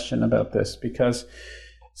final question about this, because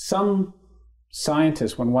some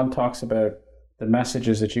scientists, when one talks about the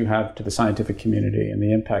messages that you have to the scientific community and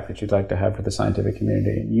the impact that you'd like to have for the scientific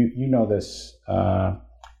community, you know this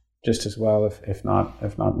just as well, if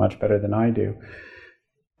not much better than I do.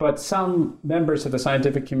 But some members of the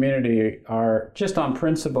scientific community are just on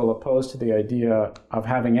principle opposed to the idea of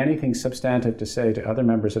having anything substantive to say to other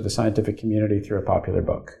members of the scientific community through a popular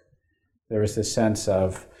book. There is this sense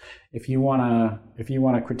of, if you want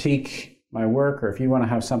to critique my work, or if you want to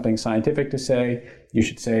have something scientific to say, you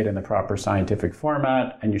should say it in the proper scientific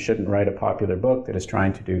format, and you shouldn't write a popular book that is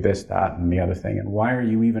trying to do this, that, and the other thing. And why are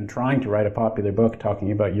you even trying to write a popular book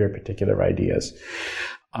talking about your particular ideas?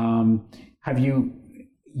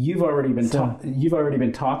 You've already been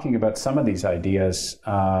talking about some of these ideas,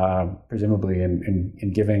 presumably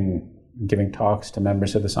in giving talks to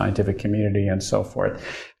members of the scientific community and so forth.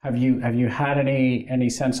 Have you had any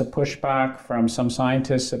sense of pushback from some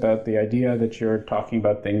scientists about the idea that you're talking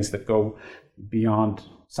about things that go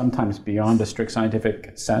sometimes beyond a strict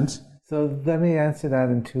scientific sense? So let me answer that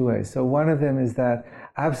in two ways. So one of them is that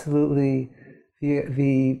absolutely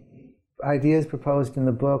the ideas proposed in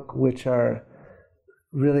the book, which are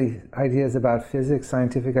really ideas about physics,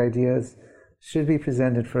 scientific ideas, should be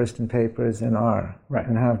presented first in papers and are, right,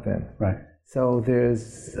 and have been. Right. So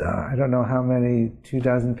there's, I don't know how many,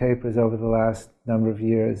 24 papers over the last number of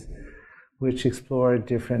years, which explore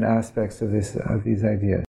different aspects of these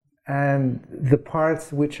ideas. And the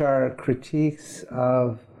parts which are critiques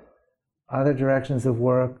of other directions of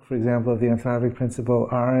work, for example, of the anthropic principle,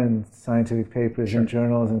 are in scientific papers, sure, and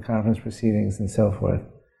journals and conference proceedings and so forth.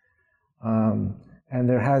 And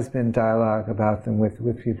there has been dialogue about them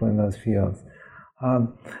with people in those fields.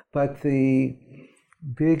 But the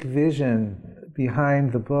big vision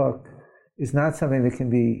behind the book is not something that can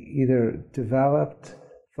be either developed,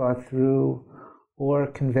 thought through, or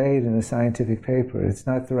conveyed in a scientific paper. It's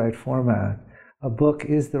not the right format. A book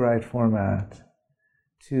is the right format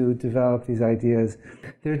to develop these ideas.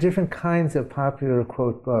 There are different kinds of popular,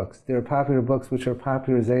 quote, books. There are popular books which are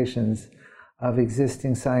popularizations of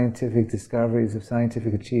existing scientific discoveries, of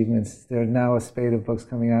scientific achievements. There are now a spate of books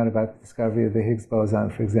coming out about the discovery of the Higgs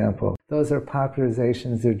boson, for example. Those are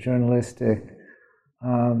popularizations, they're journalistic.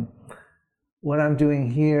 What I'm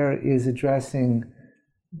doing here is addressing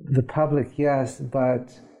the public, yes,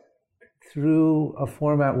 but through a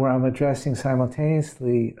format where I'm addressing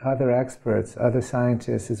simultaneously other experts, other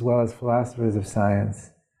scientists, as well as philosophers of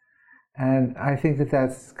science. And I think that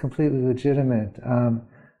that's completely legitimate.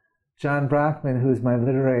 John Brockman, who's my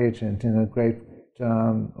literary agent and a great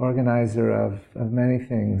organizer of many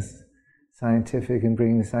things scientific and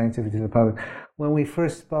bringing the scientific to the public, when we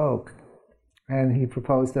first spoke and he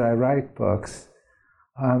proposed that I write books,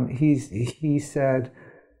 he said,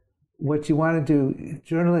 what you want to do,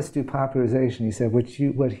 journalists do popularization. He said, what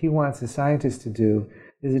he wants a scientist to do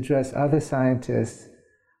is address other scientists,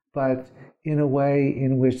 but in a way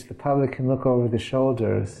in which the public can look over the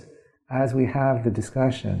shoulders as we have the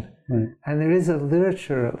discussion. Right. And there is a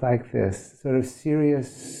literature like this, sort of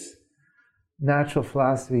serious natural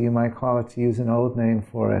philosophy, you might call it, to use an old name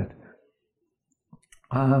for it.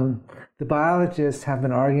 The biologists have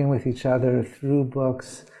been arguing with each other through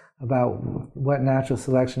books about what natural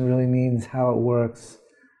selection really means, how it works,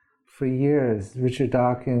 for years. Richard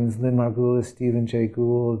Dawkins, Lynn Margulis, Stephen Jay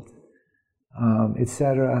Gould,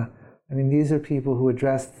 etc. I mean, these are people who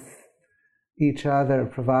addressed each other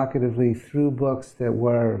provocatively through books that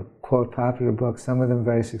were, quote, popular books, some of them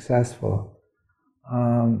very successful.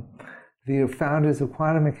 The founders of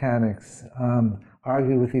quantum mechanics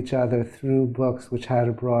argued with each other through books which had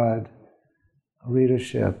a broad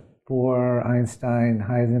readership. Bohr, Einstein,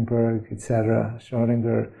 Heisenberg, etc.,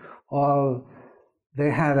 Schrödinger, all,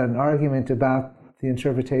 they had an argument about the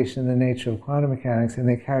interpretation and the nature of quantum mechanics, and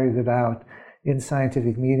they carried it out in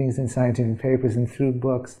scientific meetings, in scientific papers, and through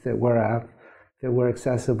books that were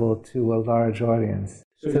accessible to a large audience.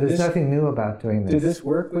 So there's nothing new about doing this. Did this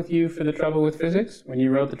work with you for The Trouble with Physics? When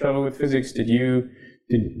you wrote The Trouble with Physics, did you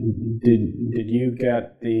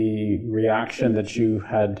get the reaction that you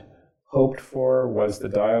had hoped for? Was the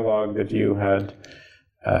dialogue that you had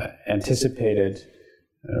anticipated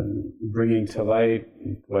bringing to light,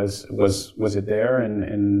 was it there?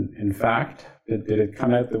 In fact, did it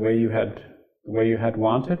come out the way you had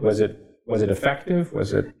wanted? Was it effective?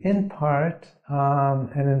 Was it in part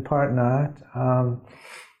and in part not?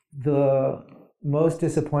 The most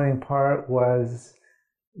disappointing part was,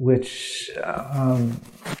 which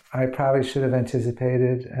I probably should have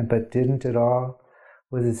anticipated, but didn't at all,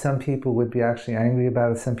 was that some people would be actually angry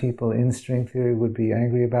about it. Some people in string theory would be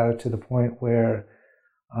angry about it to the point where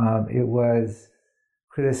it was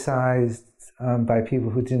criticized by people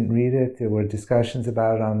who didn't read it. There were discussions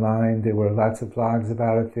about it online. There were lots of blogs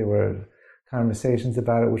about it. There were conversations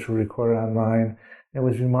about it which were recorded online. It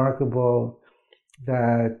was remarkable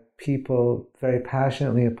that people very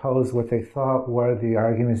passionately opposed what they thought were the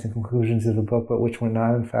arguments and conclusions of the book, but which were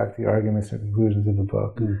not, in fact, the arguments and conclusions of the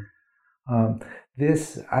book.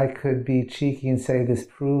 This, I could be cheeky and say this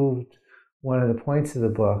proved one of the points of the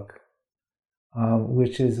book,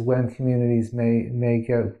 which is when communities may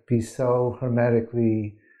be so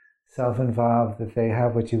hermetically self-involved that they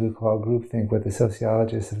have what you would call groupthink, what the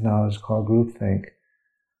sociologists of knowledge call groupthink,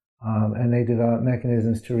 and they develop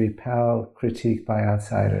mechanisms to repel critique by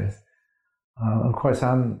outsiders. Of course,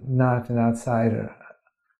 I'm not an outsider.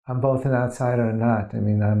 I'm both an outsider and not. I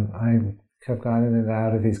mean, I have gone in and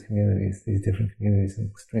out of these communities, these different communities,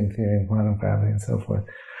 in string theory and quantum gravity and so forth.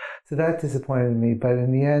 So that disappointed me, but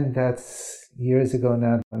in the end, that's years ago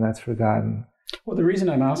now, and that's forgotten. Well, the reason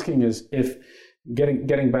I'm asking is if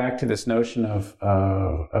getting back to this notion of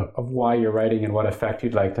why you're writing and what effect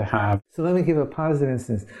you'd like to have. So let me give a positive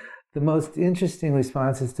instance. The most interesting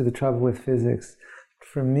responses to the trouble with physics,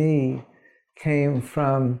 for me, came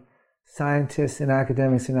from scientists and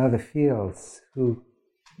academics in other fields,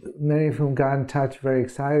 many of whom got in touch very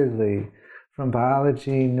excitedly, from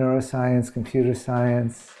biology, neuroscience, computer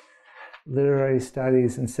science, literary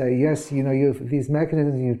studies, and say, yes, you have these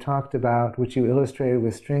mechanisms you talked about, which you illustrated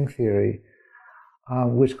with string theory,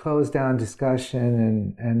 which close down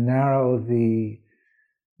discussion and narrow the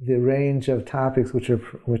range of topics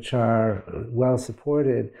which are well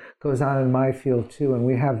supported, goes on in my field too, and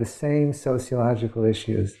we have the same sociological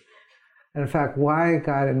issues. And in fact, why I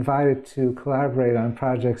got invited to collaborate on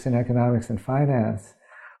projects in economics and finance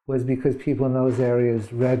was because people in those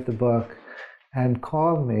areas read the book and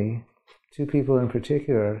called me, two people in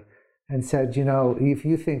particular, and said, if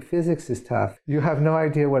you think physics is tough, you have no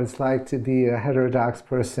idea what it's like to be a heterodox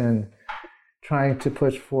person trying to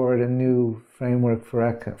push forward a new framework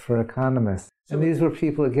for economists. And these were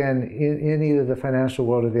people, again, in either the financial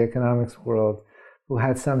world or the economics world, who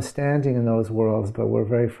had some standing in those worlds, but were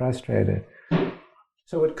very frustrated.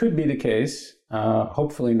 So it could be the case,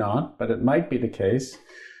 hopefully not, but it might be the case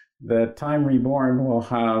that Time Reborn will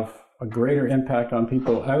have a greater impact on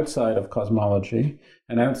people outside of cosmology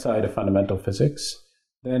and outside of fundamental physics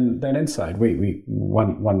than inside.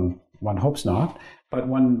 One hopes not, but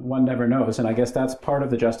one never knows. And I guess that's part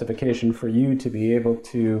of the justification for you to be able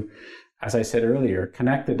to, as I said earlier,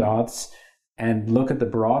 connect the dots and look at the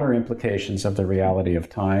broader implications of the reality of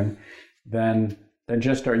time than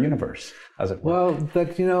just our universe, as it were. Well,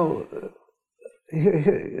 but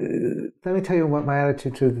let me tell you what my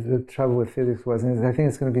attitude to the trouble with physics was, and I think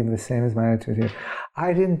it's going to be the same as my attitude here.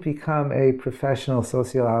 I didn't become a professional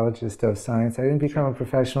sociologist of science. I didn't become a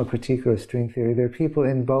professional critiquer of string theory. There are people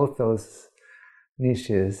in both those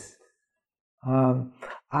niches.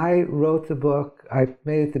 I wrote the book. I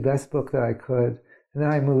made it the best book that I could, and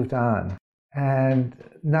then I moved on. And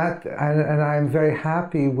I'm very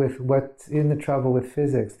happy with what's in the trouble with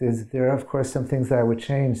physics. There are, of course, some things that I would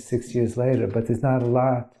change 6 years later, but there's not a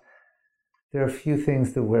lot. There are a few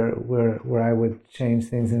things that where I would change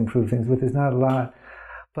things and improve things, but there's not a lot.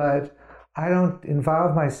 But I don't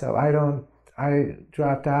involve myself. I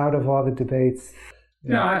dropped out of all the debates.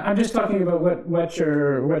 No, I'm just talking about what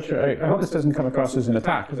your. I hope this doesn't come across as an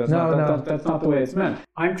attack, because that's not the way it's meant.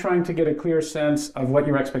 I'm trying to get a clear sense of what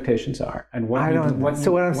your expectations are and what.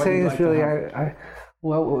 So what I'm saying is really,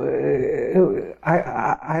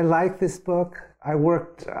 I like this book.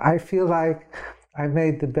 I feel like I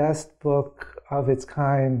made the best book of its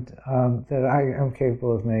kind that I am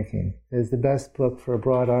capable of making. It's the best book for a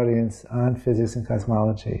broad audience on physics and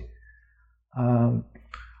cosmology.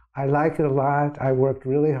 I like it a lot. I worked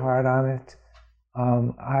really hard on it.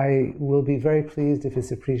 I will be very pleased if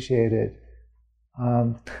it's appreciated.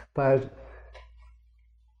 But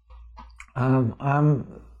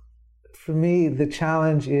for me, the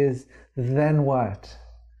challenge is, then what?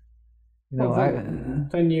 I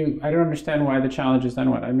don't understand why the challenge is then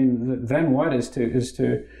what. I mean, then what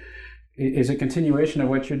is a continuation of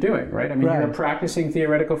what you're doing, right? I mean, You're a practicing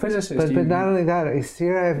theoretical physicist. But not only that,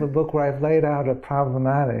 here I have a book where I've laid out a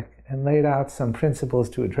problematic and laid out some principles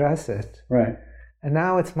to address it. Right. And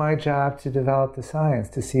now it's my job to develop the science,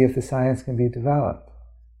 to see if the science can be developed.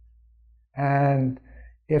 And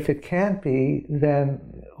if it can't be,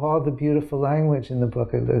 then all the beautiful language in the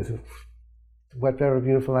book, whatever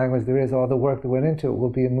beautiful language there is, all the work that went into it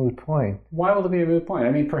will be a moot point. Why will it be a moot point?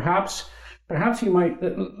 I mean, perhaps you might,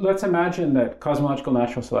 let's imagine that cosmological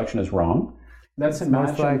natural selection is wrong. Let's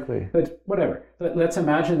imagine, most likely. But whatever. Let's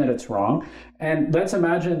imagine that it's wrong, and let's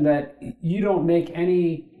imagine that you don't make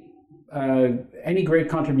any great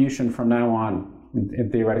contribution from now on in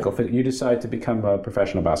theoretical physics. You decide to become a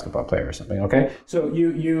professional basketball player or something. Okay, so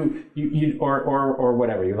you or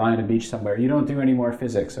whatever. You lie on a beach somewhere. You don't do any more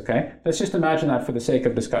physics. Okay, let's just imagine that for the sake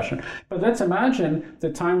of discussion. But let's imagine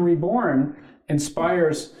that Time Reborn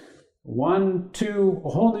inspires a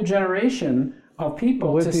whole new generation of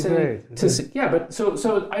people to say, yeah, but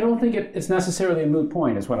so I don't think it's necessarily a moot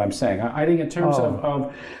point, is what I'm saying. I think in terms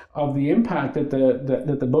of the impact that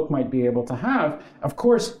the book might be able to have, of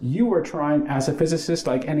course, you are trying as a physicist,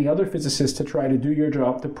 like any other physicist, to try to do your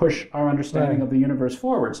job to push our understanding of the universe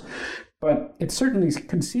forwards. But it's certainly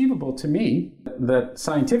conceivable to me that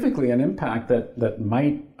scientifically an impact that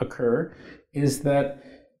might occur is that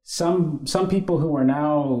some people who are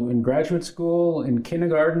now in graduate school, in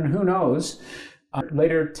kindergarten, who knows,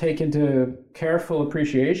 later take into careful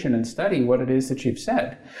appreciation and study what it is that you've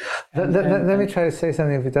said. Let me try to say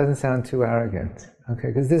something if it doesn't sound too arrogant, okay?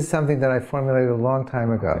 Because this is something that I formulated a long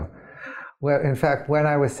time ago. Okay. Well, in fact, when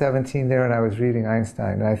I was 17 there and I was reading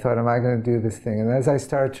Einstein, and I thought, am I going to do this thing? And as I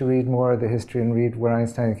started to read more of the history and read where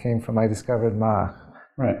Einstein came from, I discovered Mach.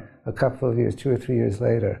 Right. A couple of years, 2 or 3 years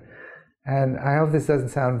later. And I hope this doesn't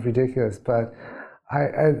sound ridiculous, but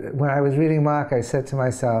when I was reading Mach, I said to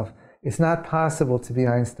myself, it's not possible to be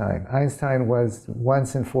Einstein. Einstein was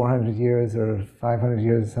once in 400 years or 500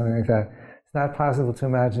 years or something like that. It's not possible to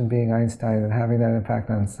imagine being Einstein and having that impact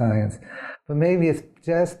on science. But maybe it's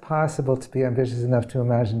just possible to be ambitious enough to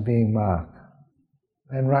imagine being Mach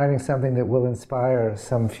and writing something that will inspire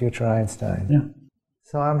some future Einstein. Yeah.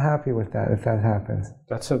 So I'm happy with that if that happens.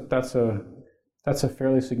 That's a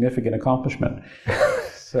fairly significant accomplishment.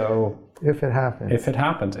 So if it happens,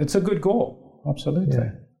 it's a good goal. Absolutely. Yeah.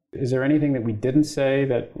 Is there anything that we didn't say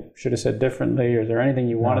that should have said differently, or is there anything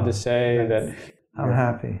you wanted to say that? I'm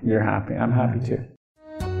happy. You're happy. I'm happy too.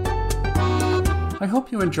 I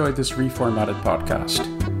hope you enjoyed this reformatted podcast.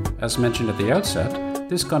 As mentioned at the outset,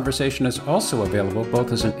 this conversation is also available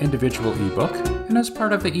both as an individual ebook and as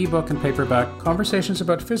part of the ebook and paperback Conversations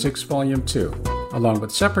About Physics Volume 2, along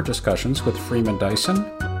with separate discussions with Freeman Dyson,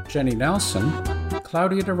 Jenny Nelson,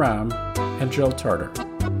 Claudia Duram, and Jill Tarter.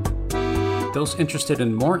 Those interested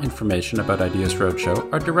in more information about Ideas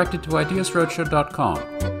Roadshow are directed to ideasroadshow.com,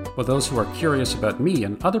 while those who are curious about me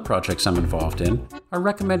and other projects I'm involved in are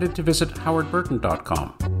recommended to visit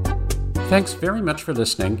howardburton.com. Thanks very much for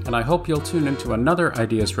listening, and I hope you'll tune into another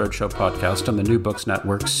Ideas Roadshow podcast on the New Books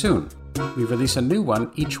Network soon. We release a new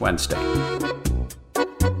one each Wednesday.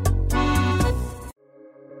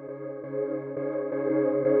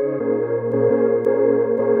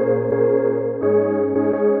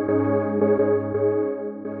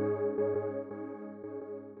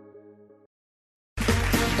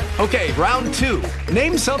 Okay, round 2.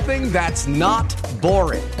 Name something that's not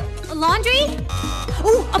boring. A laundry?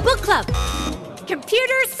 Ooh, a book club.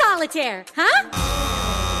 Computer solitaire, huh?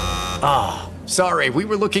 Ah, sorry, we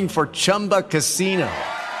were looking for Chumba Casino.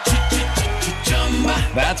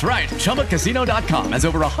 That's right, ChumbaCasino.com has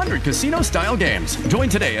over 100 casino-style games. Join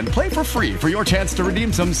today and play for free for your chance to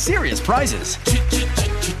redeem some serious prizes.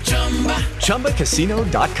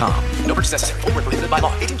 ChumbaCasino.com. No purchase necessary. Void where prohibited by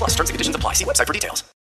law. 18+ terms and conditions apply. See website for details.